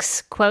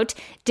asks, quote,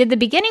 "Did the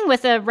beginning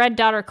with a red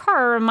daughter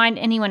Kara remind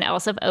anyone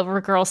else of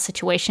Overgirl's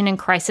situation in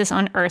Crisis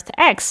on Earth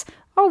X?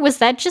 Or was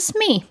that just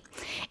me?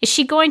 Is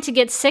she going to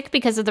get sick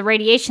because of the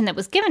radiation that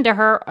was given to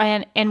her?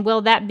 And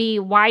will that be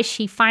why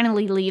she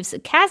finally leaves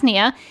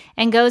Casnia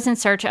and goes in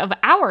search of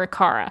our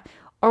Kara?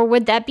 Or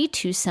would that be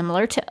too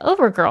similar to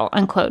Overgirl?"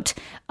 Unquote.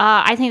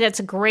 I think that's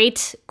a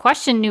great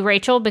question, New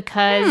Rachel,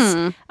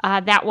 because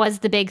that was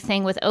the big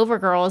thing with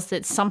Overgirl, is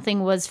that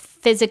something was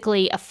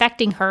physically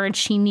affecting her and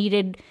she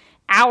needed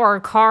our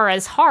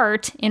Kara's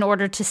heart in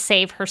order to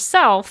save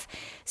herself.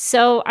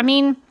 So, I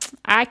mean,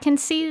 I can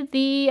see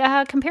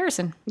the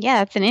comparison. Yeah,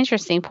 that's an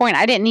interesting point.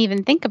 I didn't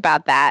even think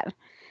about that.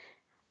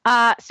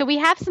 So we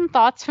have some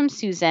thoughts from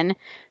Susan,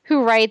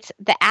 who writes,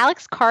 "The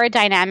Alex-Kara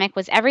dynamic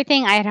was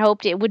everything I had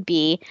hoped it would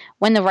be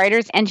when the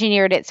writers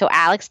engineered it so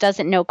Alex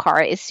doesn't know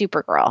Kara is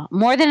Supergirl.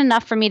 More than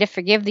enough for me to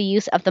forgive the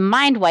use of the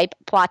mind wipe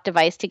plot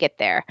device to get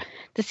there.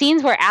 The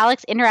scenes where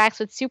Alex interacts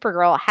with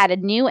Supergirl had a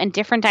new and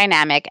different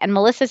dynamic, and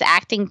Melissa's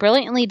acting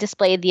brilliantly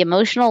displayed the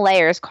emotional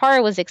layers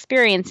Kara was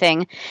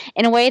experiencing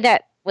in a way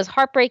that was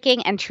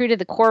heartbreaking and true to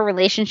the core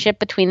relationship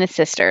between the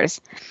sisters.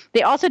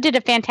 They also did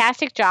a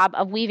fantastic job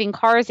of weaving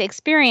Kara's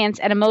experience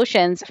and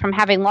emotions from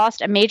having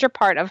lost a major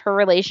part of her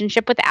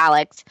relationship with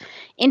Alex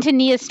into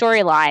Nia's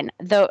storyline,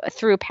 though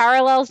through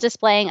parallels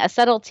displaying a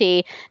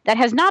subtlety that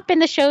has not been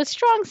the show's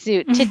strong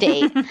suit to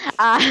date.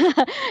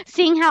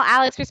 Seeing how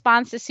Alex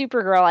responds to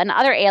Supergirl and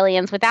other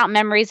aliens without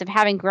memories of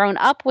having grown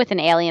up with an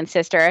alien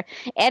sister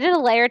added a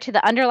layer to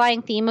the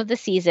underlying theme of the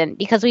season,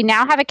 because we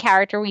now have a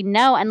character we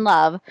know and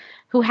love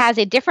who has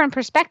a different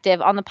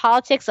perspective on the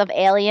politics of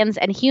aliens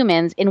and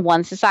humans in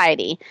one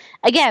society.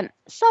 Again,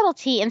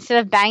 subtlety instead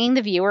of banging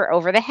the viewer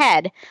over the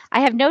head. I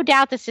have no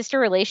doubt the sister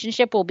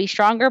relationship will be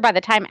stronger by the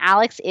time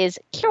Alex is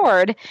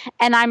cured,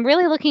 and I'm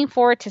really looking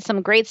forward to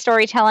some great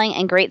storytelling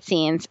and great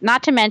scenes,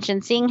 not to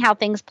mention seeing how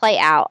things play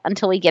out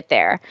until we get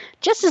there,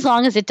 just as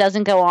long as it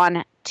doesn't go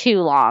on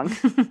too long."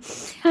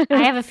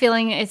 I have a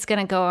feeling it's going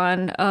to go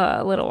on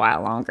a little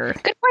while longer.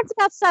 Good points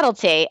about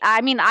subtlety.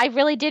 I mean, I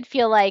really did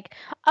feel like,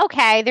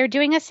 okay, they're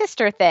doing a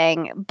sister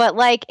thing, but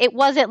like it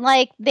wasn't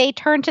like they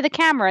turned to the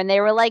camera and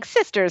they were like,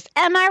 "Sisters,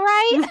 am I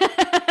right?"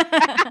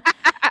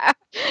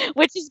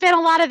 Which has been a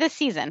lot of this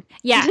season.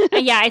 Yeah,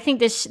 I think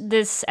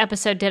this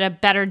episode did a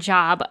better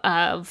job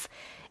of.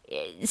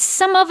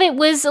 Some of it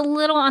was a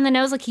little on the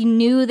nose, like you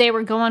knew they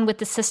were going with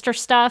the sister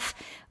stuff,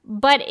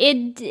 but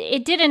it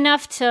did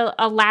enough to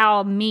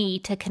allow me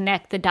to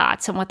connect the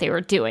dots on what they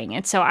were doing.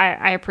 And so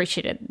I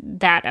appreciated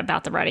that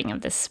about the writing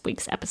of this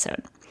week's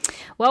episode.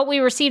 Well, we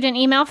received an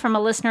email from a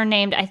listener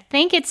named, I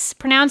think it's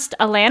pronounced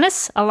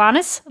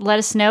Alanis. Let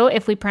us know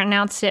if we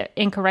pronounced it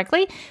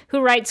incorrectly, who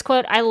writes,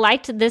 quote, "I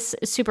liked this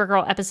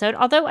Supergirl episode,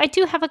 although I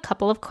do have a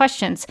couple of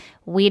questions."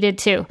 We did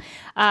too.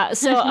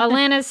 So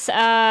Alanis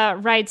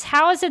writes,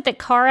 "How is it that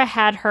Kara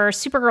had her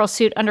Supergirl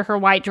suit under her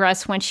white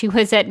dress when she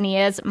was at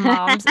Nia's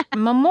mom's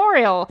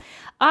memorial?"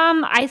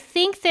 I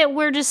think that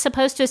we're just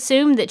supposed to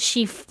assume that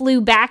she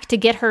flew back to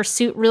get her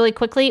suit really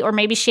quickly, or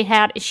maybe she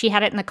had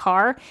it in the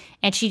car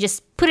and she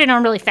just put it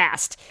on really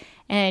fast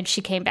and she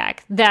came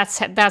back. That's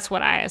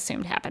what I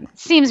assumed happened.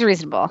 Seems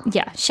reasonable.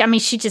 Yeah,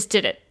 she just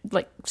did it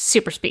like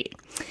super speed.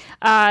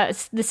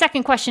 The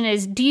second question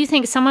is, do you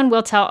think someone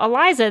will tell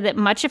Eliza that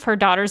much of her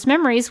daughter's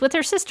memories with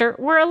her sister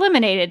were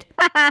eliminated?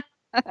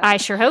 I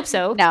sure hope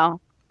so. No,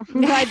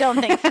 I don't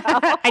think so.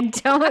 I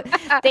don't.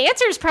 The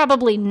answer is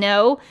probably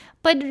no,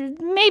 but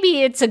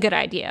maybe it's a good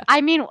idea.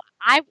 I mean,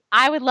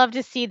 I would love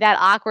to see that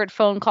awkward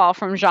phone call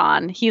from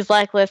Jean. He's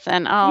like,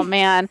 "Listen, oh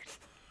man,"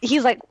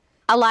 he's like,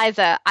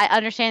 "Eliza, I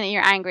understand that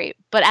you're angry,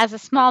 but as a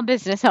small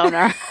business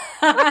owner,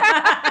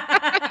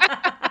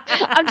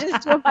 I'm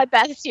just doing my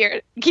best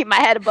here to keep my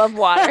head above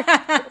water.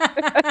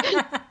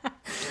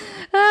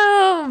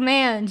 Oh,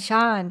 man,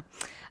 John.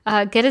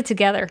 Get it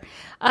together.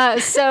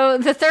 So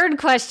the third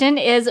question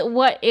is,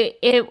 was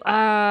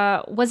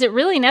it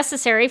really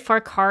necessary for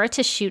Kara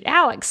to shoot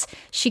Alex?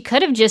 She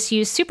could have just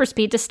used super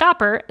speed to stop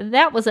her.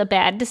 That was a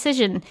bad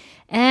decision.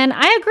 And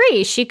I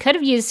agree. She could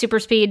have used super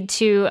speed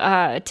to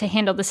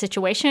handle the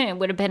situation. It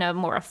would have been a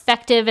more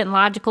effective and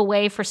logical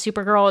way for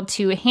Supergirl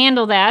to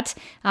handle that.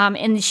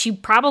 And she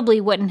probably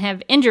wouldn't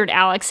have injured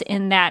Alex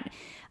in that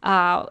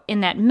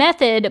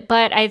method,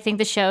 but I think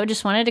the show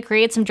just wanted to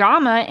create some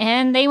drama,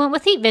 and they went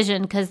with heat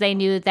vision because they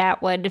knew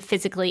that would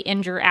physically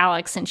injure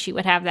Alex, and she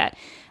would have that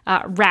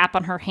wrap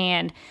on her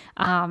hand.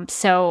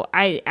 So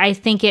I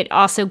think it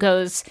also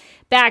goes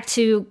back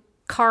to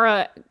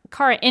Kara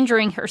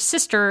injuring her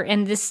sister,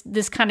 and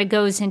this kind of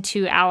goes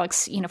into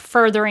Alex,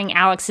 furthering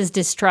Alex's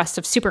distrust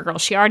of Supergirl.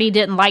 She already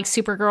didn't like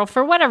Supergirl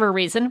for whatever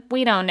reason,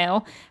 we don't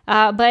know.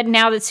 But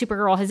now that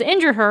Supergirl has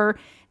injured her,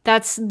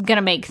 that's going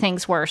to make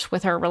things worse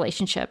with her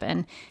relationship.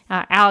 And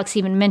Alex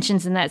even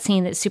mentions in that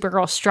scene that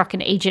Supergirl struck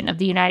an agent of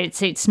the United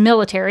States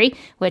military,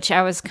 which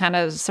I was kind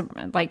of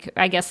like,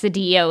 I guess the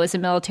DEO is a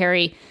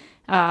military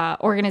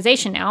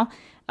organization now.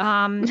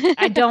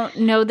 I don't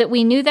know that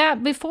we knew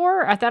that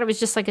before. I thought it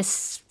was just like a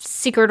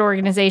secret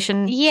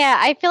organization. Yeah,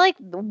 I feel like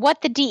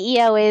what the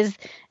DEO is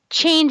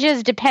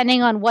changes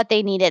depending on what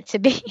they need it to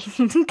be.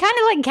 Kind of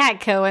like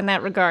Catco in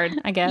that regard,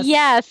 I guess.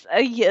 Yes,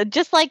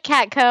 just like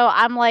Catco,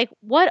 I'm like,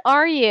 what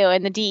are you?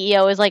 And the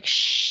DEO is like,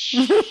 shh.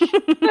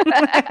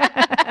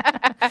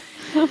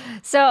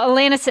 So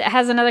Alanis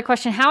has another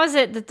question. How is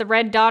it that the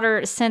Red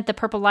Daughter sent the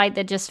purple light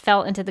that just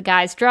fell into the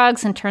guy's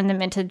drugs and turned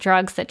them into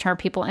drugs that turn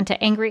people into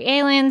angry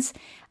aliens?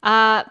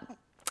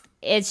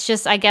 It's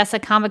just, I guess, a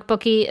comic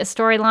booky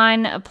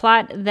storyline, a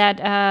plot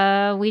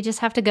that we just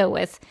have to go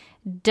with.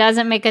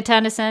 Doesn't make a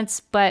ton of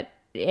sense, but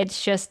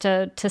it's just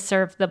to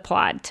serve the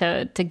plot,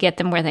 to get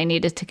them where they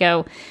needed to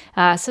go.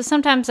 So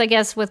sometimes, I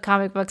guess, with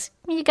comic books,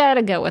 you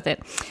gotta go with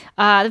it.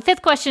 The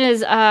fifth question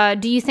is,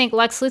 do you think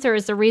Lex Luthor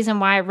is the reason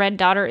why Red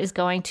Daughter is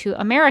going to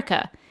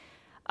America?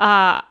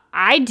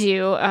 I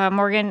do.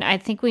 Morgan, I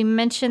think we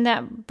mentioned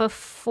that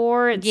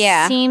before. It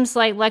seems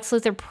like Lex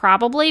Luthor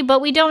probably, but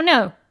we don't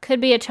know. Could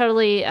be a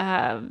totally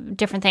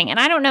different thing. And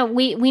I don't know.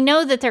 We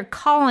know that they're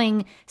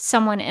calling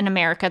someone in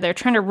America. They're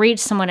trying to reach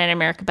someone in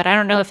America, but I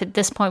don't know if at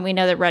this point we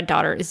know that Red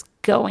Daughter is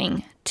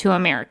going to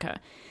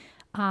America.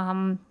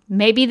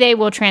 Maybe they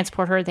will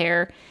transport her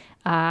there.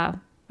 I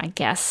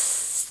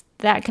guess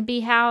that could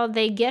be how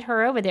they get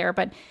her over there.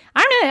 But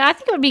I don't know. I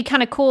think it would be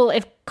kind of cool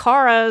if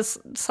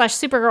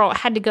Kara/Supergirl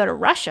had to go to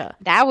Russia.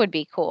 That would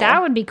be cool.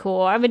 That would be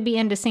cool. I would be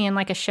into seeing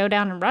like a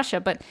showdown in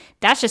Russia, but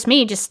that's just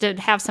me, just to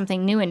have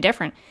something new and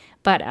different.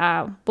 But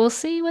we'll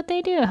see what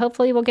they do.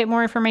 Hopefully we'll get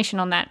more information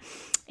on that.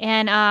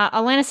 And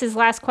Alanis'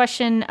 last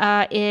question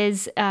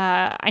is,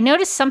 I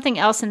noticed something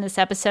else in this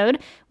episode.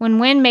 When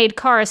Winn made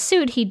Kara a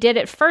suit, he did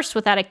it first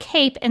without a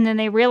cape, and then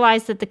they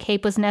realized that the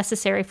cape was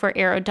necessary for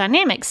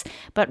aerodynamics.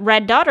 But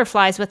Red Daughter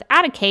flies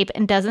without a cape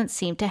and doesn't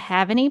seem to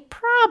have any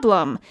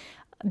problem.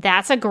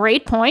 That's a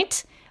great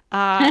point.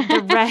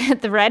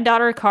 The Red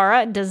Daughter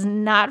Kara does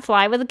not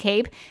fly with a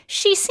cape.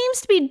 She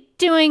seems to be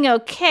doing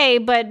okay,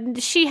 but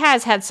she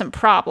has had some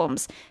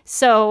problems.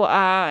 So,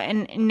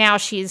 and now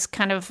she's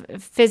kind of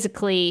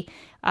physically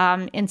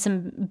in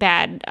some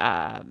bad.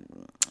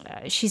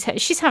 She's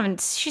having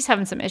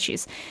some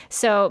issues.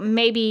 So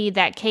maybe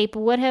that cape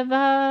would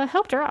have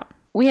helped her out.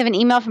 We have an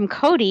email from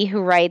Cody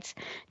who writes,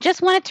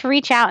 just wanted to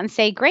reach out and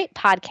say, great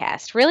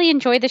podcast. Really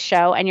enjoyed the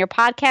show, and your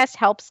podcast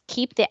helps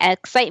keep the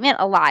excitement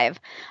alive.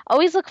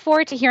 Always look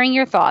forward to hearing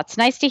your thoughts.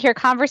 Nice to hear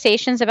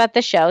conversations about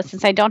the show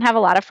since I don't have a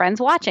lot of friends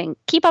watching.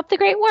 Keep up the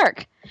great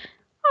work.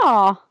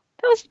 Oh,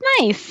 that was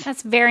nice.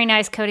 That's very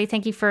nice, Cody.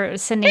 Thank you for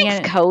sending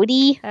Thanks,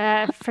 Cody.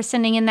 For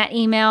sending in that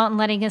email and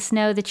letting us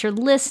know that you're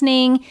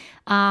listening.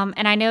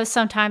 And I know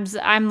sometimes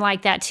I'm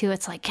like that too.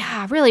 It's like,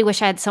 I really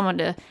wish I had someone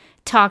to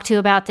talk to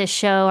about this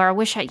show, or I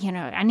wish I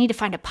need to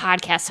find a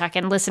podcast so I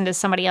can listen to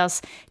somebody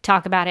else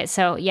talk about it.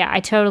 So yeah, I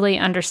totally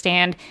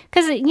understand.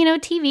 Because,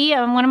 TV,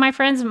 one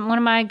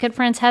of my good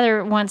friends,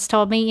 Heather, once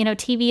told me,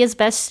 TV is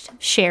best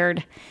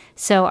shared.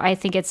 So I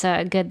think it's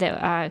good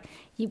that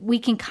we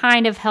can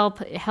kind of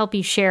help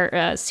you share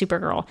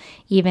Supergirl,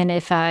 even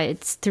if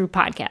it's through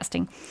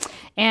podcasting.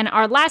 And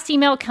our last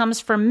email comes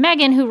from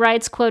Megan, who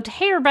writes, quote,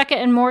 "Hey, Rebecca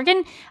and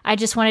Morgan, I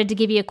just wanted to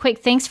give you a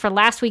quick thanks for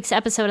last week's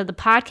episode of the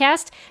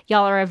podcast.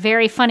 Y'all are a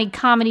very funny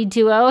comedy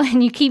duo,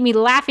 and you keep me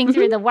laughing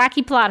through the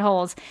wacky plot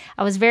holes.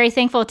 I was very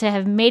thankful to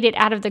have made it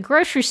out of the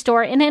grocery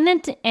store and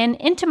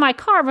into my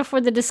car before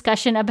the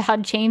discussion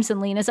about James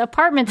and Lena's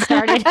apartment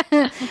started.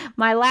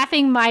 My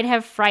laughing might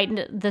have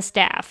frightened the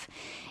staff.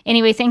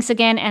 Anyway, thanks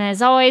again, and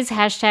as always,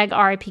 hashtag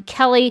RIP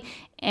Kelly.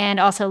 and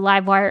also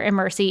Livewire and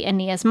Mercy and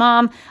Nia's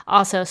mom,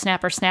 also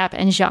Snapper Snap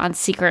and Jean's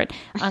secret,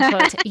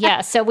 unquote.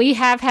 Yeah, so we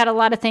have had a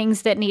lot of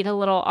things that need a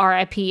little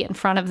RIP in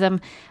front of them,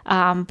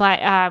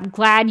 but I'm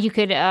glad you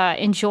could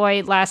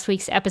enjoy last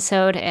week's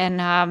episode,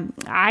 and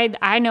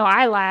I know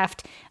I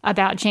laughed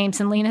about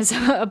James and Lena's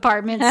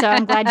apartment, so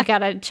I'm glad you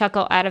got a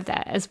chuckle out of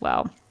that as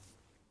well.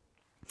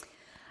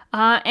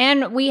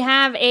 And we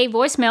have a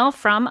voicemail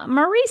from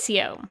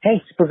Mauricio.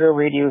 Hey, Supergirl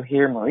Radio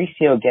here.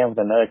 Mauricio again with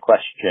another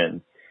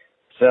question.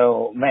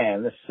 So,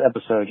 man, this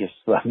episode just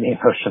left me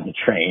emotionally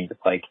drained.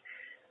 Like,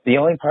 the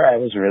only part I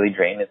was really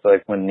drained is,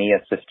 like, when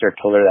Nia's sister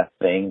told her that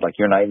thing, like,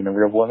 you're not even a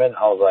real woman.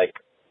 I was like,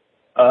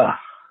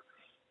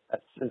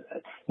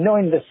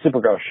 knowing this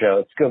Supergirl show,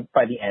 it's good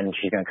by the end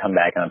she's going to come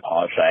back and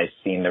apologize,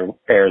 seeing the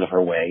errors of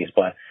her ways.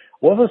 But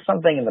what was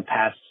something in the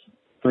past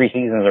 3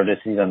 seasons or this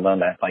season alone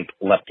that, like,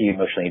 left you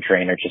emotionally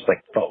drained or just,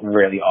 like, felt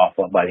really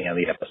awful by the end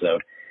of the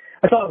episode?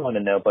 That's all I wanted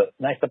to know, but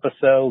nice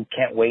episode.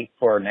 Can't wait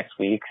for next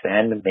week's,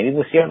 and maybe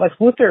we'll see our Lex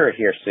Luthor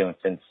here soon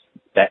since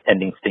that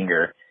ending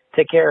stinger.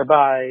 Take care,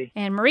 bye.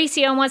 And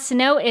Mauricio wants to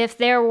know if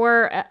there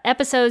were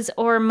episodes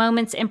or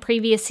moments in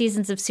previous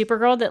seasons of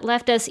Supergirl that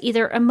left us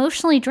either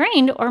emotionally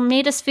drained or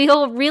made us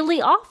feel really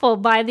awful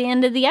by the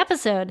end of the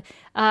episode.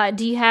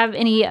 Do you have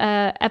any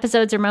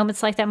episodes or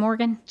moments like that,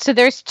 Morgan? So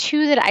there's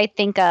 2 that I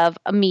think of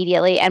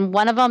immediately, and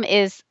one of them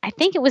is, I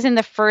think it was in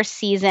the first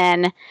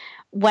season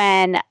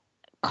when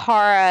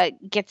Kara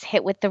gets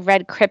hit with the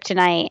red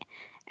kryptonite,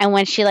 and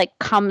when she like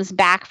comes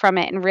back from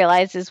it and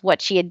realizes what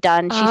she had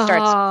done, she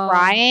starts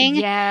crying.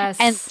 Yes.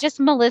 And just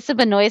Melissa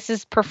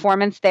Benoist's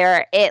performance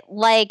there,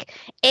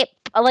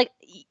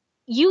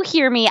 you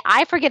hear me,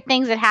 I forget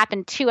things that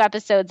happened 2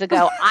 episodes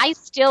ago. I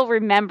still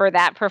remember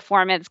that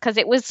performance because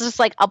it was just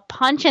like a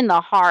punch in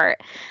the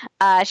heart.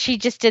 She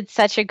just did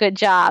such a good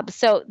job.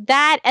 So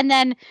that, and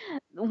then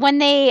when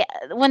they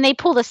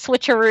pulled a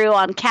switcheroo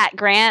on Cat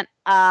Grant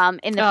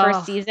in the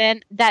first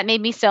season, that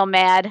made me so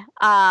mad.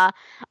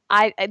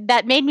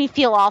 That made me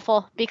feel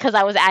awful because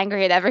I was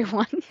angry at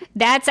everyone.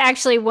 That's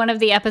actually one of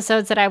the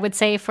episodes that I would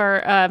say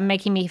for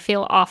making me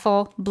feel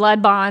awful.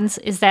 Blood Bonds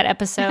is that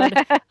episode.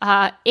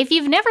 If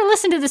you've never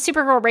listened to the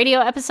Supergirl Radio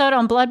episode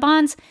on Blood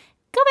Bonds,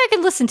 go back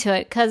and listen to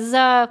it because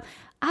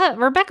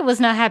Rebecca was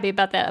not happy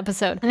about that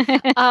episode.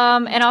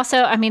 And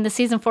also, I mean, the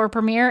season 4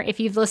 premiere, if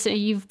you've listened,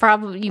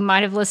 you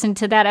might have listened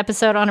to that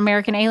episode on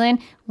American Alien.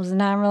 Was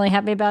not really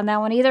happy about that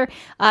one either.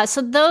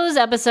 So those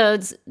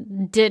episodes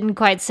didn't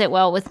quite sit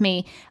well with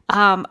me.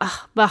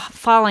 But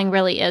Falling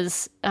really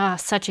is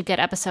such a good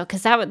episode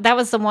because that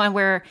was the one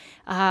where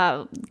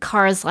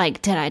Kara's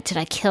like, did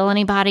I kill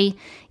anybody?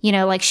 You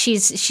know, like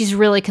she's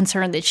really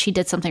concerned that she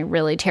did something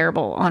really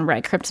terrible on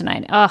Red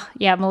Kryptonite. Oh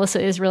yeah,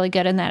 Melissa is really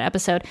good in that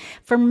episode.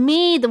 For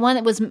me, the one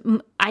that was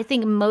I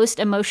think most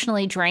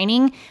emotionally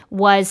draining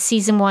was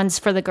season 1's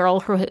For the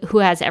Girl Who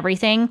Has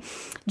Everything,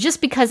 just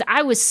because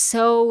I was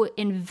so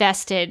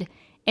invested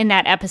in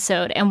that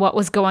episode and what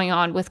was going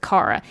on with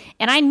Kara.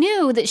 And I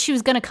knew that she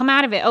was going to come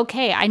out of it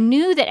okay. I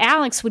knew that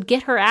Alex would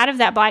get her out of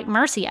that Black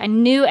Mercy. I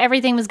knew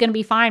everything was going to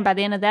be fine by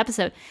the end of the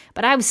episode.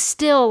 But I was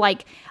still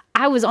like,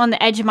 I was on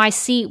the edge of my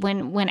seat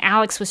when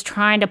Alex was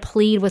trying to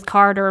plead with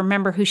Kara to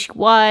remember who she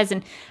was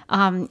and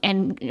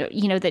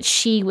you know that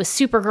she was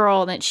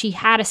Supergirl and that she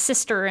had a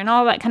sister and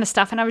all that kind of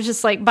stuff. And I was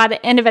just like, by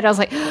the end of it, I was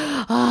like,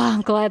 oh,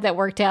 I'm glad that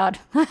worked out.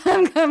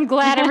 I'm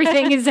glad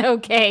everything is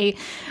okay.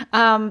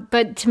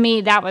 But to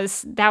me, that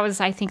was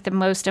I think the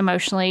most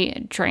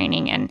emotionally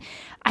draining. And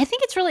I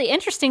think it's really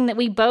interesting that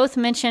we both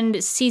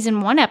mentioned season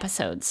 1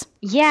 episodes.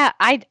 Yeah,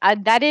 I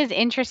that is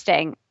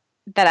interesting.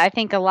 That I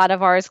think a lot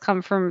of ours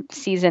come from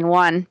season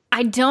 1.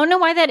 I don't know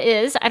why that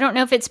is. I don't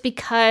know if it's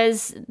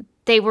because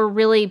they were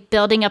really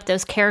building up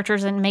those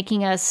characters and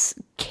making us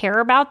care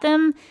about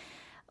them.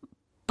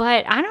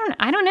 But I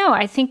don't know.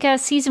 I think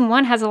season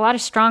 1 has a lot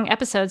of strong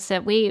episodes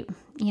that we as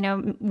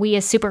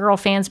Supergirl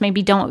fans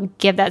maybe don't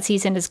give that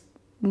season as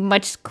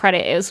much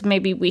credit as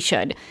maybe we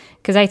should.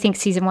 Because I think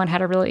season 1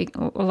 had a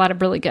lot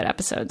of really good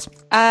episodes.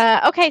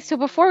 Okay, so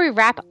before we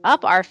wrap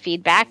up our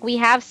feedback, we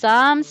have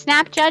some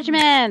Snap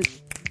Judgments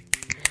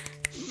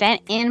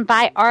sent in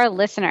by our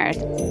listeners.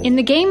 In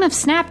the game of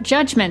Snap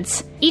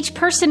Judgments, each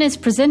person is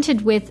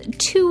presented with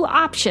 2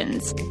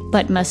 options,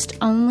 but must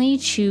only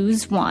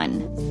choose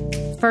one.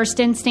 First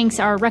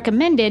instincts are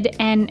recommended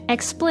and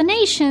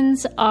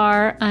explanations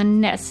are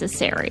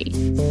unnecessary.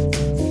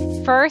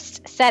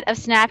 First set of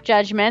Snap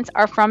Judgments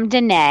are from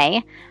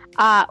Danae.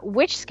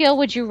 Which skill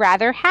would you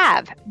rather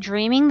have?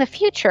 Dreaming the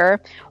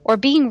future or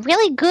being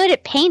really good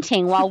at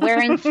painting while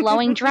wearing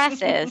flowing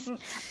dresses?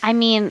 I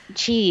mean,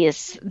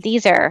 geez,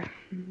 these are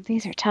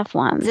tough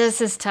ones.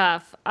 This is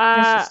tough.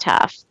 This is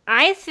tough.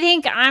 I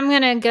think I'm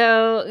going to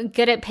go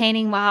good at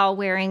painting while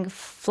wearing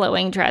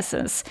flowing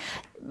dresses.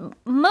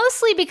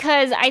 Mostly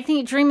because I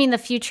think dreaming the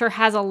future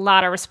has a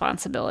lot of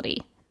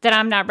responsibility that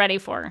I'm not ready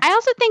for. I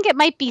also think it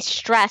might be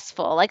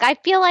stressful. Like, I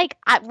feel like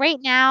right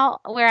now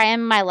where I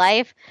am in my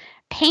life,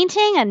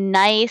 painting a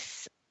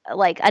nice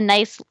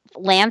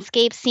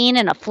landscape scene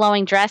in a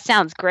flowing dress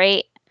sounds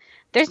great.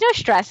 There's no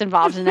stress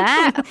involved in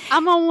that.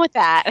 I'm on with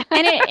that.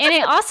 And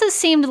it also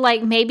seemed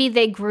like maybe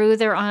they grew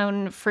their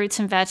own fruits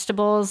and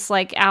vegetables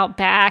like out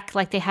back.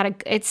 Like they had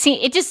they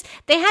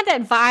had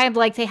that vibe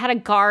like they had a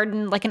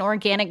garden, like an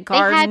organic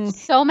garden. They had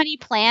so many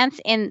plants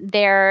in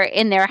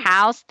their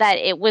house that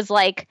it was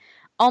like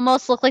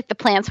almost looked like the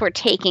plants were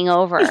taking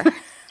over.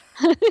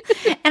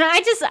 And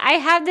I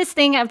have this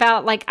thing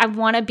about like I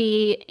want to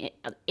be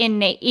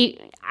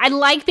I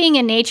like being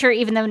in nature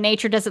even though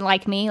nature doesn't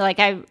like me. Like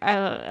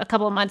a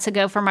couple of months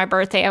ago for my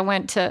birthday I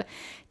went to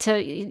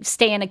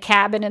stay in a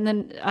cabin in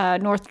the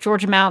North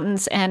Georgia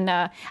mountains, and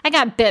I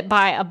got bit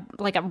by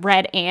a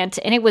red ant,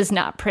 and it was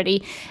not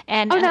pretty.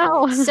 And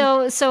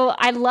so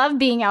I love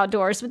being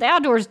outdoors, but the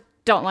outdoors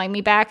don't like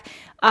me back.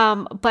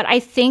 But I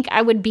think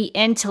I would be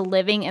into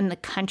living in the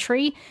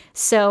country.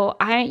 So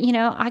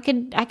I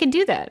could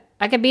do that.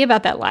 I could be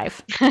about that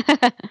life.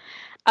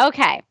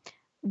 Okay.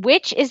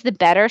 Which is the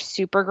better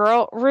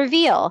Supergirl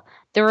reveal?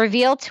 The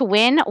reveal to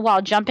win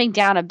while jumping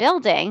down a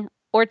building,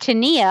 or to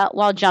Nia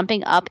while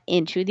jumping up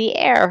into the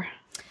air?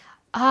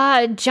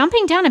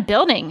 Jumping down a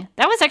building.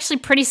 That was actually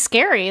pretty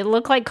scary. It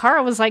looked like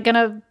Kara was like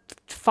gonna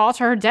fall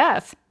to her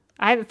death.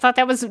 I thought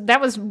that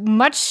was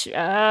much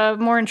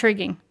more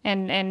intriguing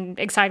and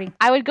exciting.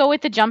 I would go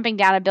with the jumping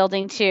down a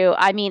building too.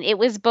 I mean, it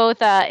was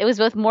both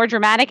more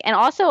dramatic and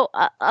also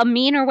a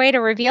meaner way to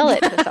reveal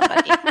it to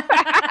somebody.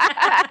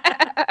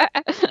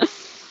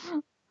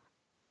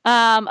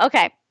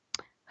 Okay.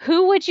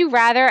 Who would you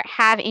rather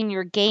have in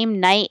your game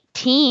night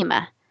team?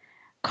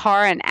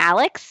 Kara and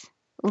Alex,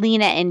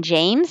 Lena and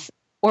James,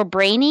 or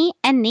Brainy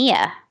and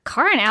Nia?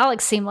 Kara and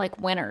Alex seem like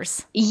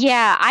winners.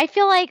 Yeah, I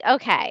feel like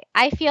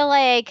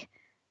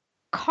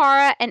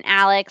Kara and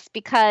Alex,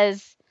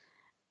 because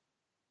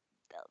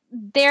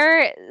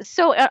they're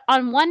so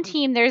on one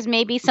team there's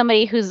maybe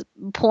somebody who's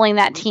pulling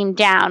that team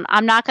down.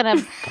 I'm not going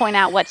to point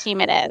out what team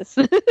it is.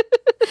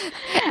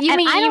 You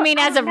mean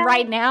as of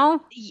right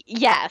now?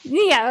 Yes.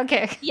 Yeah,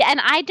 okay. Yeah,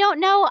 and I don't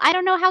know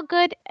how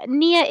good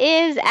Nia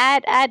is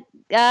at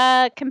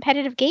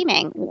competitive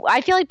gaming.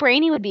 I feel like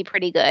Brainy would be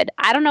pretty good.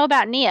 I don't know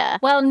about Nia.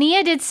 Well,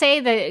 Nia did say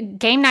that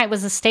game night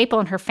was a staple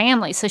in her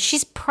family, so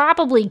she's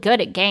probably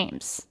good at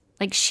games.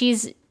 Like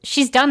she's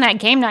done that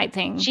game night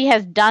thing. She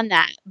has done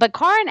that. But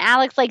Kara and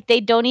Alex, like, they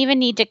don't even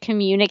need to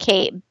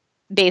communicate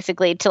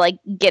basically to like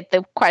get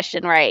the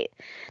question right.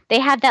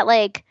 They have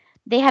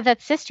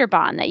that sister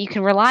bond that you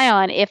can rely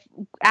on if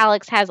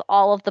Alex has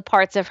all of the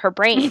parts of her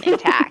brain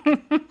intact.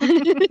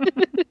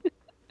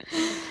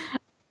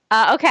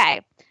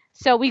 Okay.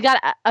 So we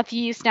got a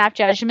few snap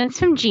judgments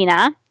from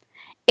Gina.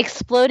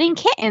 Exploding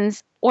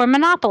Kittens or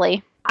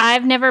Monopoly?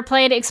 I've never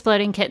played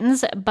Exploding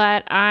Kittens,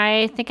 but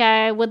I think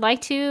I would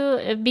like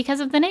to because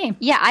of the name.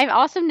 Yeah, I've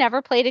also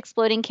never played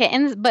Exploding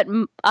Kittens, but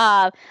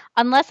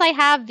unless I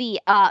have the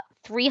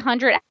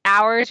 300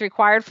 hours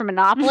required for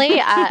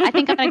Monopoly, I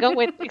think I'm going to go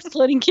with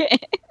Exploding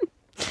Kittens.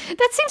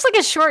 That seems like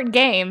a short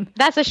game.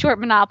 That's a short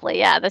Monopoly.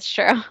 Yeah, that's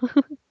true.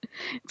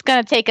 It's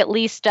going to take at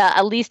least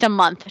a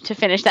month to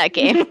finish that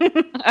game.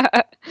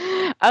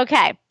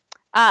 Okay.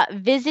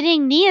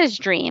 Visiting Nia's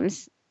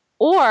dreams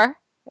or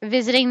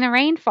visiting the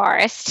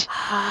rainforest?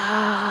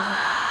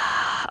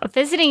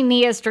 Visiting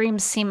Nia's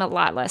dreams seem a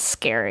lot less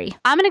scary.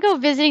 I'm going to go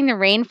visiting the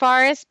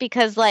rainforest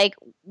because like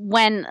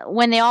when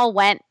they all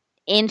went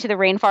into the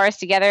rainforest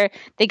together,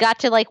 they got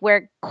to like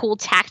wear cool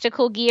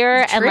tactical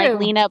gear. True. And like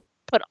Lena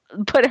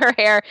put her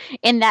hair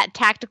in that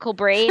tactical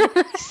braid.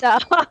 So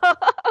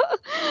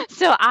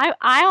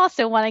I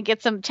also want to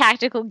get some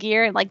tactical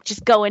gear and like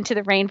just go into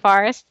the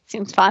rainforest.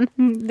 Seems fun.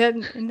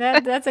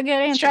 That's a good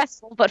answer.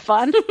 Stressful but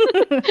fun.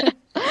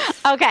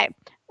 Okay.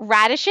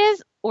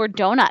 Radishes or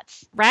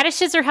donuts?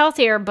 Radishes are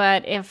healthier,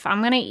 but if I'm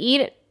going to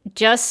eat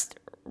just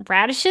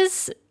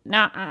radishes,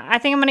 no, I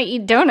think I'm going to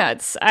eat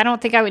donuts. I don't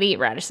think I would eat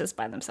radishes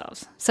by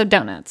themselves. So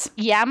donuts.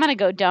 Yeah, I'm going to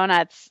go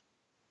donuts.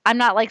 I'm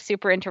not like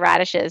super into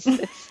radishes.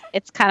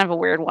 It's kind of a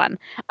weird one.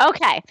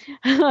 Okay.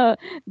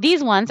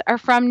 These ones are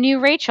from New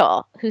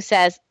Rachel, who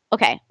says,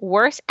 okay,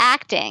 worse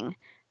acting.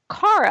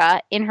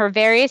 Kara in her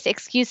various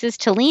excuses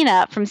to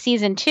Lena from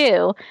season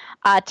 2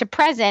 to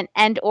present,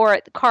 and or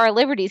Kara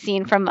Liberty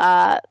scene from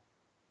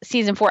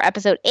season 4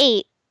 episode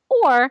 8,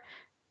 or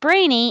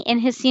Brainy in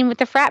his scene with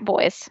the frat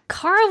boys.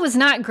 Kara was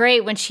not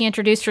great when she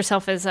introduced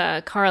herself as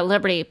Kara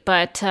Liberty,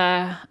 but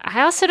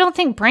I also don't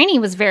think Brainy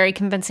was very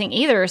convincing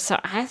either, so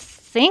I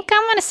think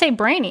I'm going to say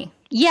Brainy.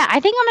 Yeah,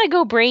 I think I'm going to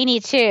go Brainy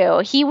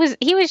too. He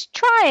was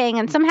trying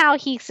and somehow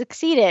he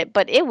succeeded,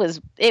 but it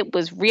was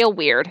real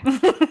weird.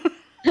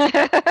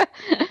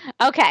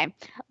 Okay,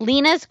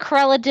 Lena's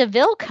Cruella de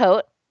Vil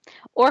coat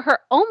or her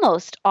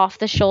almost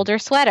off-the-shoulder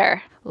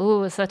sweater?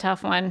 Ooh, it's a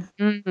tough one.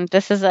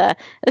 This is a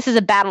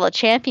battle of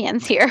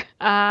champions here.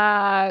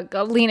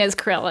 Lena's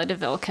Cruella de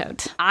Vil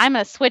coat. I'm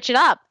going to switch it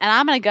up, and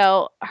I'm going to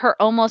go her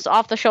almost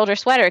off-the-shoulder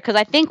sweater, because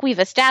I think we've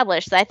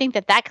established that I think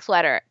that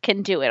sweater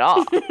can do it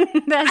all.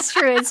 That's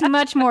true. It's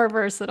much more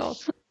versatile.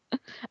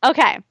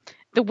 Okay.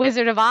 The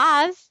Wizard of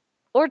Oz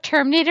or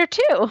Terminator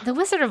 2? The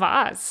Wizard of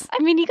Oz.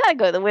 I mean, you gotta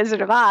go The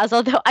Wizard of Oz,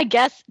 although I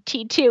guess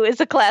T2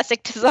 is a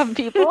classic to some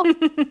people.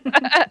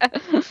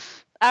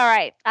 All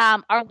right.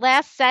 Our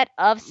last set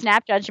of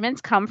snap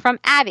judgments come from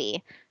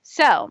Abby.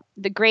 So,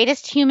 the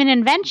greatest human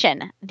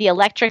invention, the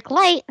electric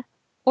light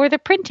or the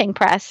printing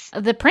press?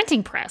 The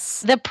printing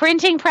press. The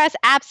printing press,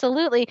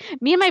 absolutely.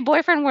 Me and my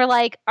boyfriend were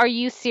like, are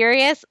you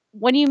serious?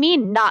 What do you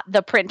mean not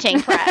the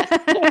printing press?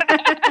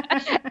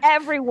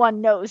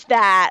 Everyone knows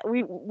that.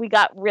 We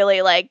got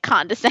really like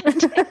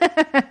condescending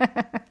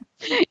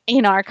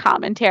in our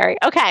commentary.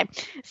 Okay.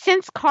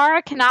 Since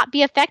Kara cannot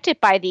be affected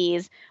by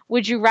these,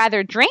 would you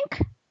rather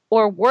drink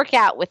or work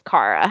out with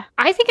Kara?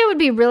 I think I would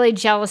be really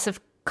jealous of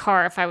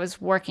Kara if I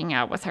was working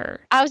out with her.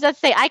 I was about to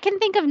say, I can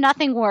think of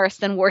nothing worse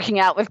than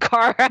working out with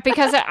Kara.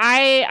 Because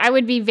I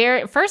would be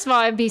first of all,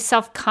 I'd be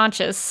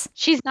self-conscious.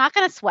 She's not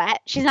going to sweat.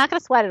 She's not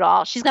going to sweat at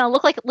all. She's going to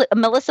look like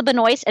Melissa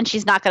Benoist, and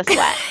she's not going to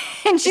sweat.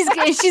 And she's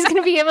going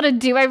to be able to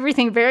do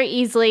everything very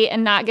easily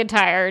and not get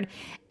tired.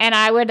 And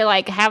I would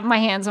like have my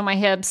hands on my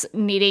hips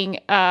needing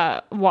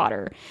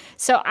water.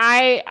 So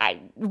I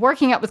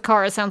working out with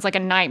Kara sounds like a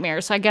nightmare.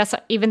 So I guess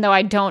even though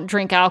I don't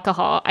drink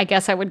alcohol, I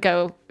guess I would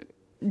go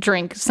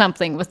drink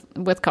something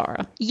with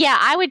Kara. Yeah,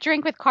 I would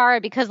drink with Kara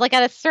because like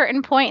at a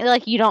certain point,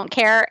 like you don't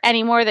care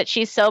anymore that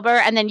she's sober,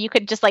 and then you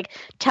could just like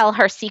tell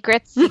her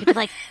secrets. You could be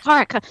like,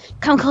 Kara,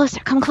 come closer,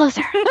 come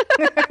closer.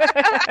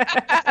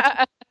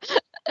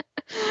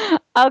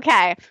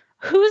 Okay,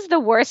 who's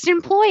the worst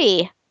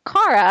employee?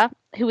 Kara,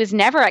 who is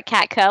never at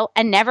Catco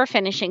and never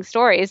finishing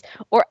stories,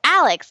 or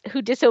Alex,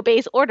 who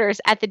disobeys orders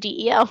at the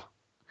DEO?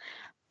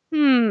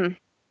 Oh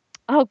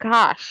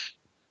gosh,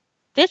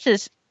 this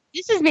is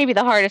maybe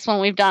the hardest one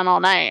we've done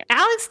all night.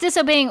 Alex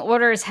disobeying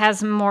orders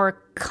has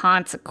more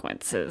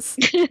consequences.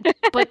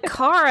 But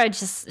Kara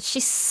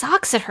she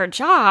sucks at her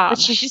job. But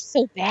she's just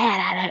so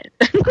bad at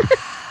it.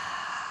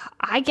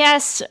 I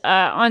guess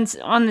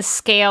on the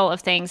scale of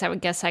things, I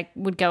would guess I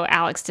would go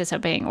Alex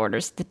disobeying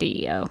orders at the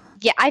DEO.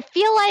 Yeah, I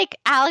feel like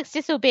Alex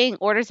disobeying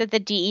orders at the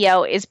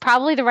DEO is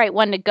probably the right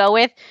one to go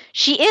with.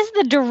 She is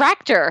the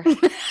director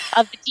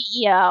of the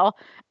DEO.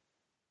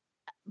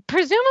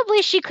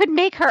 Presumably, she could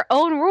make her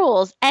own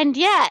rules, and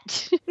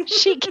yet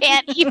she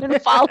can't even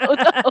follow those.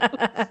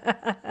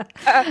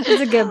 That's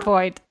a good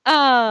point.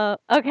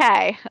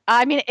 Okay.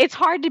 I mean, it's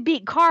hard to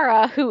beat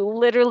Kara, who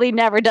literally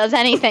never does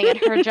anything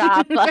at her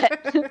job,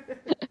 but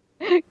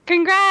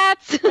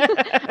congrats.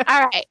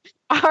 All right.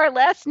 Our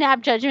last snap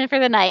judgment for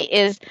the night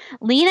is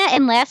Lena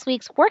in last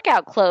week's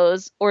workout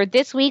clothes or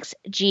this week's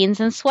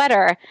jeans and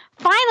sweater.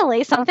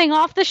 Finally, something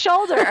off the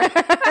shoulder.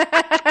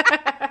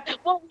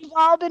 What we've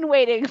all been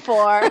waiting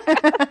for.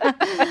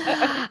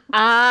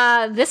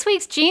 This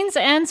week's jeans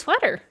and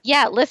sweater.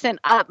 Yeah, listen,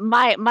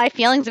 my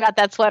feelings about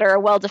that sweater are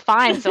well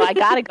defined, so I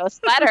gotta go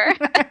sweater.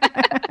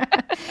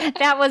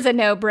 That was a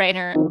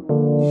no-brainer.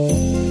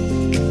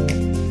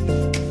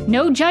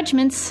 No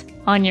judgments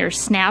on your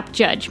snap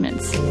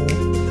judgments.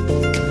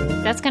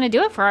 That's going to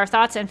do it for our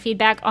thoughts and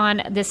feedback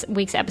on this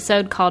week's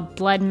episode called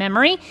Blood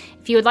Memory.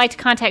 If you would like to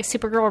contact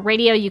Supergirl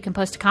Radio, you can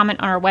post a comment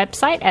on our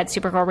website at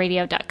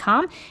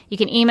supergirlradio.com. You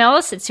can email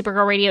us at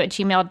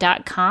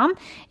supergirlradio@gmail.com.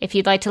 If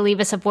you'd like to leave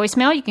us a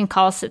voicemail, you can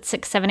call us at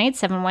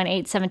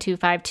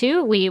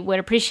 678-718-7252. We would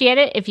appreciate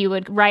it if you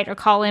would write or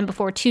call in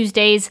before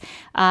Tuesdays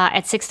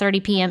at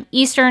 6:30 p.m.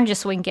 Eastern,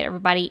 just so we can get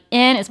everybody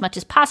in as much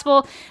as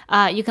possible.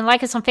 You can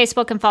like us on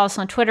Facebook and follow us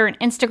on Twitter and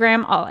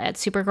Instagram, all at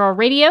Supergirl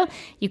Radio.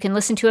 You can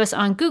listen to us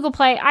on Google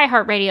Play,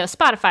 iHeartRadio,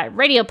 Spotify,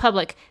 Radio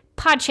Public,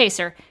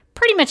 Podchaser,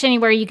 pretty much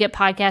anywhere you get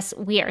podcasts,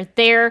 we are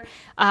there.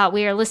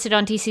 We are listed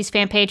on DC's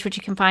fan page, which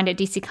you can find at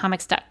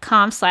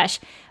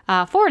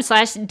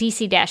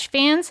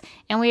dccomics.com/DC-fans.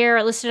 And we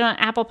are listed on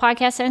Apple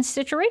Podcasts and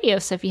Stitcher Radio.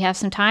 So if you have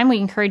some time, we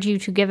encourage you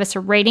to give us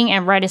a rating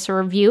and write us a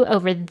review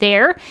over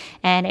there.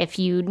 And if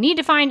you need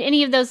to find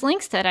any of those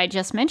links that I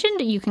just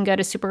mentioned, you can go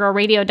to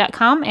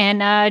supergirlradio.com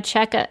and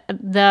check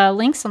the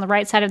links on the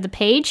right side of the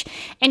page.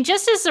 And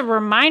just as a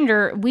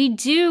reminder, we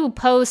do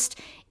post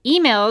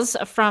emails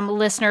from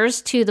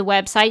listeners to the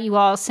website. You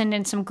all send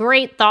in some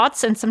great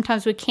thoughts, and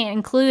sometimes we can't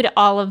include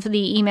all of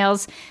the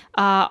emails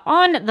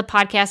on the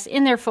podcast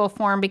in their full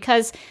form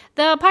because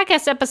the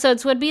podcast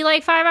episodes would be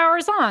like 5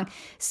 hours long.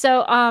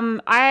 So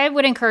I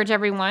would encourage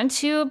everyone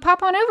to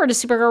pop on over to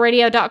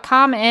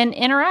supergirlradio.com and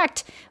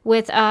interact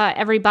with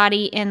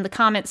everybody in the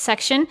comments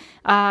section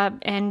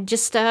and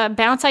just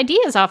bounce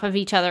ideas off of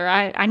each other.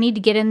 I need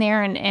to get in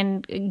there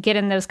and get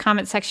in those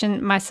comment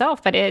section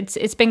myself, but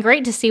it's been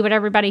great to see what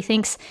everybody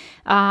thinks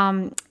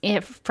from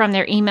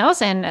their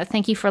emails, and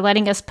thank you for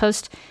letting us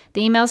post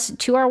the emails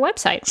to our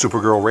website.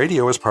 Supergirl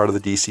Radio is part of the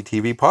DC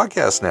TV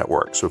Podcast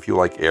Network, so if you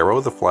like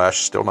Arrow, The Flash,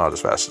 still not as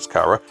fast as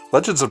Kara,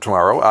 Legends of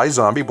Tomorrow,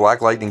 iZombie,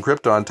 Black Lightning,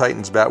 Krypton,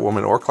 Titans,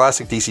 Batwoman, or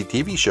classic DC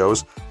TV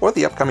shows, or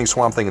the upcoming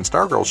Swamp Thing and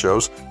Stargirl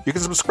shows, you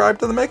can subscribe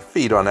to the Mega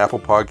Feed on Apple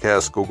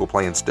Podcasts, Google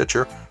Play, and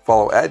Stitcher,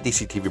 follow at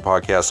DC TV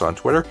Podcasts on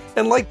Twitter,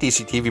 and like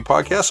DC TV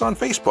Podcasts on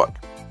Facebook.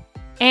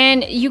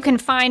 And you can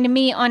find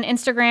me on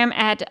Instagram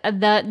at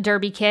The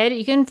Derby Kid.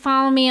 You can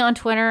follow me on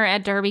Twitter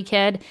at Derby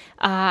Kid.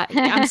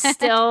 I'm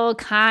still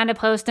kind of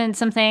posting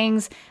some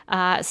things,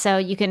 so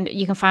you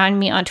can find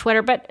me on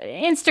Twitter. But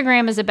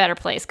Instagram is a better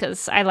place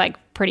because I like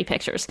pretty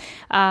pictures.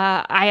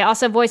 I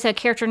also voice a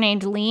character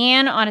named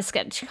Leanne on a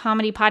sketch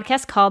comedy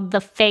podcast called The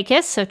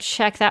Fakest, so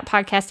check that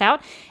podcast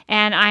out.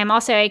 And I am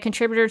also a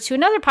contributor to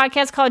another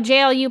podcast called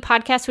JLU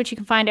Podcast, which you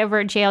can find over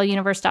at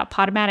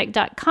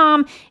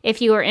jluniverse.podomatic.com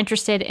if you are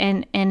interested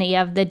in any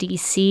of the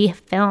DC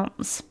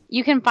films.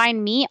 You can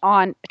find me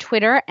on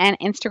Twitter and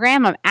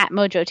Instagram. I'm at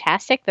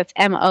Mojotastic. That's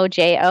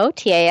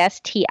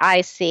MOJOTASTIC.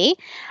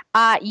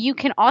 You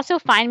can also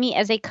find me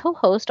as a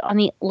co-host on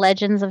the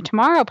Legends of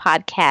Tomorrow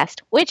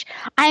podcast, which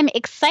I'm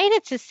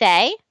excited to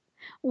say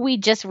we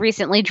just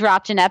recently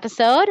dropped an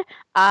episode.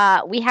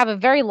 We have a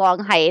very long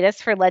hiatus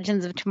for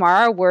Legends of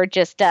Tomorrow. We're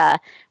just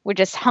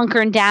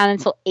hunkering down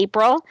until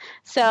April.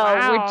 So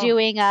We're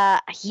doing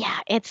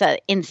it's a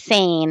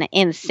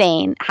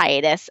insane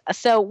hiatus.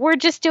 So we're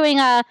just doing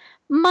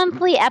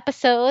monthly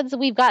episodes.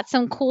 We've got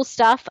some cool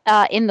stuff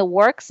in the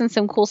works and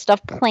some cool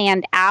stuff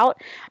planned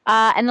out.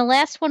 And the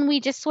last one,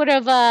 we just sort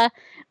of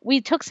we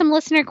took some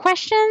listener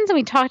questions and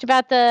we talked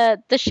about the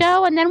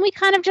show, and then we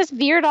kind of just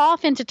veered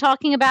off into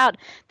talking about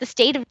the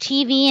state of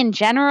TV in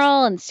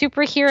general and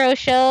superhero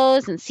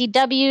shows and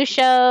CW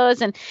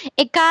shows, and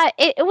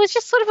it was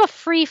just sort of a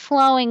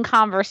free-flowing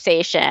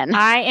conversation.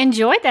 I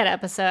enjoyed that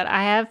episode.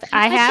 I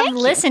have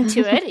listened to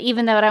it,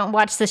 even though I don't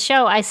watch the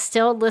show. I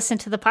still listen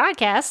to the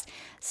podcast.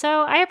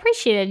 So I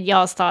appreciated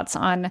y'all's thoughts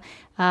on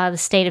the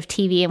state of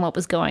TV and what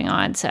was going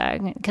on.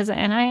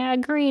 And I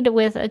agreed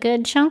with a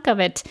good chunk of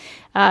it.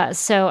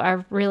 So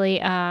I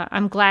really,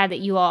 I'm glad that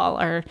you all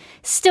are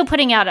still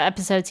putting out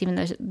episodes, even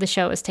though the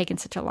show has taken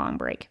such a long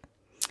break.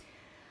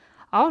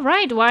 All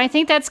right. Well, I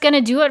think that's going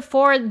to do it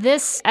for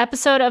this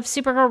episode of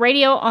Supergirl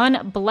Radio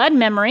on Blood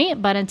Memory.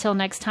 But until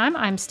next time,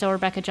 I'm still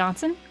Rebecca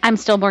Johnson. I'm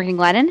still Morgan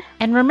Glennon.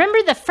 And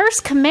remember the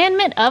first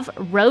commandment of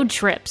road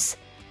trips.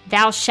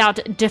 Thou shalt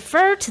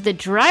defer to the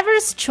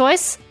driver's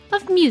choice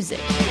of music.